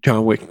see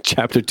John Wick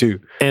Chapter 2.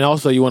 And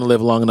also, you want to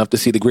live long enough to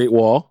see The Great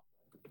Wall,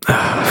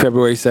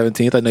 February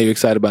 17th. I know you're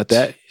excited about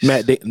that.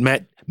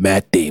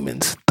 Matt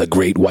Damon's The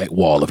Great White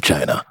Wall of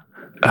China.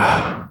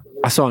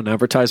 I saw an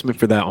advertisement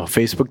for that on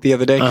Facebook the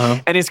other day,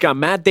 and it's got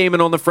Matt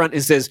Damon on the front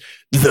and says,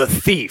 "The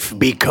thief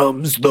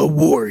becomes the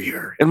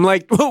warrior." And I'm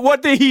like, well,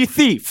 what did he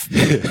thief?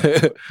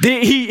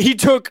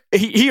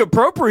 He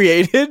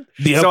appropriated.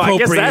 The So I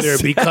guess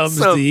appropriator becomes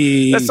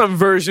that's some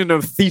version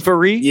of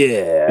thievery.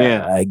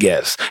 Yeah, I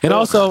guess. And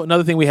also,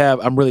 another thing we have,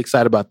 I'm really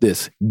excited about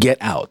this, Get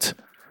Out.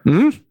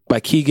 By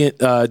Keegan,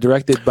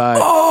 directed by...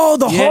 Oh,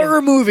 the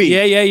horror movie.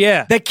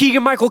 Yeah. That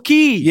Keegan-Michael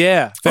Key.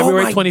 Yeah,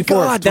 February 24th,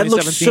 God, that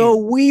looks so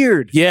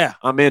weird. Yeah.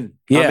 I'm in.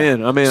 Yeah.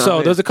 I'm in.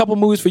 So there's a couple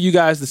movies for you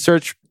guys to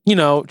search,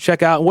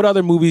 check out. What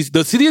other movies?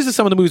 See, these are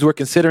some of the movies we're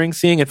considering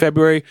seeing in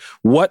February.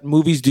 What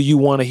movies do you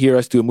want to hear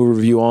us do a movie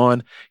review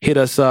on? Hit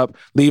us up.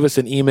 Leave us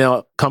an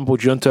email,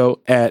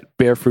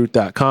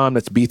 campobelljunto@bearfruit.com.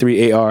 That's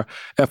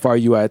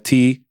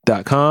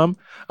B3ARFRUIT.com.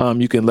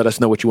 You can let us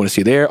know what you want to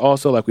see there.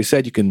 Also, like we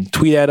said, you can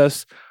tweet at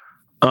us.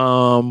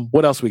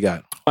 What else we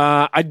got?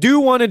 I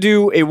do want to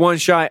do a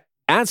one-shot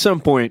at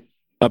some point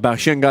about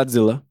Shin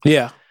Godzilla.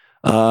 Yeah.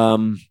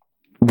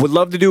 Would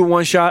love to do a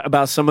one-shot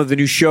about some of the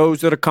new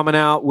shows that are coming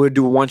out. We'll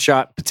do a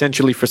one-shot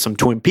potentially for some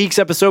Twin Peaks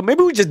episode.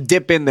 Maybe we just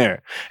dip in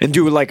there and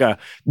do like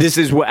this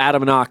is what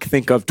Adam and Ock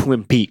think of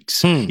Twin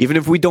Peaks. Even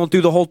if we don't do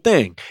the whole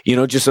thing,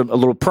 just a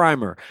little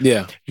primer.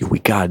 Yeah. We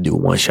got to do a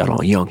one-shot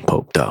on young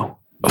Pope, though.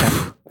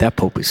 That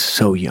Pope is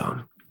so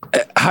young.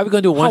 How are we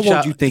going to do a one-shot? How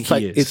old do you think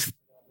he is?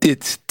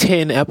 It's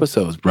 10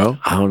 episodes, bro.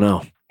 I don't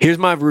know. Here's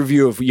my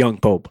review of Young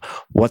Pope.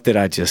 What did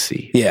I just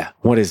see? Yeah.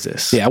 What is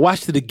this? Yeah, I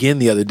watched it again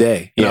the other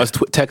day. And I was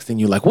texting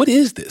you like, what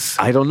is this?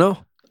 I don't know.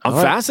 I'm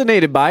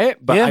fascinated by it,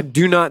 but I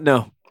do not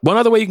know. One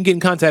other way you can get in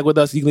contact with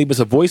us, you can leave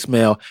us a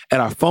voicemail at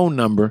our phone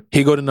number.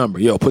 Here go the number.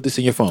 Yo, put this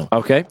in your phone.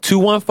 Okay.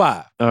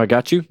 215. I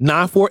got you.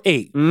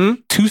 948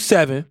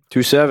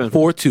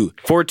 2742.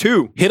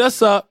 42. Hit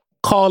us up.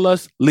 Call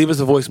us, leave us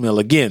a voicemail.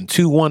 Again,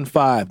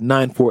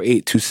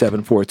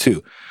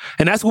 215-948-2742.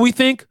 And that's what we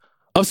think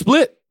of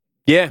Split.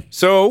 Yeah.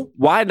 So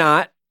why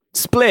not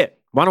split?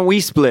 Why don't we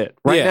split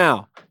right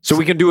now? So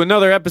we can do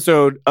another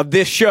episode of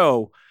this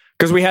show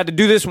because we had to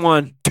do this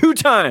one 2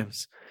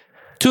 times.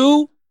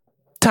 2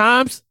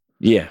 times?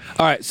 Yeah.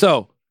 All right.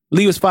 So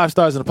leave us 5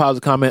 stars and a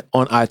positive comment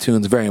on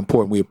iTunes. Very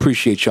important. We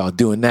appreciate y'all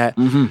doing that.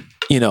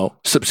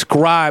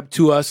 Subscribe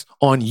to us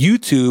on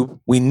YouTube.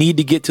 We need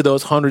to get to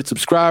those 100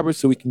 subscribers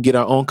so we can get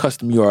our own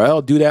custom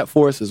URL. Do that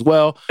for us as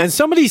well. And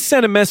somebody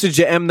sent a message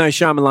to M. Night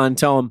Shyamalan and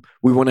tell him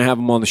we want to have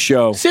him on the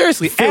show.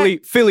 Seriously. Philly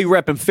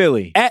repping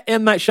Philly. At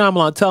M. Night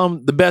Shyamalan, tell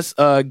him the best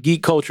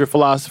geek culture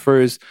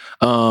philosophers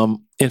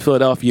in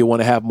Philadelphia want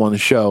to have him on the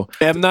show.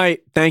 M.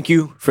 Night, thank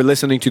you for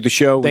listening to the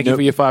show. Thank you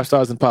for your 5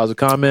 stars and positive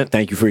comment.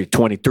 Thank you for your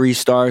 23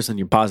 stars and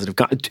your positive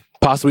comment.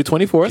 Possibly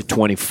 24.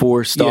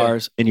 24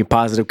 stars in your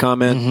positive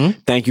comment.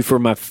 Thank you for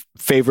my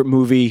favorite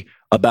movie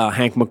about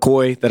Hank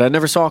McCoy that I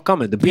never saw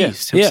coming, The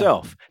Beast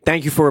himself.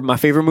 Thank you for my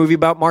favorite movie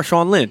about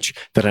Marshawn Lynch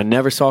that I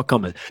never saw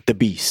coming, The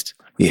Beast.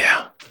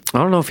 Yeah. I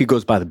don't know if he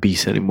goes by The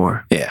Beast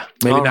anymore. Yeah.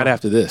 Maybe not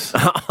after this.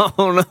 I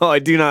don't know. I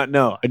do not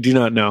know.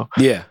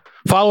 Yeah.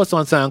 Follow us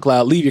on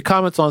SoundCloud. Leave your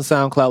comments on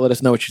SoundCloud. Let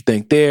us know what you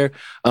think there.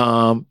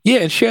 And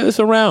share this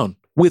around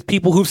with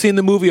people who've seen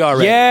the movie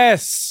already.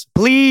 Yes.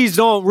 Please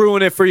don't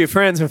ruin it for your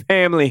friends and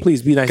family.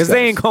 Please be nice. Because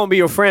they ain't going to be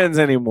your friends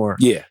anymore.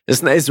 Yeah.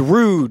 It's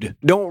rude.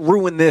 Don't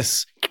ruin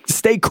this.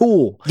 Stay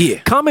cool. Yeah.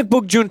 Comic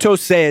Book Junto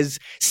says,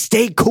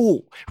 stay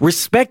cool.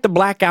 Respect the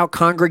blackout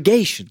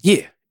congregation.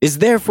 Yeah. It's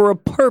there for a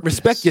purpose.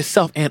 Respect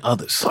yourself and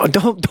others. Oh,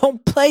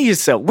 don't play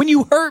yourself. When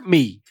you hurt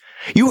me,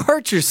 you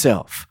hurt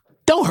yourself.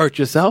 Don't hurt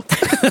yourself.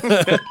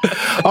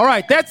 All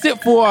right. That's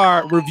it for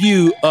our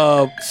review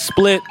of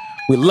Split.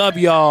 We love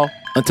y'all.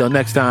 Until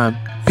next time,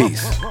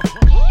 peace.